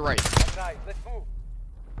to your right. Guys, let's move.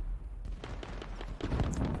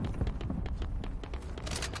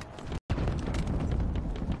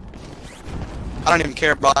 I don't even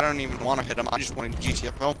care, bro. I don't even want to hit him. I just want to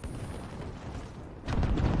GTFO.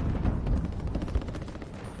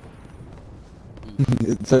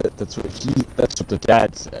 That's what the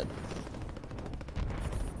dad said.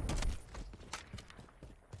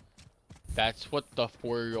 That's what the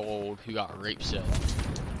 4-year-old who got raped said.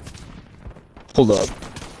 Hold up.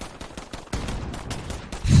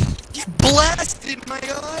 You blasted, my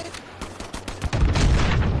guy!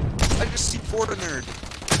 I just see Porter nerd.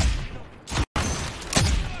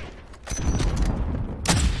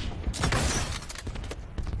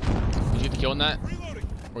 Did you get the kill on that?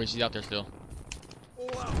 Or is he out there still?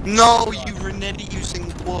 No, you Renetti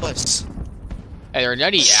using wuss. Hey,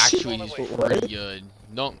 Renetti actually is What? pretty good.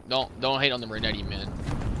 Don't hate on the Renetti, man.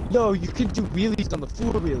 No, you can do wheelies on the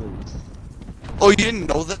 4-wheelers. Oh, you didn't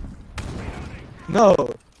know that? No.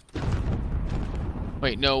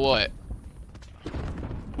 Wait, no what?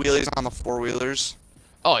 Wheelies on the 4-wheelers.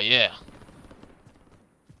 Oh yeah.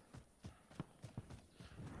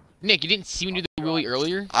 Nick, you didn't see me do the wheelie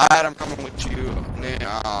earlier? Alright, I'm coming with you.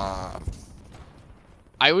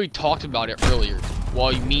 I already talked about it earlier.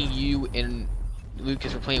 While me, you, and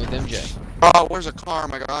Lucas were playing with MJ. Bro, where's a car,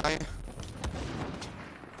 my guy?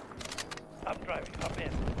 I'm driving. Hop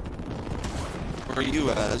in. Where are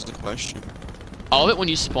you at, is the question. I love it when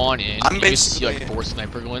you spawn in, I'm you just see like basically- 4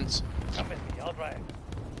 sniper glints. Come with me. I'll drive.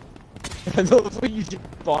 I love when you just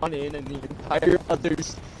spawn in and the entire other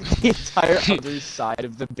side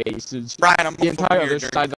of the base is Brian, I'm the up entire over other here,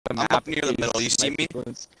 side of the I'm map. up near the is middle, you see me? sniper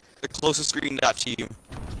bullets. The closest green dot to you.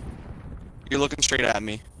 You're looking straight at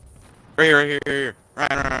me. Right here, right here,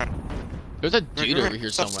 right here. Ryan. There's a dude over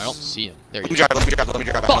here somewhere. I don't see him. There Let he me is. drive, let me drive, let me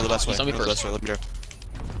drive. I know the best way. Fuck, I know the first. best way, let me drive.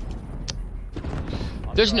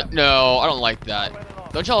 There's no, I don't like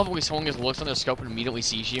that. Don't y'all love when someone just looks on their scope and immediately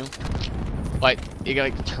sees you? Like,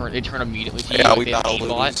 they turn immediately to you. Yeah, like we they have battle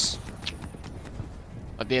aimbot. lose.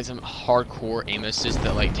 Like they have some hardcore aim assist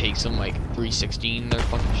that like takes them like 316 their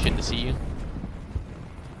fucking shit to see you.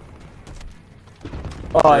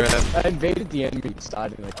 Oh, I Rip. invaded the enemy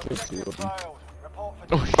side and I killed 2 of them. Files. Report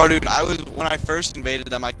for Oh, Bro, dude, when I first invaded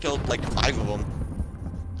them, I killed like 5 of them.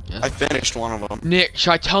 Yeah. I finished one of them. Nick,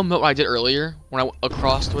 should I tell him what I did earlier when I went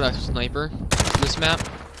across with that sniper? This map?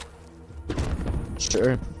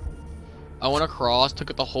 Sure. I went across, took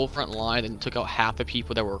out the whole front line, and took out half the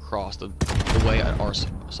people that were across the way at our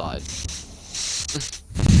side.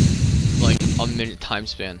 Like a minute time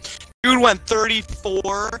span. Dude went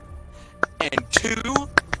 34 and 2.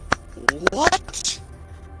 What?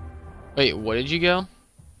 Wait, what did you go?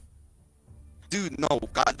 Dude, no.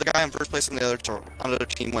 God, the guy in first place on the other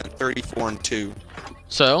team went 34 and 2.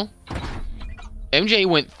 So, MJ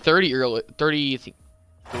went 33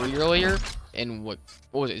 earlier, and what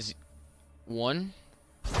was it? 1?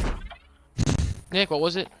 Nick, what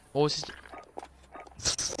was it? What was his?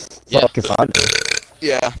 Yeah, Fuck if I know.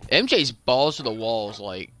 Yeah. MJ's balls to the walls,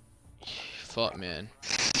 like, fuck, man.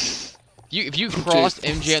 If you crossed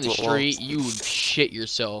MJ on the street, you would shit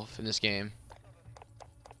yourself in this game.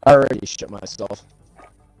 I already shit myself.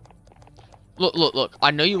 Look. I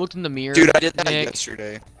know you looked in the mirror. Dude, I did that Nick.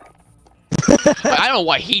 yesterday. I don't know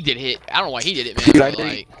why he did it. I don't know why he did it, man. Dude, but,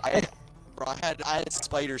 like, Bro, I had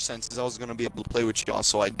spider senses. I was gonna be able to play with y'all,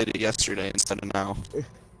 so I did it yesterday instead of now.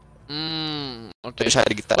 I okay. just had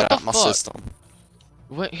to get that What out the of my fuck? system.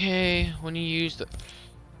 What? Hey, when you use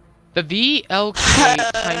the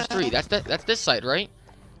VLK times 3. That's this site, right?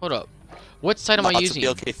 Hold up. What site am I using?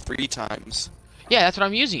 It's BLK 3 times. Yeah, that's what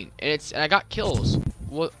I'm using, and I got kills.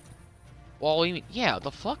 What? Well, yeah.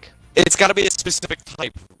 The fuck? It's gotta be a specific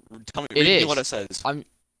type. Tell me, It read me is. what it says.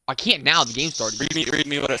 I can't now. The game started. Read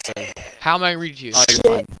me what it says. How am I gonna read it to you? Oh, you're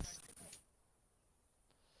fine.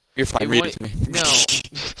 You're fine. Hey, Read what- it to me. No.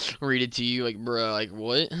 Read it to you, like, bruh, like,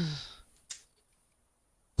 what?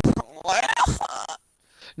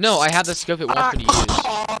 No, I had the scope it wants me to use.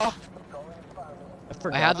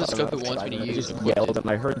 I had the forgot scope about it wants me to I use, just equipped yelled it. and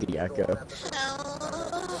I heard the echo.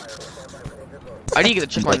 I didn't get to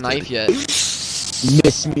check my knife yet.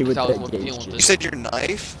 Miss me with I was that dealing gauge. with You this. said your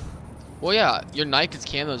knife? Well, yeah, your knife is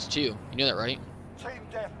camos too. You know that, right? Team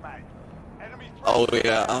deathmatch. Enemy Oh threat.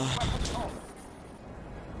 yeah. Weapons off.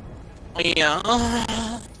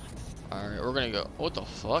 Yeah. Alright, we're gonna go. What the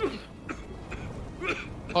fuck?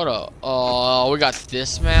 Hold up. We got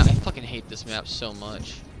this map. I fucking hate this map so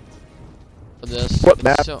much. For this. What It's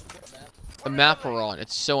map? The map we're on.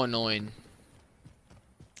 It's so annoying.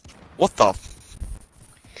 What the?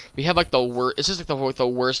 We have like the worst. It's just like the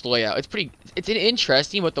worst layout. It's pretty. It's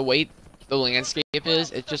interesting, but the way the landscape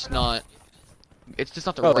is, it's just not. It's just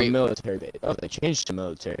not the Oh, right. military base. Oh, they changed to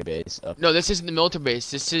military base. Oh. No, this isn't the military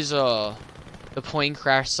base. This is the plane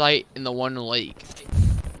crash site in the one lake.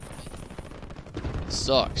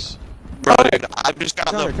 Sucks. Bro, dude, I've just got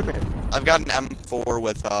Connor, come here. I've got an M4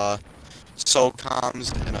 with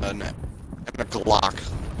SOCOMs and a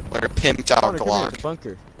Glock, like a pimped out Connor, come here. Glock.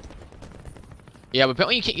 Bunker. Yeah, but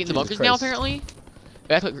apparently you can't get in the Jesus bunkers now. Christ. Apparently,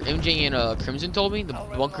 that's what MJ and Crimson told me. The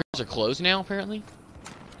bunkers are closed now. Apparently,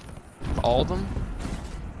 for all of them.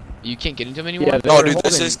 You can't get into them anymore. Yeah, No, were dude,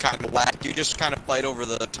 this holding- is kind of whack. You just kind of fight over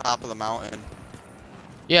the top of the mountain.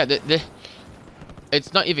 Yeah,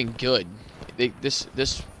 it's not even good. This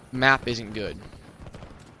map isn't good.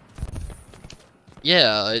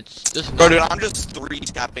 Yeah, it's just. Bro, not- dude, I'm just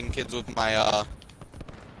three-tapping kids with my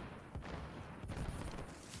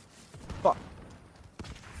Fuck.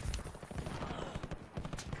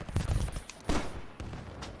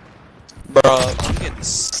 Bro, I'm getting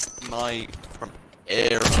sniped from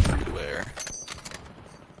everywhere.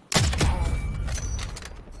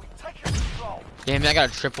 Take control. Damn it! I got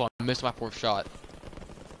a triple. I missed my fourth shot.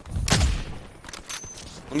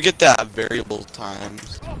 Let me get that variable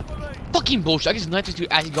times. Fucking bullshit! I just sniped this dude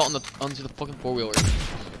as he got onto the fucking four-wheeler,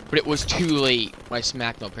 but it was too late when I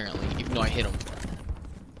smacked him. Apparently, even though I hit him.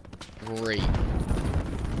 Great.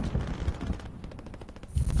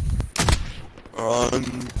 Run.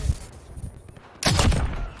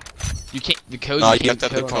 You can't. The code. No, you you can't have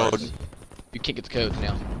to get have the codes. code. You can't get the codes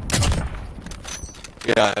now.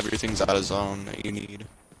 Yeah, everything's out of zone that you need.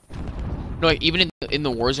 No, like, even in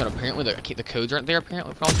the Warzone, apparently the codes aren't there.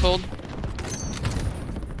 Apparently, if I was told.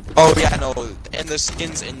 Oh yeah, no, and the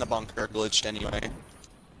skins in the bunker are glitched anyway.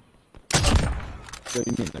 What do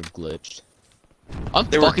you mean they're glitched? I'm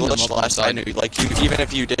They were fucking them glitched up last inside. I knew. Like, even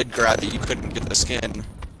if you did grab it, you couldn't get the skin.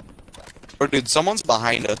 Or dude, someone's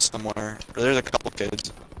behind us somewhere. Or there's a couple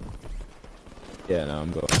kids. Yeah, no,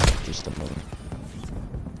 I'm going just a moment.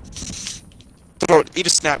 Bro, eat a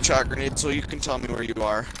Snapchat grenade so you can tell me where you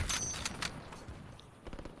are.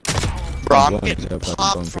 Bro, I'm going getting to the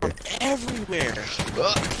popped from bunker. everywhere.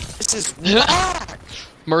 This is whack.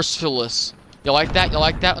 Merciless. You like that? You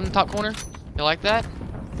like that in the top corner? You like that?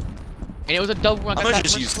 And it was a double run. I'm Got gonna that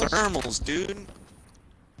just use merciless. thermals, dude.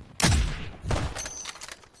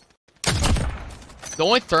 The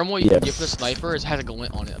only thermal you can Yes. get for the sniper is has a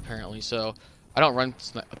glint on it, apparently. So I don't run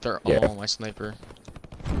thermal Yeah. on my sniper.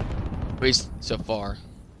 At least so far.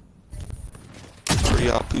 Where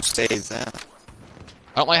y'all who says that?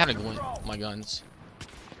 I don't like having a glint on my guns.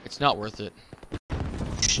 It's not worth it.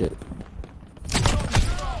 Shit.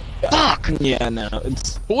 Fuck! Yeah, no,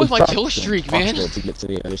 it's. What was it's my probably kill streak, man? impossible to get to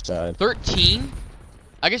the other side. 13?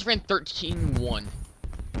 I just ran 13-1.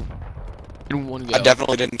 In one go. I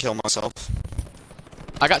definitely didn't kill myself.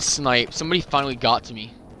 I got sniped. Somebody finally got to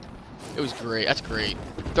me. It was great. That's great.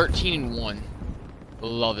 13-1.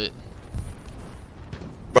 Love it.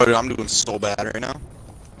 Bro, dude, I'm doing so bad right now.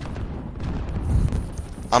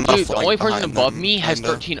 I'm Dude, gonna the flank only person behind above them, me has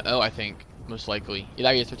kinda. 13-0, I think. Most likely. Yeah,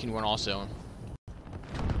 that is 13-1 also.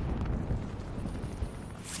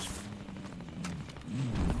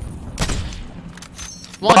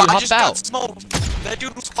 Come on, Bro, dude, I hop just out. got smoked. That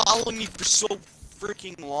dude was following me for so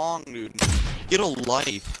freaking long, dude. Get a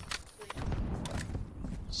life.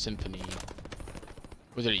 Symphony.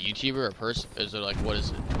 Was it a YouTuber or a person? Is it like, what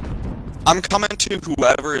is it? I'm coming to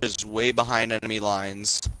whoever is way behind enemy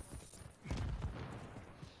lines.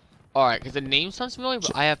 Alright, because the name sounds familiar,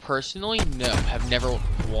 but I have personally, have never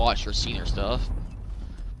watched or seen her stuff.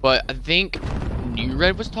 But I think New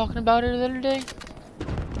Red was talking about her the other day.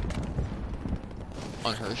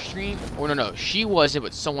 On her stream. Or no, she wasn't,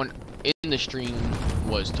 but someone in the stream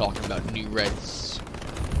was talking about New Red's.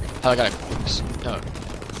 How I got a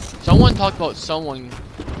someone talked about someone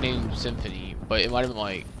named Symphony, but it might have been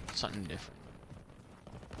like something different.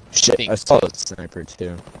 Shit, think I saw a sniper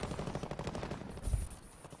too.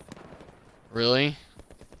 Really?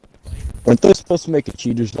 Weren't they supposed to make a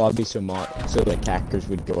cheaters lobby so like hackers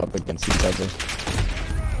would go up against each other?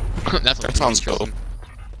 That sounds cool.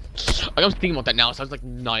 I was thinking about that now, so I was like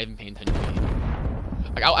not even paying attention to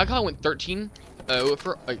it. Like I kind of went 13-0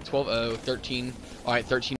 for like 12-0, 13, alright,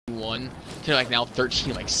 13-1 to like now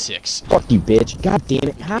 13-6 Fuck you, bitch! God damn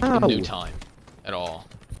it! How? in no time at all.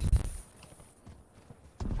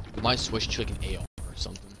 My switch to like an AR or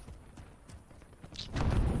something.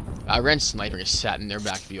 I ran sniper and just sat in their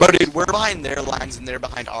back view. But dude, we're behind their lines and they're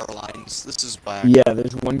behind our lines. This is whack. Yeah,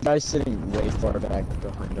 there's one guy sitting way far back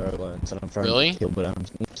behind our lines, and I'm trying Really? to kill, but I'm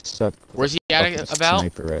suck. Where's he at Fucking about?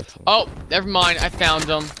 sniper rifle. Oh, never mind. I found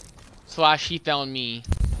him. Slash, he found me.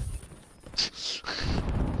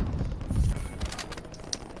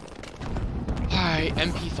 Alright,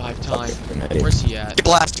 MP5 time. Where's he at? Get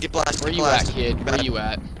blasted, get blasted, Where get you at, blasted. kid? Where you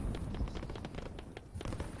at?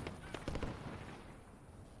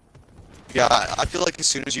 Yeah, I feel like as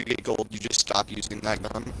soon as you get gold, you just stop using that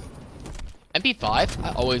gun. MP5?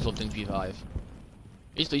 I always loved MP5. I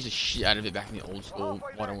used to use the shit out of it back in the old school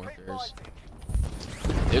Modern Warfares.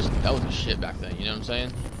 That was the shit back then, you know what I'm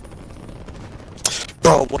saying?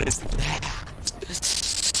 Bro, what is that?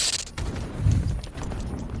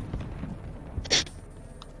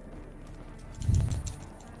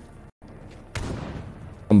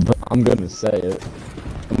 I'm gonna say it.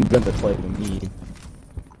 I'm gonna play the meme.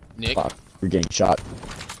 Nick? Fuck, we're getting shot.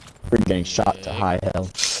 We're getting shot to high hell.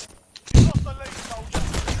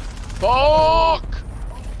 Fuck!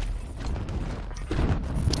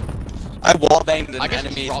 I wallbanged I an guess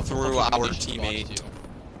enemy drop through fucking our munitions teammate.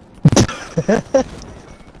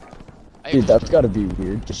 too. Dude, that's gotta be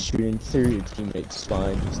weird. Just shooting through your teammate's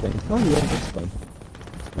spine. Just think, oh yeah, that's fun.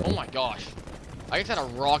 Oh my gosh. I just had a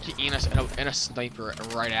rocket and a sniper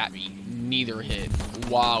right at me. Neither hit.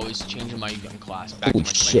 Wow, it's changing my gun class. Back to Oh my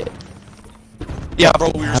shit. Yeah,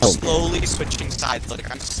 bro, we were Ow. slowly switching sides.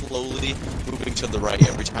 Like, I'm slowly moving to the right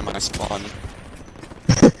every time I spawn.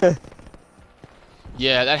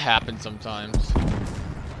 Yeah, that happens sometimes.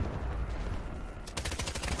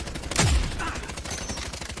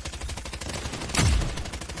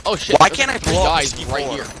 Oh shit. Why there's can't I three blow up guys this right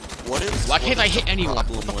D4? here? What is? Why can't what I is hit the anyone? What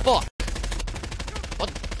problem the with- fuck?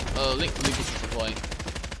 What? Link is to play.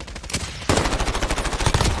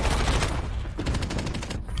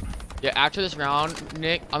 Yeah, after this round,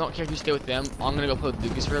 Nick, I don't care if you stay with them. I'm gonna go play with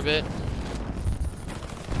Lucas for a bit.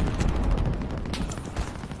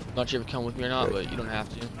 Not sure if you come with me or not, but you don't have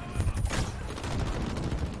to.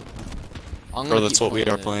 I'm Bro, gonna that's keep what we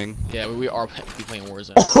are it. playing. Yeah, we are playing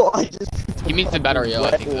Warzone. Oh, I just. He means the Battle Royale,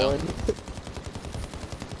 I think, though.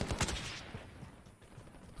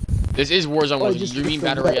 This is Warzone. Oh, I Warzone. just You mean hit the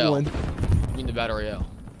Battle wet Royale? one. You mean the Battle Royale?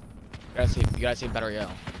 You gotta say Battle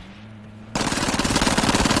Royale.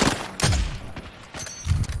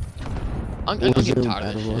 I'm getting Warzone tired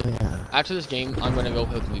of this Battle shit. Royale. After this game, I'm gonna go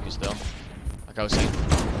play with Lucas though. Like I was saying.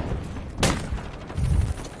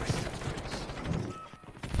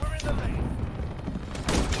 We're in the lead.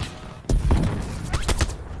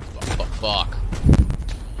 Fuck.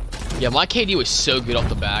 Yeah, my KD was so good off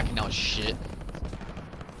the back, and now it's shit.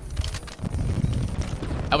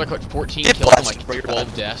 I have like 14 Get kills and blasted, bro, like you're 12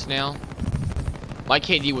 bad. deaths now. My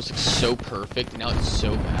KD was like, so perfect, and now it's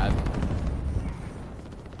so bad.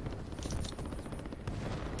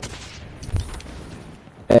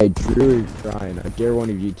 Hey, Drew is crying. I dare one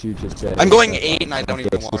of you two just say. I'm going 8 and I don't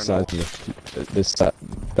even it's want to know.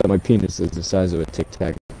 that my penis is the size of a Tic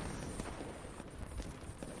Tac.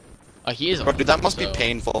 He is. Bro, dude, that must be so-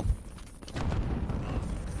 painful.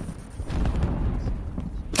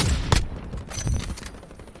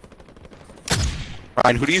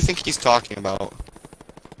 Ryan, who do you think he's talking about?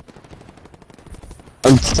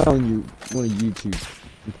 I'm telling you, one of you two.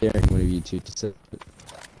 I'm daring one of you two to say.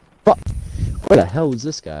 Fuck! Where the hell was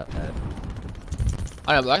this guy at?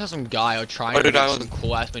 I don't know, but I saw some guy trying What to did I do was- some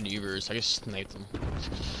cool ass maneuvers. I just sniped him.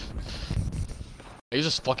 He was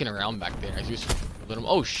just fucking around back there. I just let him.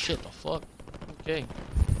 Oh shit! The fuck? Okay.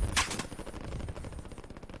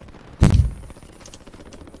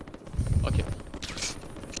 Okay.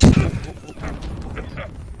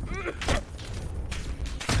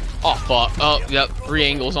 Oh fuck! Oh yep. 3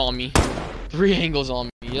 angles on me. 3 angles on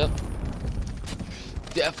me. Yep.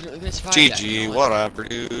 Definitely gonna survive that, GG, you know? whatever,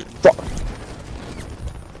 dude. Fuck!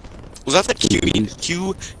 Was that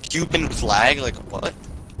the Cuban flag? Like what?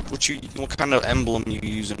 What kind of emblem you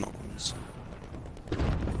use in those?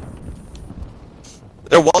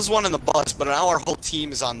 There was one in the bus, but now our whole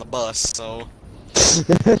team is on the bus, so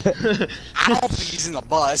I don't think he's in the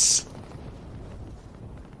bus.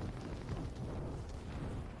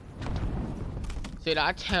 Did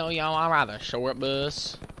I tell y'all I ride a short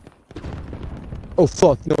bus? Oh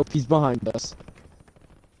fuck! Nope, he's behind us.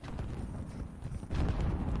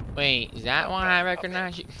 Wait, is that why I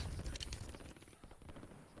recognize you?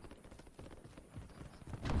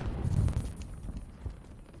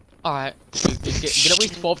 Alright, get at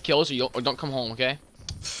least 12 kills or don't come home, okay?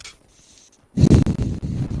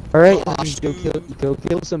 All right, Gosh, go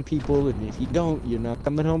kill some people, and if you don't, you're not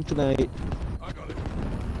coming home tonight.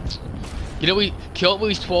 Kill at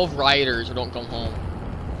least 12 rioters or don't come home.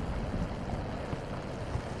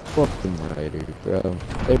 Fuck them rider, bro.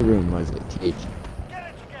 They ruined my vacation. Get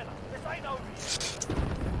it together. This ain't over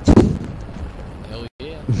yet.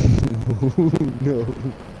 No.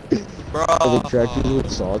 Bro. Are the tractors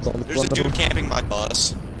with saws on the There's a front of dude them? camping my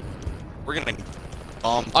bus. We're gonna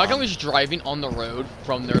I like how he's driving on the road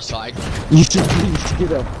from their side. You should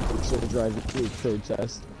get up instead of driving to a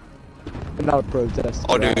protest. Not a protest.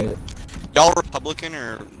 Oh, dude. riot. Y'all Republican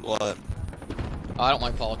or what? I don't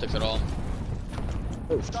like politics at all.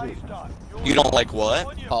 Oh shit. You don't like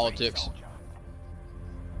what? Politics.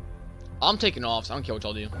 I'm taking off, so I don't care what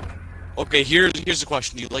y'all do. Okay, here's the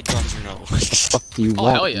question: do you like guns or no? Fuck do you Oh,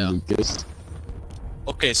 want, hell yeah. Lucas?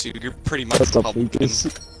 Okay, so you're pretty much What's up, Republican, Lucas?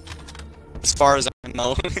 as far as I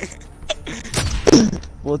know.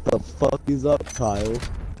 What the fuck is up, Kyle?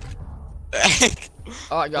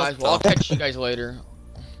 Alright guys, well I'll catch you guys later.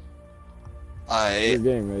 We're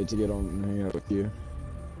getting ready to get on and hang out with you.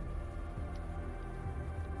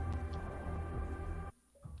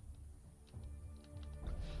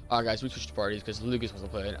 Alright guys, we switched parties because Lucas wants to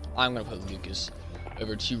play it. I'm gonna put Lucas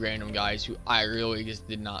over two random guys who I really just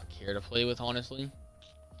did not care to play with, honestly.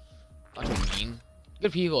 Not too mean.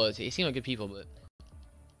 Good people, they seem like good people, but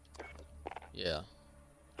yeah.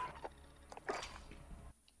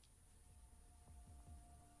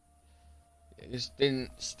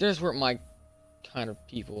 Just weren't my kind of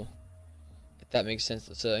people, if that makes sense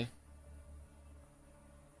to say.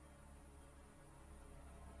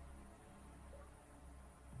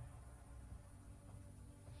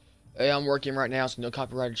 Hey, I'm working right now, so no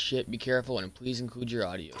copyrighted shit. Be careful and please include your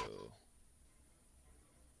audio.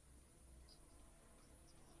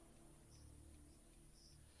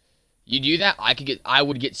 You do that, I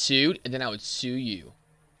would get sued, and then I would sue you.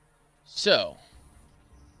 So,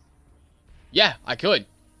 yeah, I could.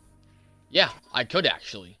 Yeah, I could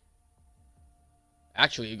actually.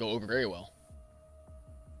 Actually, it'd go over very well.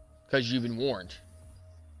 Because you've been warned.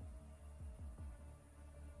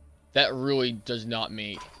 That really does not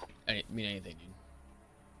mean anything, dude.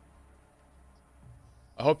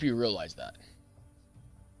 I hope you realize that.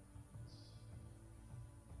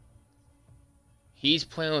 He's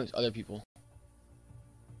playing with other people.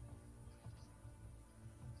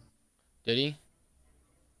 Did he?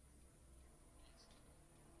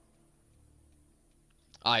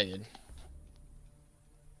 I did.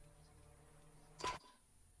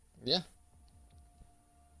 Yeah.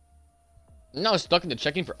 No, I was stuck in the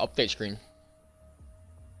checking for update screen.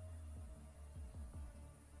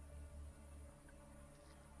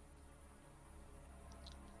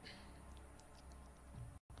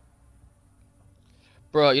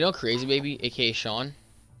 Bro, you know Crazy Baby, aka Sean?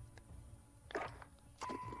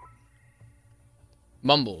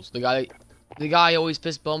 Mumbles, the guy always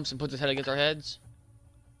fist bumps and puts his head against our heads.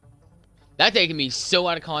 That taken me so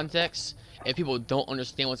out of context, and people don't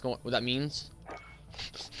understand what that means.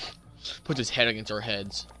 Puts his head against our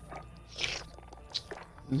heads.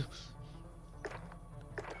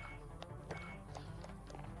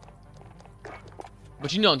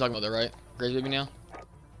 But you know I'm talking about that, right? Crazy Baby now?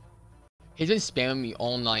 He's been spamming me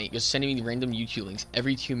all night, just sending me random YouTube links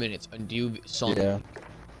every 2 minutes on new song. Yeah.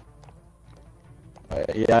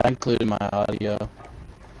 Yeah, I included my audio.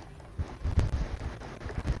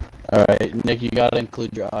 Alright, Nick, you gotta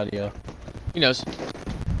include your audio. He knows.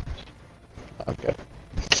 Okay.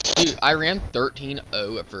 Dude, I ran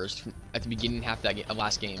 13-0 at first, at the beginning half of that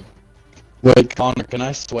last game. Wait, Connor, can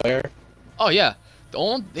I swear? Oh yeah, the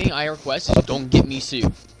only thing I request is don't get me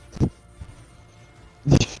sued.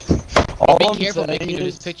 All Be I'm careful saying making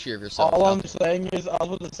is, this picture of yourself. all I'm saying is, I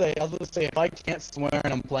was gonna say, if I can't swear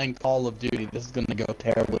and I'm playing Call of Duty, this is gonna go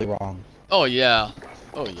terribly wrong. Oh yeah.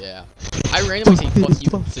 Oh yeah. I randomly say fuck you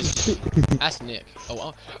consistently. Ask Nick. Oh,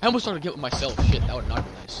 well, I almost started to get with myself. Shit, that would not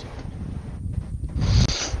be nice.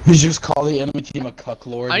 You just call the enemy team a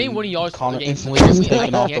cucklord. I need one of y'all to Connor game. instantly gets I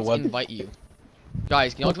taken off the can't web. invite you.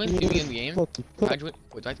 Guys, can y'all join me in the game? Can I join?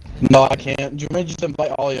 Wait, do I? No, I can't. Do you want me to just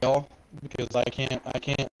invite all y'all? Because I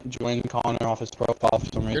can't join Connor off his profile for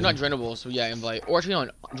some reason. You're not joinable, so yeah, invite. Or actually,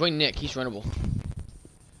 no, join Nick. He's joinable.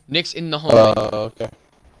 Nick's in the home. Okay.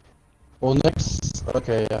 Well, Nick's...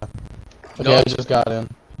 Okay, yeah. Okay, No. I just got in.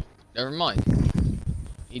 Never mind.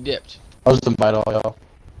 He dipped. I'll just invite all y'all.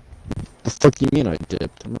 The fuck you mean I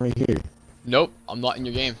dipped? I'm right here. Nope, I'm not in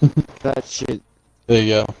your game. That shit. There you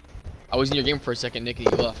go. I was in your game for a second, Nick,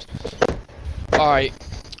 and you left. Alright.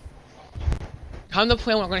 Time to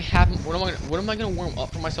plan what I'm gonna have. What am I gonna warm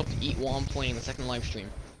up for myself to eat while I'm playing the second live stream?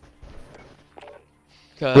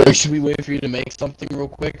 Wait, should we wait for you to make something real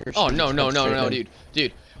quick? Or Oh should we no, just go straight in? dude.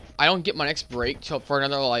 Dude, I don't get my next break till for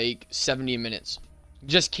another like 70 minutes.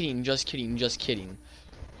 Just kidding, just kidding, just kidding.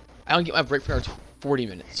 I don't get my break for another 40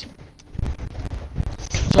 minutes.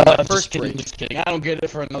 So my Just first kidding, break. just kidding. I don't get it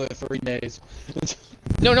for another 3 days.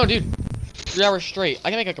 No, dude. 3 hours straight. I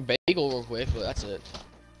can make like a bagel real quick, but that's it.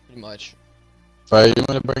 Pretty much. Alright, you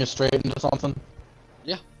want to bring it straight into something?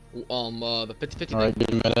 Yeah. The 50-50 Alright, thing.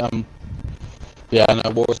 give me a minute. Yeah, I know,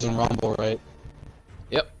 Warzone Rumble, right?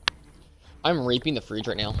 Yep. I'm raping the fridge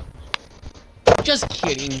right now. Just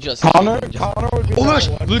kidding, just Connor kidding. Just... Connor would be Oh my that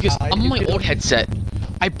gosh, one Lucas, guy I'm on who my could- old headset.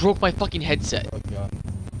 I broke my fucking headset. Oh god.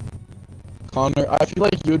 Connor, I feel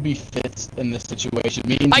like you would be Fitz in this situation.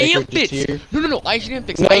 Me and I Nick am are just Fitz! here. No, I shouldn't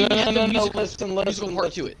fix No, I no, have no, the no, musical, listen,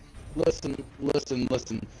 part to it.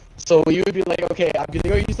 Listen. So you would be like, okay, I'm gonna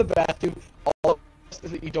go use the bathroom. All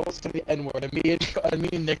that you don't say the N-word, and me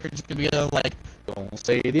and Nick are just gonna be like, don't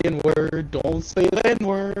say the N-word, don't say the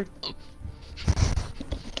N-word.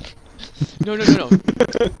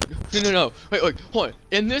 No. Wait, hold on.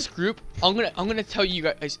 In this group, I'm gonna tell you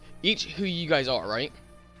guys each who you guys are, right?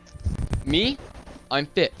 Me, I'm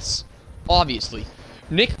Fitz. Obviously.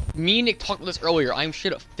 Me and Nick talked about this earlier. I'm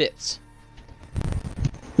shit at Fitz.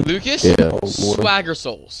 Lucas, Yeah. Swagger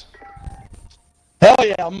Souls. Hell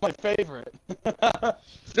yeah, I'm my favorite.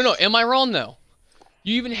 No, am I wrong though?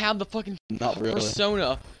 You even have the fucking Not really.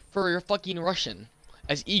 persona for your fucking Russian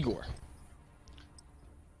as Igor.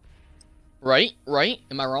 Right?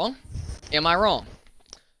 Am I wrong? Am I wrong?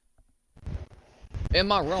 Or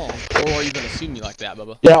are you gonna sue me like that,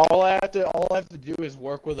 Bubba? Yeah, all I have to do is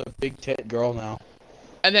work with a big tit girl now.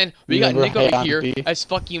 And then we got Remember Nick over Hey, here I'm B? as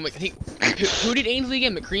fucking like, I think who did Ainsley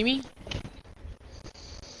again? McCreamy?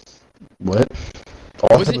 What?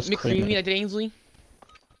 All I Was said it was McCreamy creamy. that did Ainsley?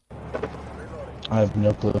 I have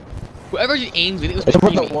no clue. Whoever did Ainsley, I think Are it you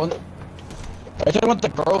was talking about McCreamy. one? Are you talking about the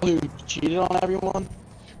girl who cheated on everyone?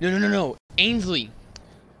 No. Ainsley.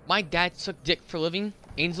 My dad sucked dick for a living.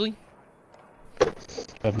 Ainsley. I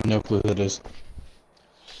have no clue who that is.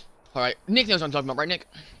 Alright, Nick knows what I'm talking about, right, Nick?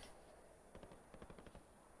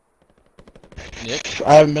 Nick?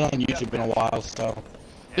 I haven't been on YouTube in a while, so.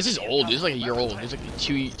 This is old. This is like a year old. This is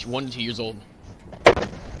like 1 to 2 years old.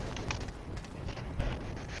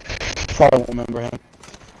 Probably won't remember him.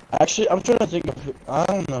 Actually, I'm trying to think of who, I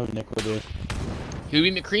don't know who Nick would be. Who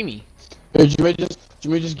would be McCreamy? Hey, do you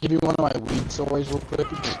may just give you one of my weed stories real quick?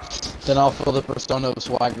 Then I'll fill the persona of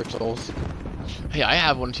Swagger Souls. Hey, I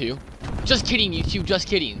have one too. Just kidding, you two. Just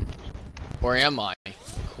kidding. Or am I?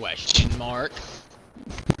 Question mark.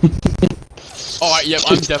 Alright, yep,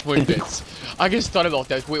 I'm definitely Fitz. I just thought about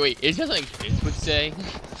that. Wait, is that something Fitz would say?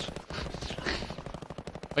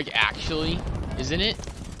 Like, actually? Isn't it?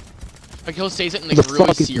 Like, he'll say something like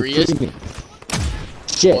really serious.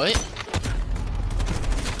 Shit. What?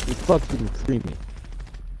 You fucking creamy.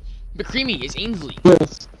 McCreamy is Ainsley.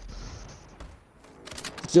 Yes.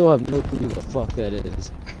 Still have no clue what the fuck that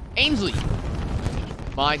is. Ainsley!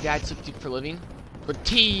 My dad took it for a living.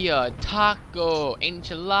 Tortilla, taco,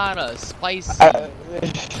 enchilada, spicy.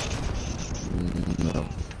 No.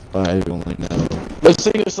 I only know. Let's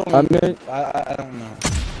think of someone. I'm gonna, I don't know.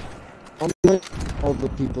 I'm gonna all the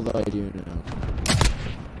people that I do know.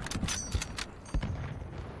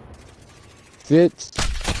 Fitz.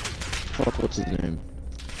 Fuck, what's his name?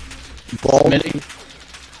 Smitty.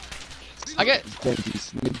 I get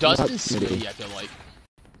Smitty. Dustin Smitty, I feel like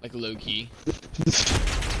low key.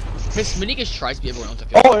 Chris Smitty gets tries to be everyone else. I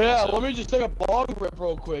feel Oh like, yeah, so. let me just take a bong rip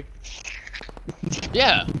real quick.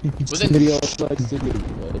 Yeah, but then Smitty also likes to do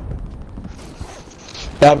what?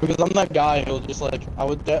 Yeah, because I'm that guy who'll just like,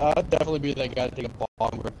 I'd definitely be that guy to take a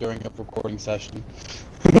bong rip during a recording session.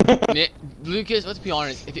 Lucas, let's be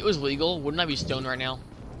honest. If it was legal, wouldn't I be stoned right now?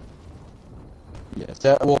 Yes.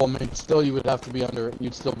 That, well, I mean, still you would have to be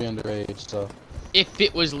you'd still be underage, so. If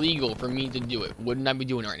it was legal for me to do it, wouldn't I be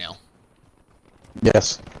doing it right now?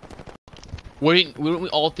 Yes. Wouldn't we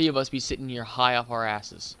all three of us be sitting here high off our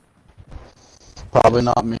asses? Probably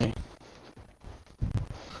not me.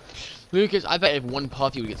 Lucas, I bet if one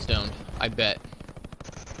puff you would get stoned. I bet.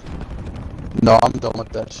 No, I'm done with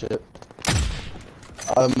that shit.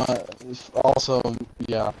 Also,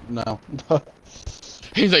 yeah, no.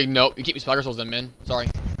 He's like, nope, you keep me Swagger Souls then, man. Sorry.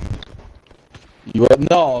 You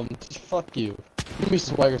no, fuck you. Give me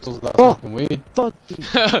Swagger Souls without Oh. fucking weed. Fucking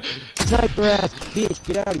sniper ass bitch,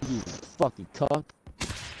 get out of here, you fucking cuck.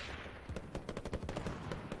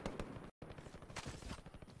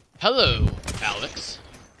 Hello, Alex.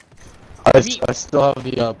 I still have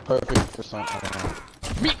the perfect persona. I don't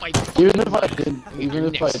know. Meet my. Even if I didn't, Your even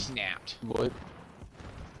if neck I snapped. what?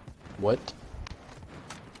 What?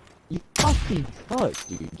 You fucking cuck,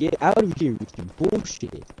 dude. Get out of here with your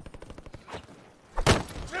bullshit.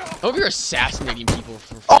 I hope you're assassinating people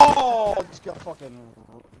for. Oh! I just got fucking.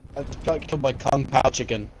 I just got killed by Kung Pao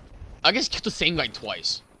chicken. I guess killed the same guy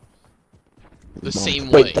twice. The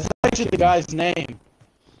same Wait, way. that's actually the guy's name.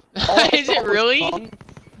 Is it really?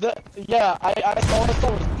 Yeah, I all I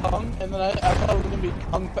saw was Kung, and then I thought it was gonna be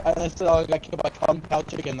Kung, and I said I got killed by Kung Pao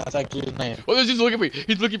Chicken. That's actually his name. Oh, he's looking for me.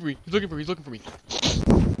 He's looking for me. He's looking for me. He's looking for me.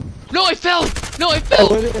 No, I fell! No, I fell!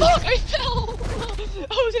 Fuck, I fell!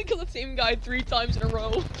 I was gonna kill the same guy 3 times in a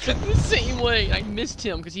row. The same way. I missed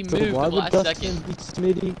him because he moved the last second.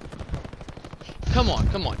 Smitty? Come on,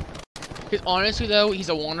 come on. Because honestly though, he's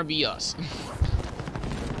a wannabe us.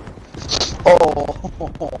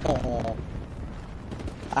 Oh.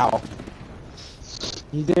 Ow.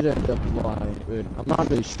 He did end up lying. I'm not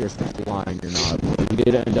really sure if he's lying or not, but he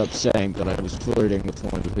did end up saying that I was flirting with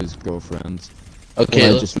one of his girlfriends.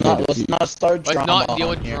 Okay, let's not start drama. Let's not deal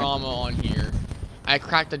with on here. drama on here. I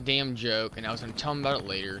cracked a damn joke and I was gonna tell him about it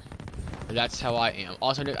later. But that's how I am.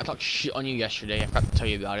 Also, I talked shit on you yesterday. I forgot to tell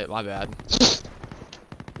you about it. My bad.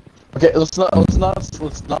 Okay, let's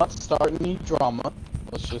not start any drama.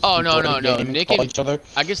 Let's just Oh no. Nick and each other.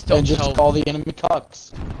 I guess don't and just tell. call the enemy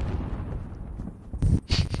cucks.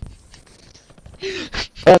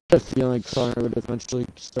 I had a feeling Connor would eventually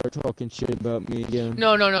start talking shit about me again.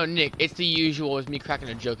 No, Nick. It's the usual. It's me cracking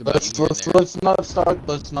a joke about you. Let's not start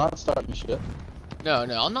shit. No,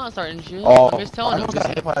 I'm not starting shit. Oh, I'm just telling him.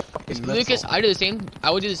 Lucas, I do the same.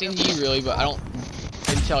 I would do the same to you, really, but I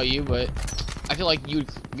didn't tell you. But I feel like you'd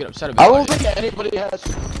get upset about it. I don't think anybody has.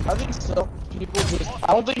 I think some people just.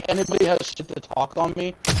 I don't think anybody has shit to talk on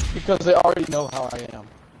me because they already know how I am.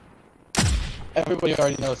 Everybody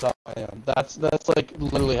already knows how I am. That's like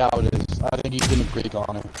literally how it is. I think you can agree,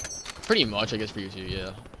 Connor. Pretty much, I guess, for you two,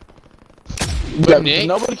 yeah. Yeah, Nick,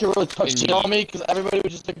 nobody can really talk shit on me because everybody would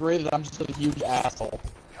just agree that I'm just a huge asshole.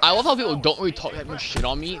 I love how people don't really talk that much shit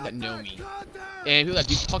on me that know me. And people that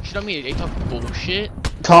do talk shit on me, they talk bullshit.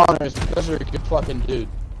 Connor is because you're a good fucking dude.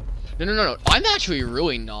 No. I'm actually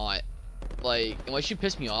really not. Like, unless you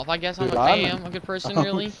piss me off, I guess Dude, I am a good person,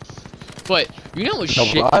 really. But, you know what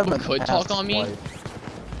shit people could talk on me?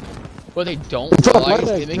 But they don't realize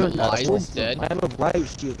they make it lies instead. I have a riot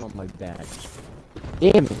shield on my back.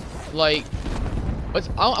 Damn it. Like,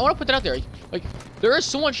 I want to put that out there. Like, there is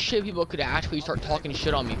so much shit people could actually start talking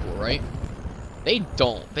shit on me for, right? They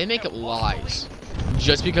don't. They make it lies.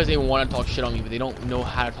 Just because they want to talk shit on me, but they don't know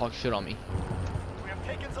how to talk shit on me.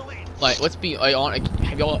 Like, let's be on.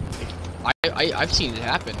 Have y'all? I've seen it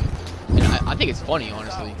happen, and I think it's funny,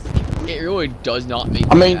 honestly. It really does not make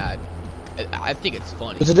me mad. I think it's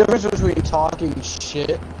funny. There's a difference between talking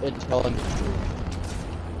shit and telling the truth.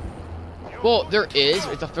 Well, there is.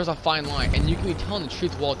 There's a fine line, and you can be telling the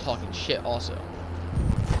truth while talking shit, also.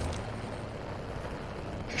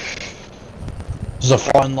 There's a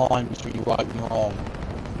fine line between right and wrong.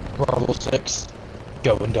 Bravo 6,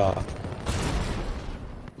 going dark.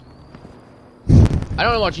 I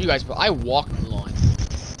don't know about you guys, but I walk the line.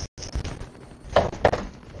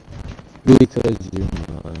 Because you're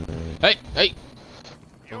mine. Hey!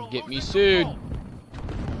 Don't get me sued.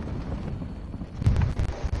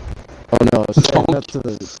 Oh no, I was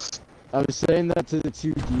saying that to the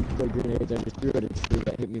 2 deep grenades I just threw at a tree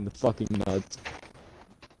that hit me in the fucking nuts.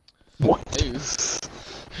 What?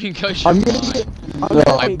 Because I'm you're gonna get,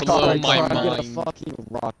 I blow my I'm gonna mind. get a fucking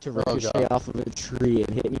rock to ricochet off of a tree and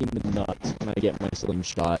hit me in the nuts when I get my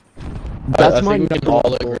slingshot. That's I my think we can number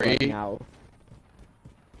all one goal agree. right now.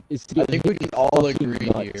 Is to I get think hit we can in the all fucking agree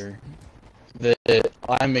nuts. here that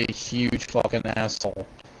I'm a huge fucking asshole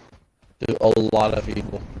to a lot of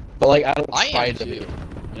people. But like, I don't try to be, you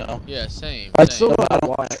know? Yeah, same. I still I don't don't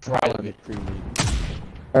want try to to be. get premium.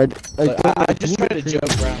 I just try to joke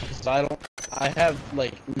around because I have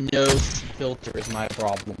like no filter is my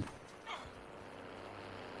problem.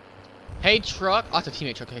 Hey, truck. Oh, it's a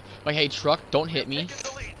teammate truck. Okay. Like, hey, truck, don't hit me.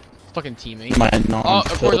 Fucking teammate. My Oh,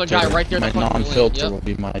 of course, the guy right there. my the fucking non-filter yep. will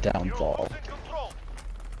be my downfall.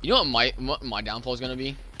 You know what my downfall is gonna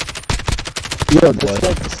be? Yo, that's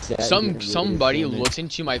like sad Somebody looks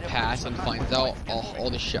into my past and finds out all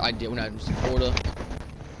the shit I did when I was in Florida.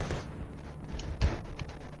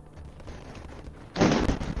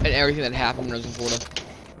 And everything that happened when I was in Florida.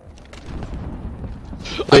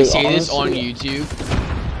 I say this on YouTube.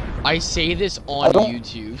 I say this on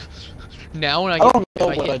YouTube. Now when I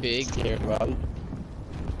get big. Scared about.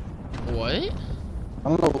 What? I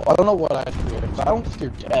don't know what I fear. I don't fear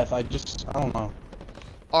death. I don't know.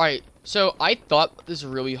 Alright, so I thought this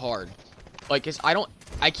was really hard. Like, cause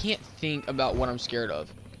I can't think about what I'm scared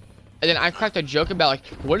of. And then I cracked a joke about, like,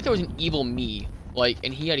 what if there was an evil me, like,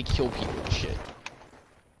 and he had to kill people and shit?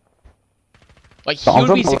 Like, he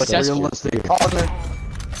would be successful.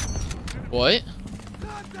 What?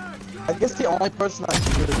 I guess the only person I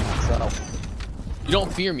fear is myself. You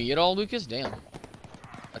don't fear me at all, Lucas? Damn.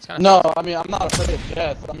 That's kind of No, I mean, I'm not afraid of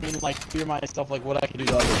death. I mean, like, fear myself, like, what I can do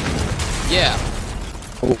to others. yeah.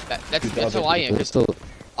 Oh, That's how I am. 'Cause So,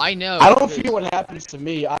 I know. I don't fear what happens to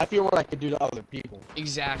me. I fear what I can do to other people.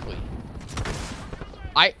 Exactly.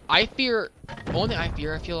 I fear. Only thing I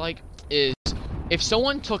fear, I feel like, is if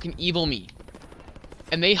someone took an evil me,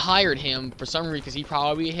 and they hired him for some reason because he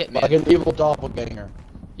probably a hitman. Like an evil doppelganger.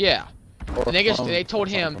 Yeah. Or And they told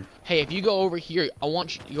or him, something. hey, if you go over here, I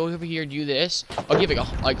want you to go over here and do this. I'll give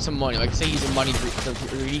like some money. Like say he's a money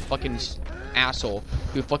greedy fucking asshole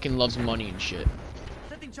who fucking loves money and shit.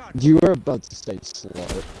 you were about to say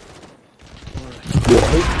slut.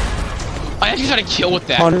 I actually got a kill with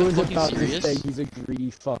that. Connor Are was you fucking about serious? to say he's a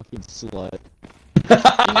greedy fucking slut.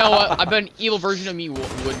 You know what? I bet an evil version of me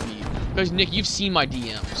would be. Because Nick, you've seen my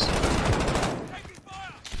DMs.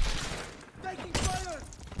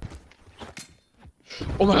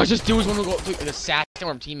 Oh my gosh, this dude was one to go like, assassin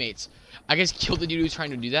our teammates. I guess killed the dude who was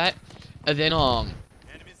trying to do that, and then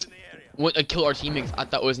went to kill our teammates. I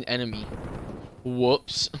thought it was an enemy.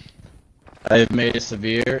 Whoops. I have made a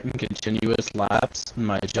severe and continuous lapse in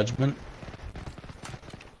my judgment.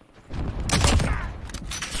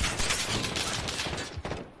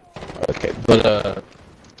 Okay, but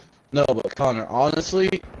no, but Connor,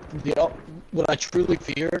 honestly, what I truly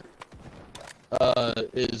fear,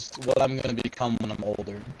 is what I'm gonna become when I'm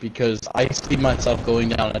older, because I see myself going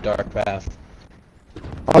down a dark path.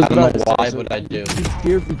 I don't know why would I do. You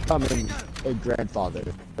fear becoming a grandfather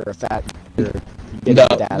or a fat or No, getting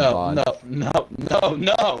dad bod.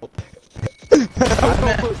 no. I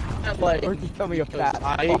meant, like, Or becoming a because fat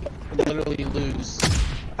I literally lose.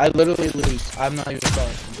 I'm not even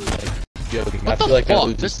like joking. What I the feel like I fuck?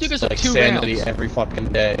 lose This dude is like like 2 sanity rounds. every fucking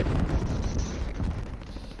day.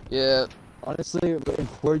 Yeah. Honestly, in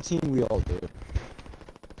quarantine, we all do.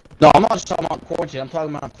 No, I'm not just talking about quarantine. I'm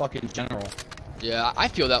talking about fucking general. Yeah, I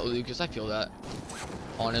feel that, Lucas. I feel that.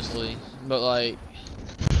 Honestly. But like...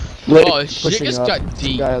 Wait, oh, shit Pushing just up, got some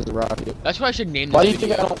deep. guy has a rocket. That's what I should name this Why do you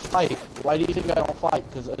video. think I don't fight? Why do you think I don't fight?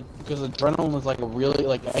 Because adrenaline is like a really,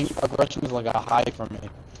 like, aggression is like a high for me.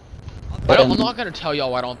 I'm not gonna tell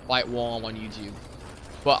y'all I don't fight while I'm on YouTube.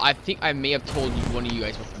 But I think I may have told you one of you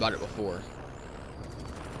guys about it before.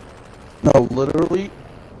 No, literally,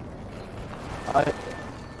 I'm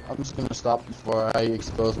just gonna stop before I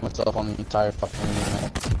expose myself on the entire fucking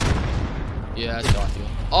internet. Yeah, that's how I feel.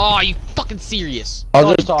 Oh, are you fucking serious?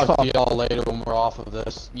 I'll just talk to y'all later when we're off of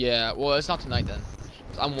this. Yeah, well, it's not tonight then.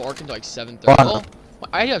 I'm working till like 7:30. Why Well,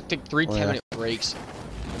 I have to take 3 Oh, yeah. 10-minute breaks.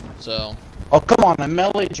 So, Oh, come on, I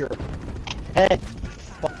melee your head,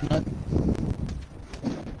 fuck nut.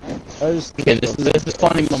 Okay, this is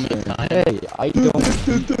funny moment in time. Hey, I don't.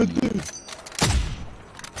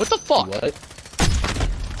 what the fuck? What?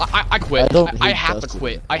 I quit. I don't I hate have to Dustin.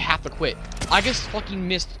 quit. I have to quit. I just fucking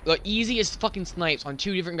missed the easiest fucking snipes on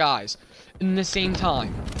 2 different guys in the same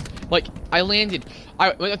time. Like, I landed.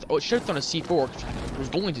 I should have done a C4. I was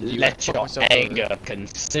going to do. Let I your fucked myself over. anger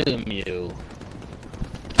consume you.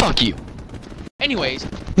 Fuck you. Anyways.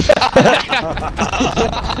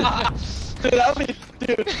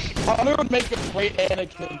 Dude, Connor would make a great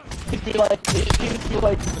Anakin. He'd be like,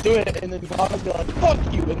 do it, and then Connor would be like,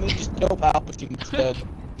 fuck you, and then just kill Palpatine instead.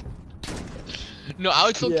 No, I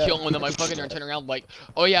would still Yeah. kill him and then my fucking turn around like,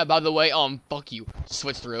 oh yeah, by the way, fuck you.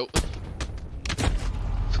 Switch through.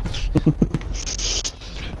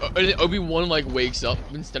 And then Obi-Wan like wakes up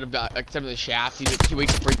instead of the shaft, he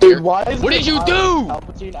wakes up right there. Dude, why is What did you if I do? was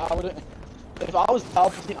Palpatine, I wouldn't. If I was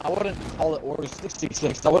Palpatine, I wouldn't call it Order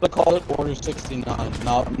 66. I would have called it Order 69.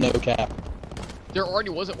 No cap. There already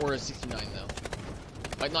was an Order 69 though.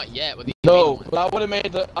 Like not yet, but the No, main but I would have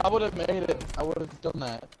made it. I would have done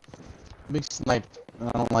that. Big sniped. And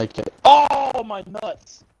I don't like it. Oh my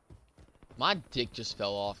nuts! My dick just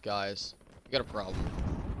fell off, guys. You got a problem.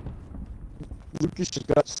 Lucas just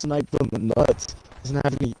got sniped on the nuts. He's not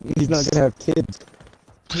gonna have kids.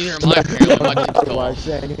 Neither am I, apparently. My dick fell Like off.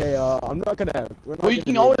 saying, hey, I'm not gonna have. We're not Well, you gonna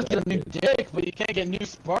can be always able to get a new have kids. dick, but you can't get new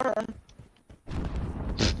sperm.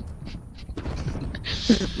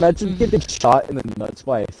 Imagine getting shot in the nuts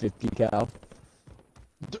by a 50 cal.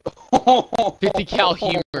 50 cal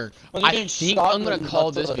humor. When you're I getting think shot I'm in gonna the call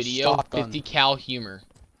nuts this with a video shotgun. 50 cal humor.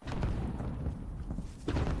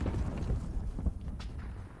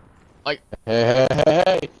 Like,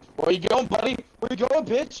 Hey, where you going, buddy? Where you going,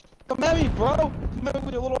 bitch? Come at me, bro. Come at me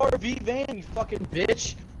with your little RV van, you fucking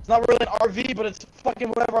bitch. It's not really an RV, but it's fucking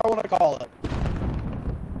whatever I want to call it.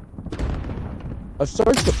 I've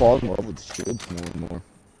started to fall in love with shields more and more.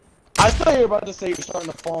 I thought you were about to say you're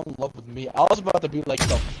starting to fall in love with me. I was about to be like,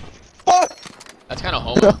 the fuck? that's kind of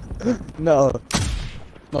homo. No.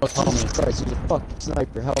 No, tell me. Jesus Christ, he's a fucking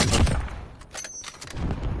sniper. Help me.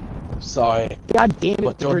 Sorry. God damn it,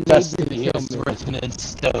 But your grenade destiny didn't is kill me. written in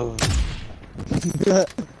stone.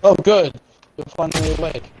 Oh, good. You're finally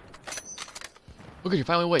awake. Look at you,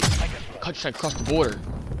 finally awake. Caught you trying to cross the border.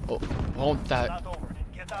 Oh, won't that Not over.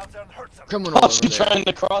 Get out there and hurt some. criminal Oh, over she's there? trying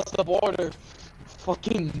to cross the border.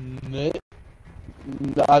 Fucking nit.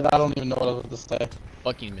 I don't even know what I was about to say.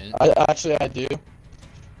 Fucking man. I do.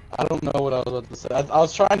 I don't know what I was about to say. I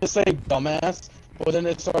was trying to say dumbass, but then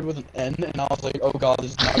it started with an N, and I was like, oh god,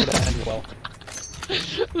 this is not gonna end well.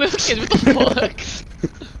 Lucas, what the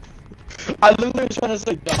fuck? I literally was trying to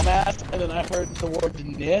say dumbass, and then I heard the word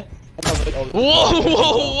nit, and I was like, oh, this is Whoa, not gonna end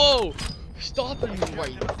well. whoa, whoa! Stop it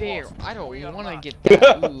right there. I don't want to get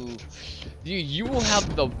that. Ooh. Dude, you will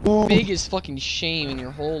have the biggest fucking shame in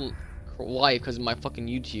your whole life because of my fucking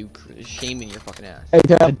YouTube shaming your fucking ass. Hey, I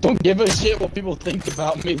Dad. don't give a shit what people think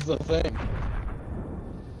about me is the thing.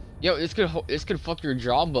 Yo, this could fuck your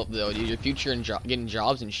job up though, dude. Your future and getting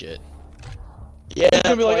jobs and shit. Yeah, it's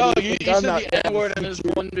gonna be like, why oh, do you you think I'm said not the N-word in gonna this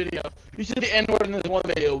future? one video. You said the N-word in this one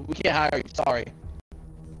video. We can't hire you. Sorry.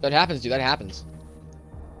 That happens, dude. That happens.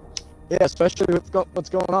 Yeah, especially with what's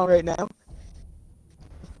going on right now.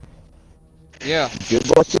 Yeah. Good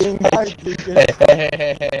luck getting hired, Deacon.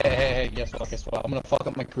 Hey, guess what? I'm gonna fuck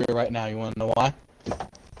up my career right now. You wanna know why?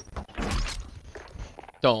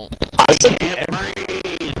 Don't. I can't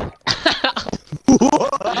breathe!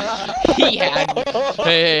 He had.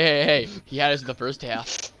 Hey. He had us in the first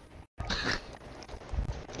half.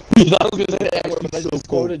 You thought I was gonna say the N-word, but I So just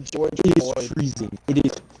cold. quoted George It is Floyd. freezing. It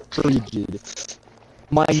is frigid.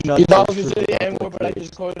 My nuts You thought I are was gonna say the shriveled N-word, up but I like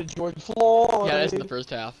just quoted George Floyd. He had us in the first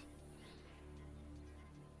half.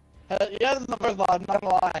 Yeah, this is the first line, I'm not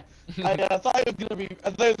gonna lie. I thought it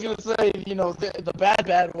was gonna say, you know, the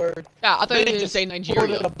bad word. Yeah, I thought Then you he were gonna just say quoted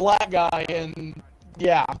Nigeria. a black guy, and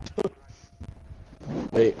yeah.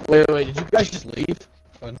 Wait, did you guys just leave?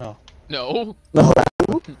 Oh no. No. No.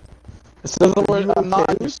 This is the word, you I'm not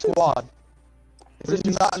okay in your with this? squad. This is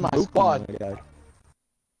you're not in my Smoking, squad. my guy.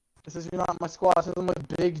 This is you're not in my squad. This is I'm a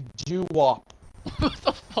big Jew wop. What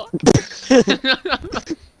the fuck?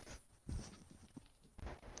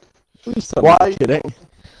 Please tell Why- me you're kidding.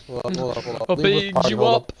 Hold up. A Leave this big party, you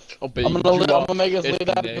hold up. A big I'm you gonna up. make us It's leave the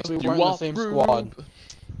that because we next weren't in you the up same group. squad.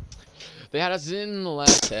 They had us in the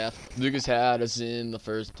last half. Lucas had us in the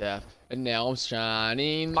first half. And now I'm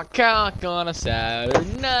shining my cock on a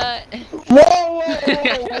Saturday night.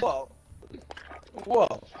 Whoa! Whoa!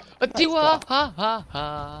 A doo-ah, ha ha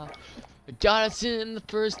ha. Got us in the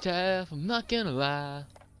first half, I'm not gonna lie.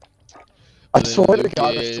 I swear to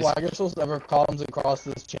God, Lucas. if Swagger Souls ever comes across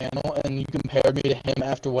this channel and you compare me to him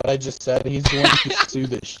after what I just said, he's going to sue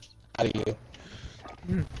the shit out of you.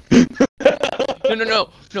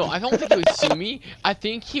 No, I don't think he would sue me. I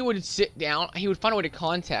think he would sit down, he would find a way to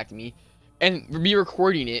contact me, and be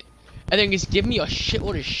recording it, and then just give me a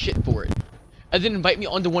shitload of shit for it. And then invite me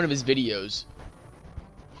onto one of his videos.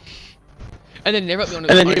 And then never let me on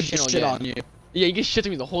And then on he his gets channel shit again. on you. Yeah, he gets shit to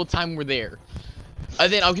me the whole time we're there.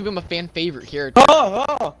 And then I'll give him a fan favorite character.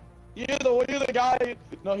 Oh! You're the guy.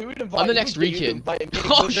 No, he would invite. I'm the next he would re-kid. invite me,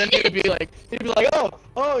 Oh, but then shit. he'd be like,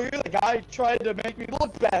 oh, you're the guy who tried to make me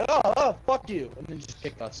look bad. Oh, fuck you, and then just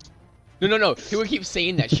kick us. No. He would keep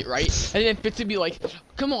saying that shit, right? And then Fitz would be like,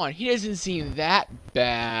 come on, he doesn't seem that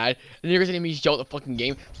bad. And then you're gonna me yell at the fucking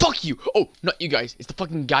game. Fuck you! Oh, not you guys. It's the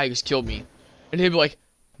fucking guy who's killed me. And he'd be like,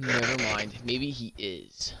 never mind. Maybe he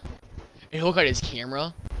is. And he'll look at his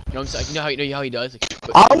camera. You know what I'm saying? Like, you know how he does? Like,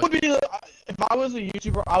 I would be, if I was a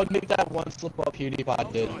YouTuber, I would make that one slip up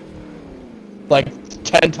PewDiePie did. Like,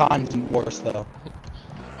 10 times worse, though.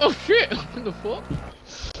 oh shit! What the fuck?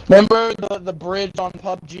 Remember the bridge on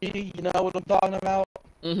PUBG? You know what I'm talking about?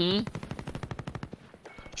 Mm-hmm.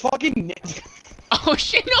 Fucking Oh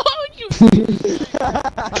shit, no! You...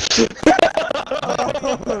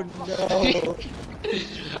 Oh no.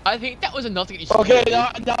 I think that was enough to get you Okay,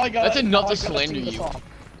 slander, now I gotta. That's enough to now I gotta slander sing the you. song.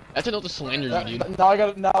 That's enough to slander you, dude. Now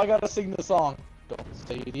I gotta sing the song. Don't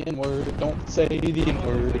say the N-word, don't say the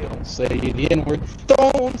N-word, don't say the N-word,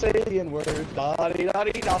 don't say the N-word,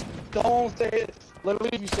 da-dee-da-dee-da, don't say it. Literally,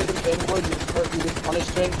 if you say the N-word, you get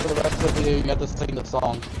punishment for the rest of the video, you have to sing the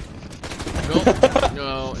song.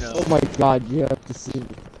 No. Oh my god, you have to see.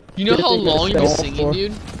 You know how long you'll be Don't singing, for-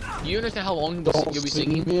 dude? Do you understand how long Don't you'll be sing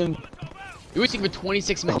singing? me in. You would sing for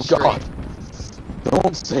 26 minutes Oh god. straight.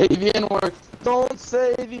 Don't say the N-word, don't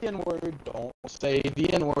say the N-word, don't say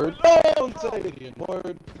the N-word, don't say the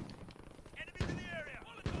N-word.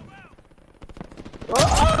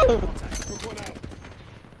 Ah!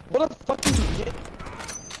 What a fucking idiot.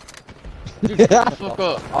 Dude, shut the fuck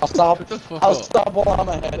up. I'll stop. Shut the fuck I'll up. stop while I'm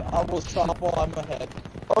ahead. I will stop while I'm ahead.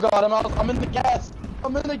 Oh god, I'm out. I'm in the gas.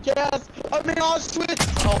 I'm in the gas. I'm in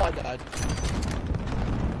Auschwitz. Oh, I died.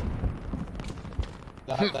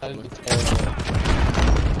 That is terrible.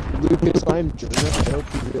 Lucas, I'm German. I hope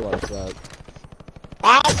you realize that.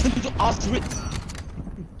 Auschwitz.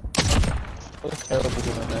 What a terrible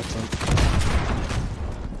German accent.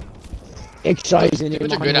 Exciting. What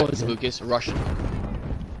you're good at, Lucas. Russian.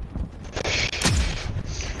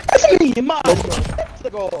 That's me, Mario. Let's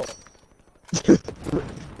go.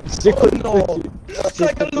 Stick Oh with no. That's stick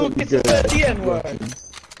like a with what Lucas you're good said at. the N-word.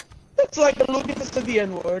 That's like a Lucas said the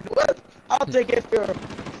N-word. What? I'll take it here.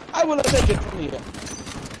 I will take it from here.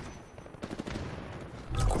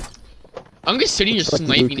 I'm just sitting here It's like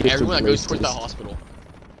sniping Lucas everyone that is goes towards that racist. hospital.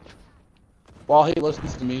 While he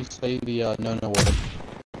listens to me say the no word.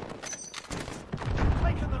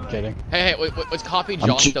 Kidding. Hey, let's copy I'm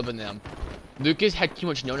John ch- stubbing them. Lucas had too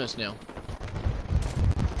much no-nos now.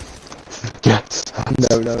 Yes.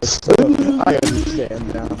 No. I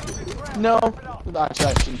understand now. No. Actually,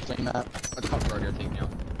 I shouldn't say that. Let's copyright everything now.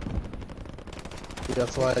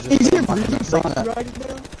 That's why I just. Is it I'm not really gonna say that. right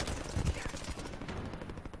now?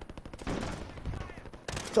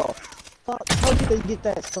 So, how did they get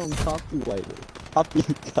that song copyrighted?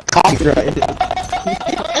 Copyrighted. Copyrighted.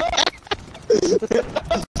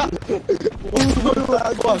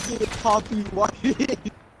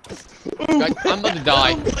 Guys, I'm about to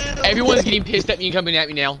die. Everyone's getting pissed at me and coming at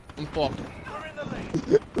me now. I'm fucked.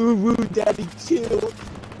 Ooh, woo, daddy, chill.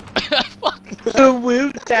 Fuck.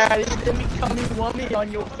 Woo, daddy, let me come and want me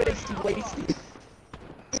on your face, you wasted.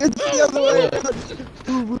 It's the other way around.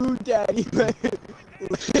 Ooh, woo, daddy, man.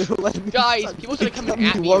 Let me Guys, suck people's gonna come you,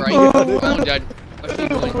 at me, want right? me on Oh, it. I'm dead. Let's keep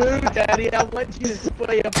going. Woo, daddy, I want you to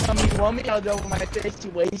spray upon me, want me all over my face,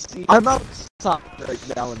 you wasted. I'm outside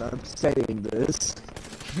right now and I'm saying this.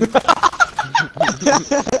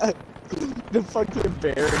 The fucking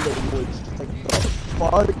bear in the woods, just like, the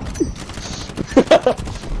fuck?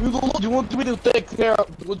 You want me to take care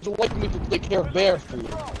of, would you like me to take care of bear for you?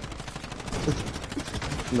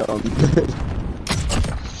 No, I'm good.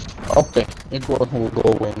 Okay, it will go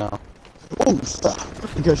away now. Oh, stop.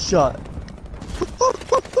 I got shot.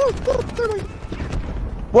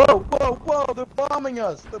 Whoa, they're bombing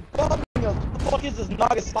us! What the fuck is this,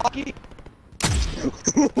 Nagasaki?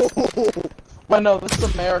 Wait, no, this is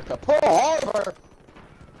America. Pearl Harbor!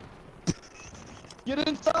 Get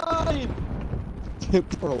inside!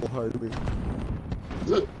 Pearl Harbor.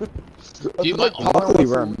 Dude, my Luckily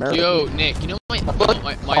we're American. Yo, Nick, you know my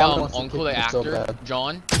wants to uncle, kick the me so actor, bad.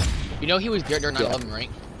 John? You know he was there during 9/11, right?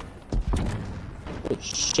 Oh,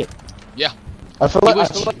 shit. Yeah. I feel He like, was-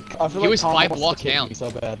 I feel like, I feel he like was Tom 5 wants to blocks kick down. me so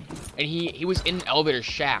bad. And he was in an elevator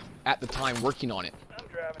shaft at the time working on it. I'm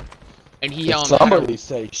driving. And he Did had somebody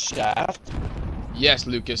say shaft? Yes,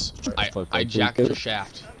 Lucas. I Fuck, jacked Lucas. the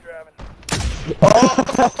shaft. I'm driving.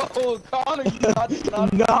 Oh, Connor, you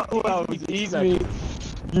not Not what I was tease me.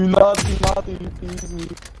 You naughty, you tease me.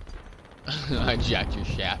 I jacked your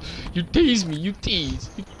shaft. You tease me, you tease.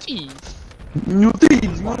 You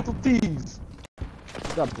little tease.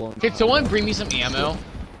 Got blown. Can someone bring me some ammo?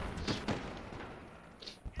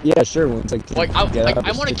 Yeah, sure. Once I can Like, get out of I'm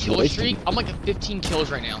this on a kill situation. streak. I'm like at 15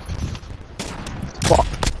 kills right now. Fuck.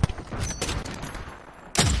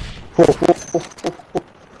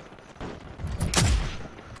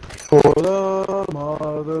 For the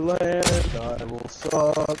motherland, I will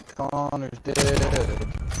suck Connor's dead.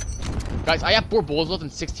 Guys, I have 4 bullets left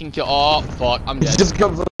and 16 kills. Oh, fuck. I'm dead. Just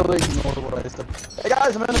completely ignored what I said. Hey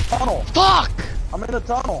guys, I'm in a tunnel. Fuck! I'm in a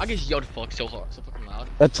tunnel. I just yelled fuck so hard, so fucking loud.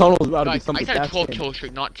 That tunnel's about to Guys, become I a said a gas 12 chamber. kill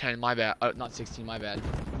streak, not 10, my bad. Not 16, my bad.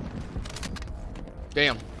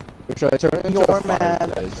 Damn. Should I turn into You're a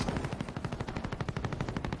mad. guys?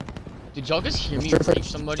 Did y'all just hear me Sure, rape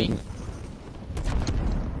somebody?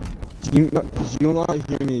 Do you not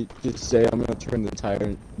hear me just say I'm gonna turn the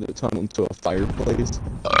tunnel into a fireplace?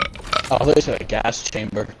 Oh, there's a gas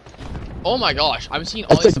chamber. Oh my gosh, I'm seeing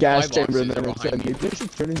all That's these a gas supply chamber, and boxes then it said behind me. maybe I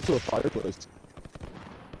should turn it into a fireplace.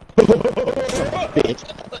 Bitch.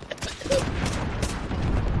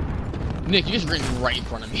 Nick, you just ran right in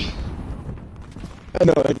front of me.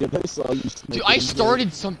 No, I did. I saw you. Dude, I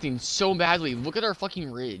started something so badly. Look at our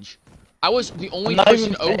fucking ridge. I was the only I'm not person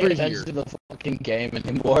even paying over attention here. to the fucking game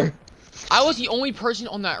anymore. I was the only person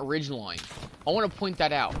on that ridge line. I want to point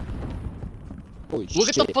that out. Holy Look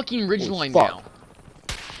shit. at the fucking ridge Holy line fuck. now.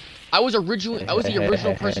 I was the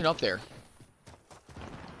original person up there.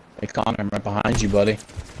 Hey Connor, I'm right behind you, buddy.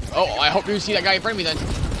 Oh, I hope you see that guy in front of me then.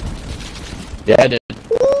 Yeah, I did.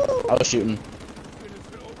 I was shooting.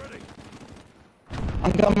 I'm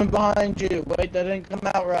I'm coming behind you. Wait, that didn't come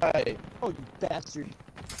out right. Oh, you bastard.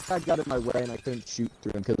 I got in my way and I couldn't shoot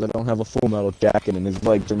through him because I don't have a full metal jacket and his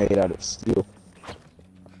legs are made out of steel.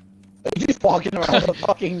 He's just walking around with a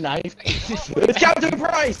fucking knife. It's Captain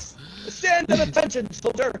Price! Stand at attention,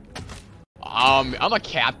 soldier! I'm a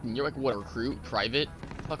captain. You're like what, a recruit? Private?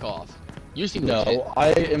 Fuck off. You seem legit. No, I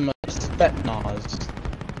am a Spetsnaz.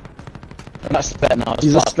 I'm not Spetsnaz.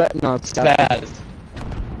 He's a fuck. Spetsnaz captain.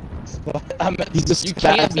 Spaz. He's a You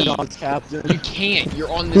can't be. Spetsnaz captain. You can't.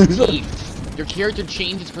 You're on this team. Your character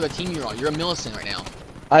changes for the team you're on. You're a Millicent right now.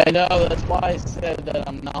 I know, that's why I said that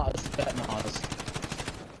I'm not a Spetsnaz.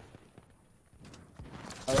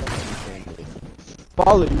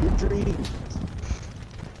 Follow your dreams.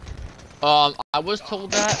 I was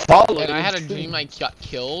told that, Follow and I your had a dreams. dream I got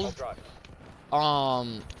killed. I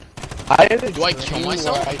had a Do I kill dream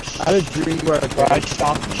myself? where I had a dream where I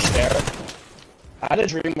shot the sheriff. I had a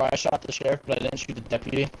dream where I shot the sheriff, but I didn't shoot the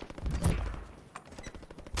deputy.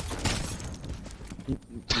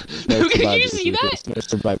 Did you see that? No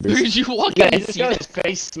survivors. Did you walk Yeah, in he and just see got that? his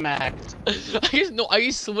face smacked. I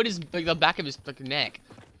just slit his, like, the back of his fucking neck.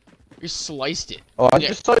 You sliced it. Oh, I Yeah.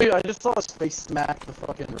 just saw his face smack the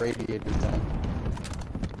fucking radiator thing.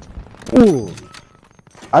 Ooh.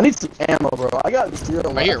 I need some ammo, bro. I got 0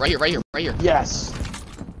 Right here, left. right here, right here, right here. Yes.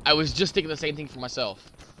 I was just thinking the same thing for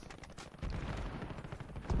myself.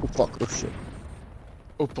 Oh fuck, oh shit.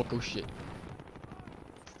 Oh fuck, oh shit.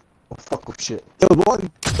 Oh fuck, oh shit. Killed one.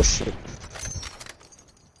 Oh shit.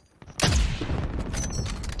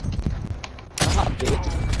 Ah,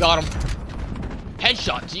 bitch. Got him.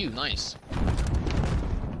 Headshot to you, nice.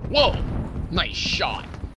 Whoa! Nice shot.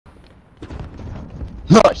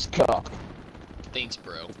 Nice cock. Thanks,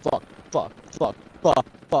 bro. Fuck, fuck, fuck, fuck,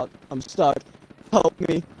 fuck. I'm stuck. Help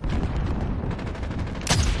me.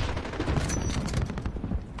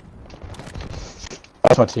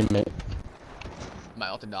 That's my teammate. Am I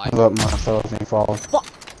about to die? I let my fellow thing fall. Fuck.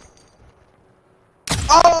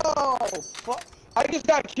 Oh! Fuck. I just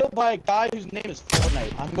got killed by a guy whose name is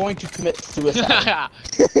Fortnite. I'm going to commit suicide.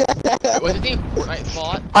 What's his name? Fortnite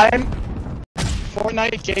Thought? I'm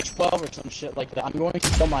Fortnite J12 or some shit like that. I'm going to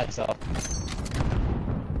kill myself.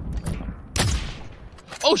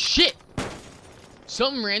 Oh shit!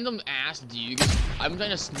 Some random ass dude. I'm trying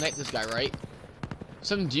to snipe this guy, right?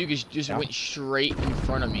 Some dude just went straight in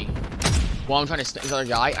front of me. While I'm trying to snipe this other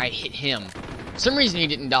guy, I hit him. For some reason he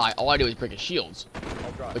didn't die. All I did was break his shields.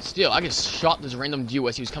 But still, I just shot this random dude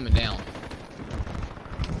as he was coming down.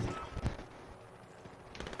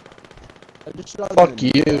 I just shot him Fuck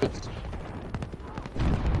in you. the chest.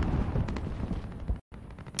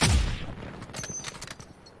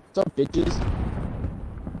 What's up, bitches?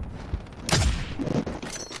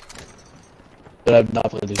 But I've not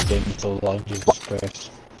played this game in so long, Jesus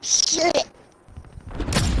Christ. Shit!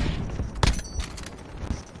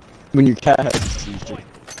 When your cat has a seizure.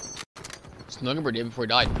 Snuggenberg did before he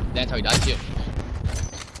died. That's how he died too.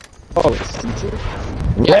 Oh, a seizure?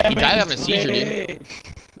 Yeah, he died having a seizure, dude.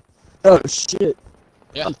 Oh, shit.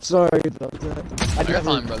 Yeah. I'm sorry about that. You're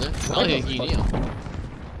fine, brother. I don't think you do.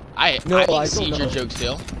 I No, I I don't seizure know. jokes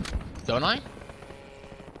still. Don't I?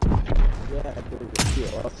 Yeah, I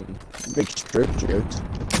feel awesome. Make strip jokes.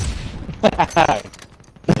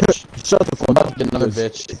 Shut the fuck up, Get another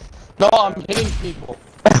bitch. No, I'm hitting people.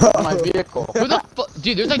 With my vehicle. Who the fuck?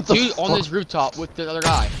 Dude, there's like dude on this rooftop with the other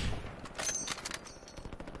guy.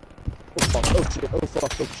 Oh fuck, oh shit, oh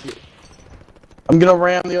fuck, oh shit. I'm gonna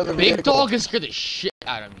ram the other vehicle. Big dog has scared the shit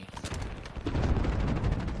out of me.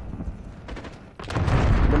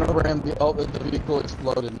 I'm gonna ram the vehicle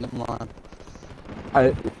exploded. Never mind.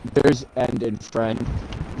 There's end and friend.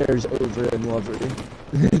 There's over and lover.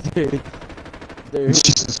 there's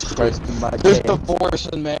Jesus Christ. in my There's game. divorce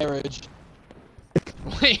and marriage.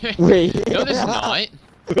 Wait, Wait. no, there's not.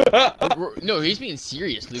 No, he's being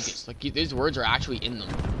serious, Lucas. Like these words are actually in them.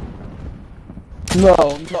 No,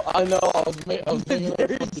 I know. I was making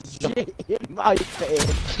There's shit in my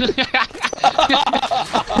face.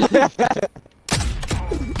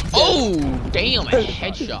 Oh, damn! A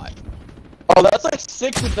headshot. Oh, that's like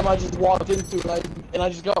 6 of them I just walked into, and I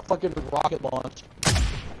just got fucking rocket launched.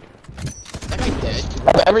 That guy dead.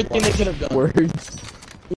 Everything they could have done. Words.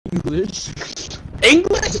 English.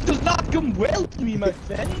 English does not come well to me, my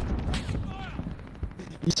friend.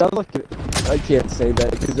 You sound like I can't say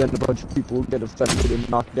that because then a bunch of people will get offended and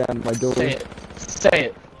knock down my door. Say it. Say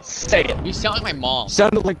it. Say it. You sound like my mom.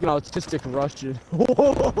 Sounded like an autistic Russian.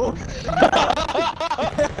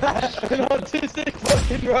 An autistic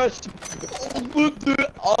fucking Russian.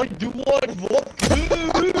 I do want vodka.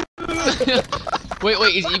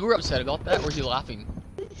 Wait, is Igor upset about that, or is he laughing?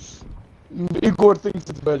 Igor thinks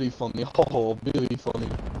it's very funny. Oh, really funny.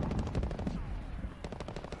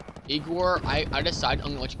 Igor, I decided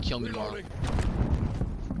I'm gonna let you kill me tomorrow.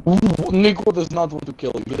 Igor does not want to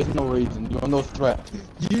kill you. There's no reason. You are no threat.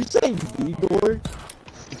 Did you say Igor?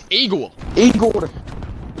 It's Igor. Igor!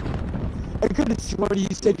 I could have sworn you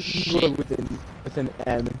said Igor Shit. with an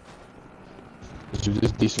M. You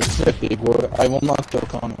just disrespect Igor. I will not kill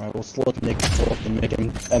Connor. I will slit Nick's throat and make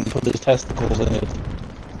him and put his testicles in it.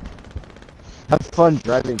 Have fun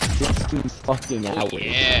driving 16 fucking hours.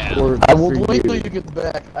 Yeah. Or I will for wait till you. you get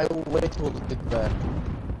back. I will wait till you get back.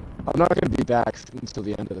 I'm not gonna be back until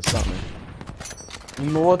the end of the summer.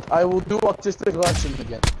 You know what? I will do autistic action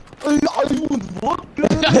again. I want vodka!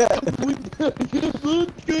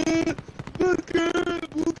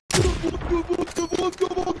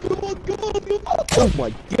 Oh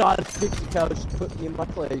my god, fix the couch, put me in my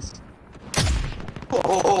place.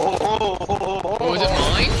 Oh, was it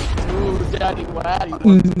mine? Ooh, Daddy Waddy. No.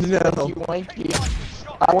 Spanky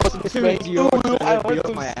wanky. I want some spanky. yours, Ooh, I and it'd be want up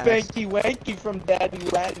some my ass. spanky wanky from Daddy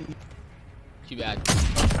Waddy. Too bad.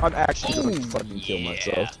 I'm actually going to Ooh, fucking kill yeah.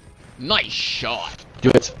 myself. Nice shot. Do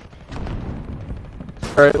it.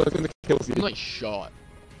 Alright, look in the kill feed. Nice shot.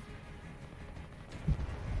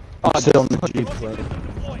 Oh, Sit on the the fucking Jeep.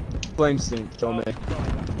 flame. Flame stink, kill me.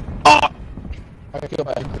 I killed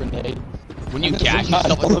by a grenade. When you gash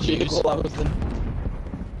yourself with the juice. vehicle I was in.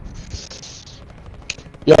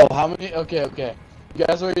 Yo, how many? Okay. You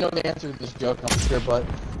guys already know the answer to this joke, I'm sure, but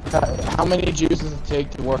how many juices does it take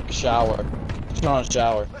to work a shower? It's not a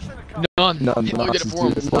shower. None. None, People did it for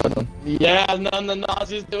him. them. Yeah, none the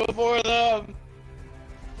Nazis do it for them.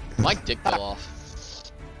 My dick fell off.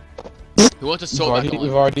 Who wants to sew back on?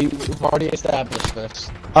 We've already established this.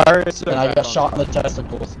 Alright, And I got shot in the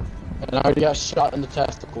testicles. And I already got shot in the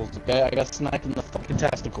testicles, okay? I got sniped in the fucking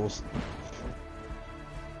testicles.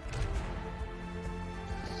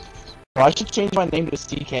 Well, I should change my name to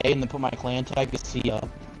CK and then put my clan tag to Cia.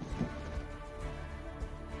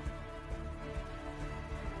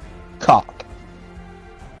 Cock.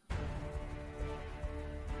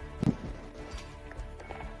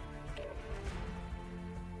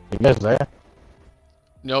 You guys there?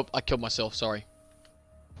 Nope, I killed myself, sorry.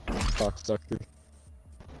 Cocksucker.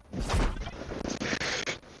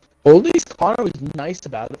 Well, at least Connor was nice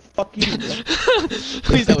about it. Fuck you. At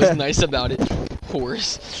least I was nice about it.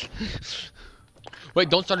 Horse. Wait,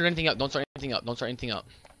 don't start anything up. Don't start anything up. Don't start anything up.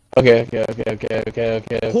 Okay.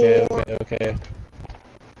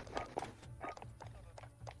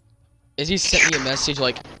 Izzy sent me a message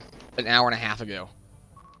like an hour and a half ago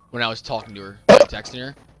when I was talking to her, like, texting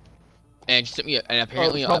her, and she sent me and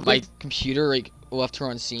apparently my computer like left her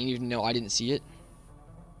on scene even though I didn't see it.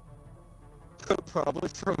 Probably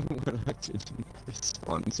from when I didn't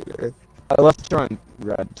respond to her. I left her on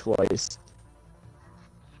red twice.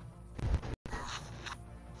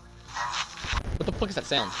 What the fuck is that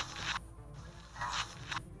sound?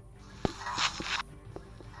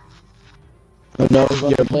 No,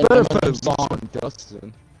 Yeah, play you better my put a song. song on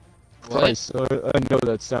Dustin. What? Christ, I know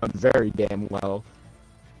that sound very damn well.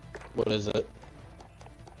 What is it?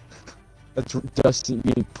 That's Dustin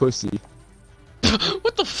being pussy.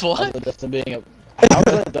 What the fuck? How is Dustin being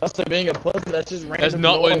a Dustin being a pussy? That's just random. That's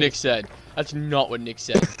not what noise. Nick said. That's not what Nick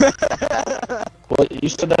said. Well, you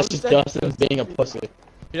said that's just Dustin being a pussy.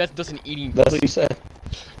 Yeah, that's Dustin eating. That's what you said.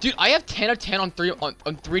 Dude, I have 10 of 10 on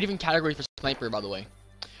three different categories for sniper, by the way.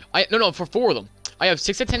 No, for 4 of them. I have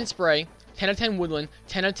 6 of 10 spray, 10 of 10 woodland,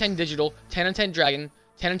 10 of 10 digital, 10 of 10 dragon,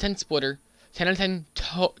 10 of 10 splitter, 10 of 10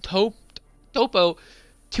 topo,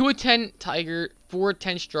 2 of 10 tiger, 4 of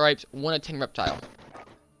 10 stripes, 1 of 10 reptile.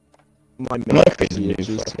 My crazy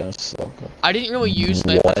news. I didn't really use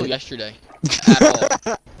sniper until yesterday. At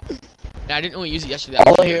all. And I didn't really use it yesterday.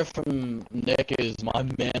 All I hear from Nick is my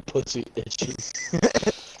man pussy itches.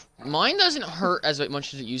 Mine doesn't hurt as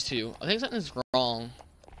much as it used to. I think something's wrong.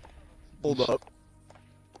 Hold up.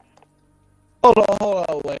 Hold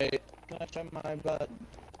on, wait. Can I try my butt?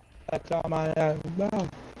 I got my butt.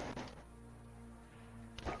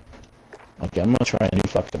 Okay, I'm gonna try a new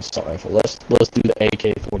fucking assault rifle. Let's do the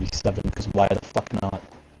AK-47 because why the fuck not?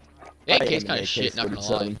 AK's kind of shit, not gonna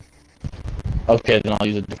lie. Okay, then I'll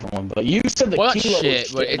use a different one. But you said the Well, not kilo was shit,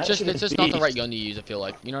 but and it's that just shit was not the beast. right gun to use. I feel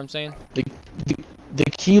like, you know what I'm saying? The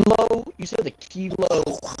kilo. You said the kilo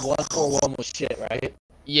 141 was shit, right?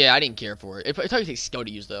 Yeah, I didn't care for it. It probably takes skill to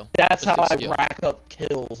use though. That's how Just I skill. rack up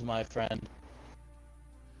kills, my friend.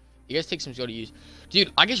 You guys take some skill to use.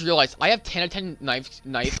 Dude, I just realized I have 10 of 10 knife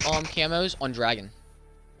camos on dragon.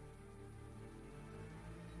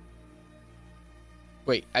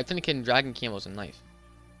 Wait, I have 10 of 10 dragon camos and knife.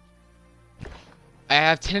 I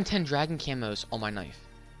have 10 and 10 dragon camos on my knife.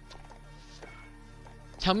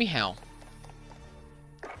 Tell me how.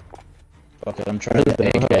 Okay, I'm trying to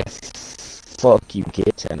AK. Fuck you,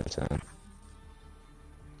 get 10 of 10.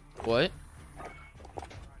 What?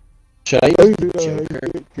 Should I use Joker?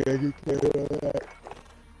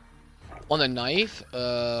 On the knife?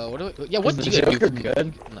 What do I, yeah, what Is do the you do Joker for the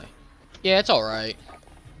good? knife? Yeah, it's alright.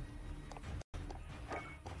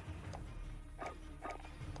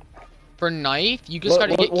 For knife, you just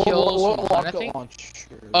gotta get kills from one, I think.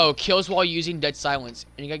 Oh, kills while using dead silence.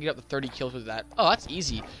 And you gotta get up to 30 kills with that. Oh, that's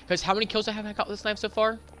easy. Because how many kills have I got with this knife so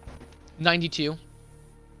far? 92.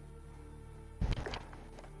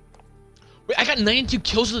 Wait, I got 92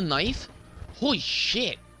 kills with a knife? Holy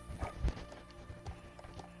shit.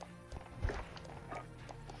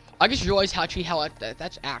 I just realized how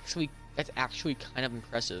that's actually kind of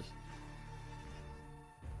impressive.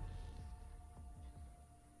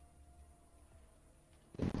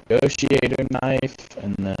 Negotiator knife,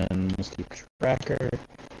 and then let's do tracker.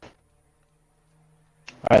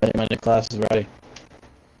 Alright, I think my new class is ready.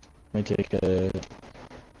 Let me take a...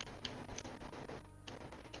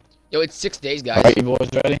 Yo, it's 6 days, guys. Alright, you boys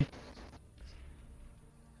ready?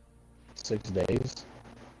 6 days?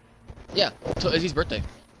 Yeah, until Izzy's birthday.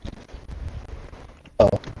 Oh.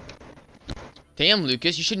 Damn,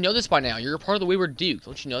 Lucas, you should know this by now. You're a part of the Wayward Duke.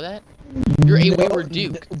 Don't you know that? You're a Wayward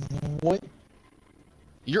Duke. What?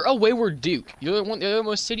 You're a Wayward Duke. You're the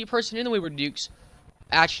most city person in the Wayward Dukes.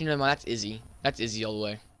 Actually, no, that's Izzy. That's Izzy all the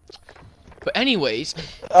way. But anyways,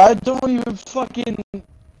 I don't even fucking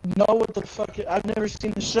know what the fuck. I've never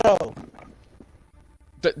seen the show.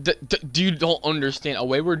 you don't understand. A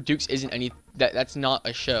Wayward Dukes isn't any. That's not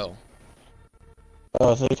a show.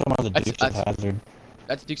 Oh, so you're talking about the Dukes of Hazzard.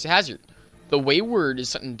 That's Dukes of Hazzard. The Wayward is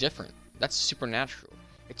something different. That's supernatural.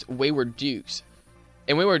 It's Wayward Dukes.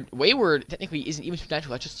 And Wayward technically isn't even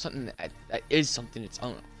supernatural. That's just something that is something its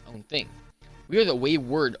own thing. We are the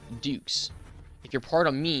Wayward Dukes. If you're part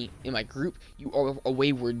of me in my group, you are a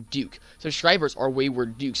Wayward Duke. Subscribers are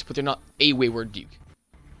Wayward Dukes, but they're not a Wayward Duke.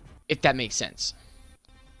 If that makes sense.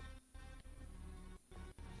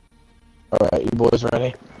 Alright, you boys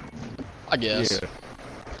ready? I guess. Yeah.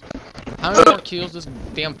 How many more kills this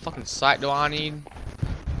damn fucking site do I need?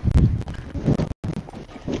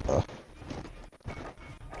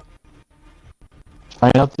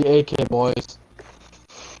 Find out the AK, boys.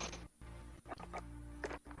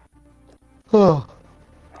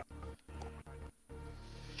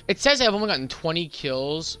 It says I've only gotten 20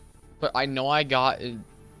 kills, but I know I got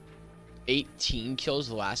 18 kills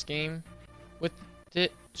the last game with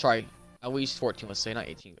it. Sorry, at least 14, let's say, not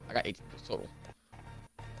 18. I got 18 kills total.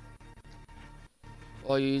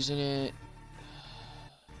 While using it...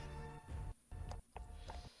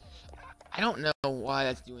 I don't know why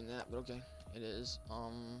that's doing that, but okay. It is.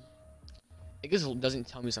 It just doesn't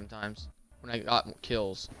tell me sometimes when I got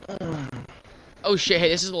kills. Oh shit, hey,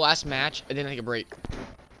 this is the last match, and then I take a break.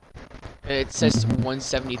 And it says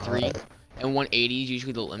 173, and 180 is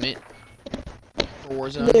usually the limit for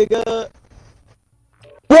Warzone. Nigga.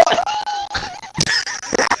 What?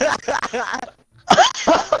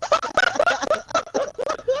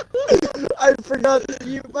 I forgot to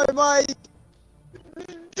mute my mic.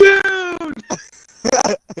 Dude!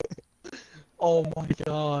 Oh my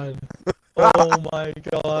god. Oh my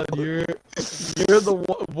god, you're the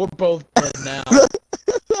one. We're both dead now.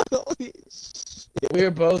 Holy shit.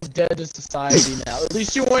 We're both dead to society now. At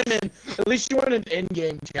least you weren't in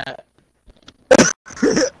in-game chat.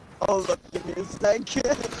 Hold up, give me a second.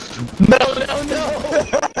 No.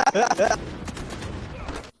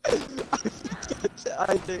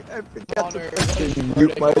 I forgot Connor, to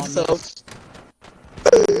mute myself.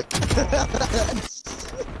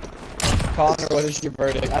 Connor, what is your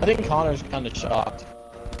verdict? I think Connor's kind of shocked.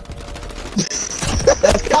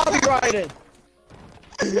 That's copyrighted!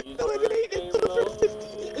 No, it ain't.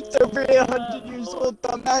 It's over 800 years old,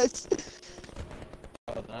 dumbass.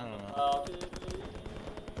 I don't know.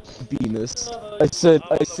 Venus. I said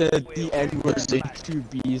the N-word with 2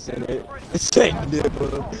 B's in it. I said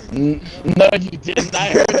nibble. No, you didn't.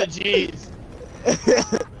 I heard the G's.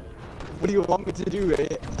 What do you want me to do?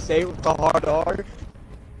 Say it with the hard R?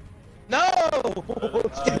 No! I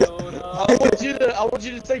want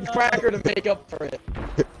you to say cracker to make up for it.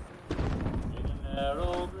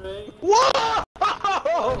 Whoa!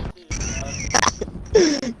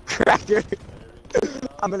 Cracker.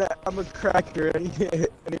 I'm a cracker.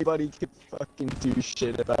 Anybody can fucking do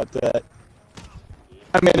shit about that.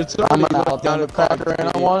 I mean, it's not I'm an down Alabama to cracker and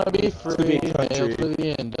I want to be to free. be Hail country. to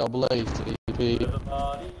the NAACP.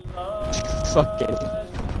 Fuck it.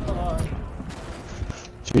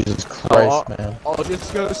 Jesus Christ, man. I'll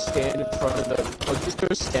just go stand in front of the. I'll just go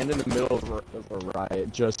stand in the middle of a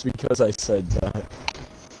riot just because I said that.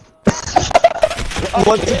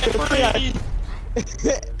 What's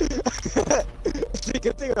it's a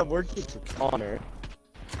good thing I'm working for Connor.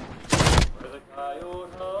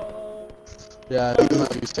 Yeah, you know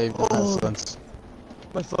you saved in that sense.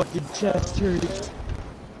 My fucking chest hurts.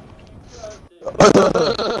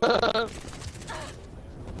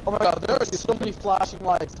 Oh my god, there are so many flashing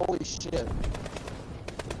lights, holy shit.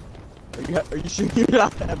 Are you sure you're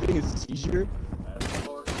not having a seizure?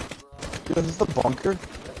 Dude, is this the bunker?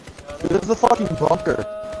 Dude, this is the fucking bunker.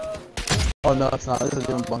 Oh no, it's not, this is a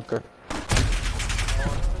different bunker.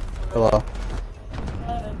 Hello.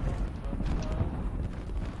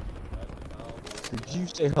 Who did you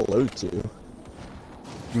say hello to?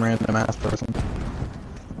 Random ass person.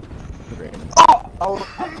 Random. Oh,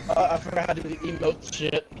 I forgot how to do the emote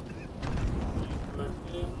shit.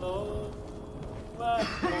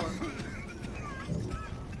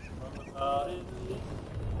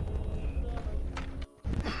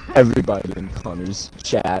 Everybody in Connor's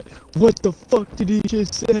chat. What the fuck did he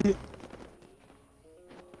just say?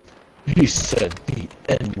 He said the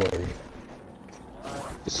N-word.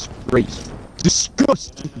 Disgraceful.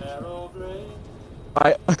 Disgusting.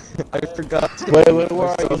 I forgot to Wait, where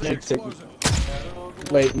are you, myself Nick? to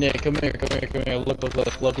take- Wait, Nick, come here. Look at me. Look.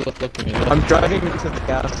 I'm driving into the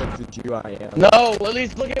gas like the Jew I am. No, at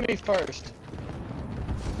least look at me first.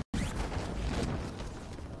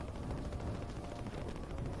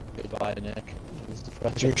 Goodbye, Nick. I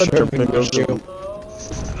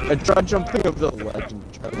tried jumping over the ledge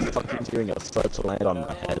and tried fucking doing a flip to land on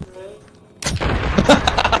my head.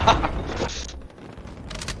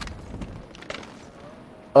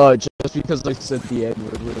 Just because I said the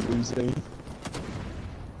N-word, we're losing.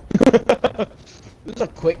 This is a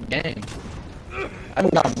quick game. I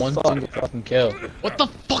haven't got one single fucking kill. What the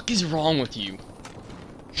fuck is wrong with you?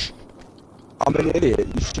 I'm an idiot,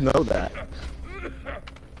 you should know that.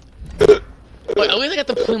 Like, at least I got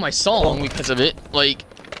to play my song because of it. Like,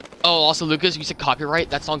 oh, also, Lucas, you said copyright?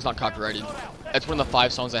 That song's not copyrighted. That's one of the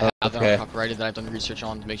 5 songs I have that Okay. are copyrighted that I've done research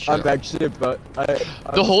on to make sure. I'm actually about.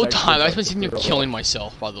 The whole time, I've been sitting here killing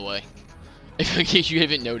myself, by the way. If, in case you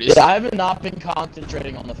haven't noticed. Yeah, I have not been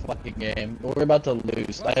concentrating on the fucking game. We're about to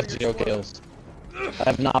lose. I have 0 kills. I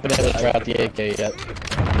have not been able to try out the AK yet.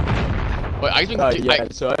 Wait, I've been. Yeah,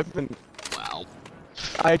 so I've been. Wow.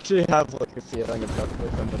 I actually have like a feeling about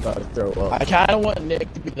if I'm about to throw up. I kinda want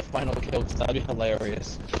Nick to be the final kill because that'd be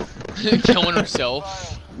hilarious. Killing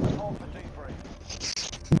herself. Hold the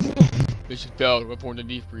debrief. Mission failed. Report the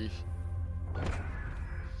debrief.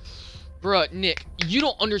 Bruh, Nick, you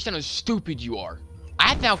don't understand how stupid you are. I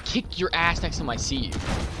have now kicked your ass next time I see you.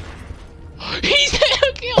 He's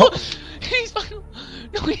gonna kill. He's fucking.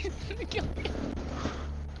 No, he's gonna kill me.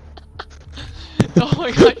 Oh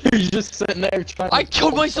my god. You're just sitting there trying to I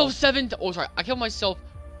killed myself 7 times. Oh, sorry. I killed myself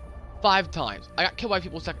 5 times. I got killed by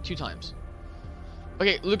people 2 times.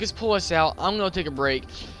 Okay, Lucas, pull us out. I'm gonna take a break.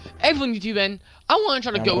 Everyone, YouTube end. I want to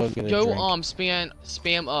try to go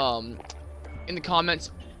spam in the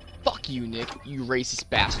comments. Fuck you, Nick. You racist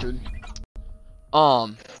bastard.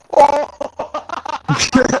 Cause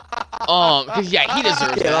yeah, he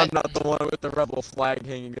deserves Yeah, I'm that. not the one with the rebel flag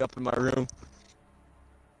hanging up in my room.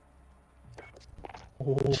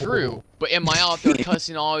 True, but am I out there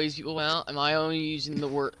cussing all these people out? Am I only using the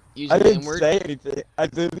word, I the didn't N-word? say anything. I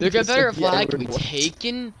didn't. The Confederate say the flag can be N-word once.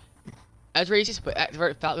 taken as racist, but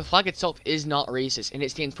the flag itself is not racist, and it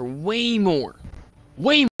stands for way more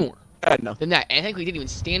I know. than that. And I think we didn't even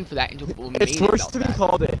stand for that until people made It's it worse about to be that.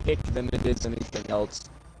 called a hick than it is anything else.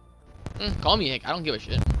 Call me a hick. I don't give a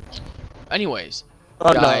shit. Anyways,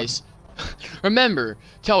 Oh, no. guys, remember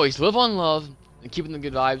to always live on love and keep in the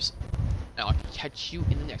good vibes. And I'll catch you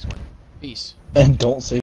in the next one. Peace. And don't say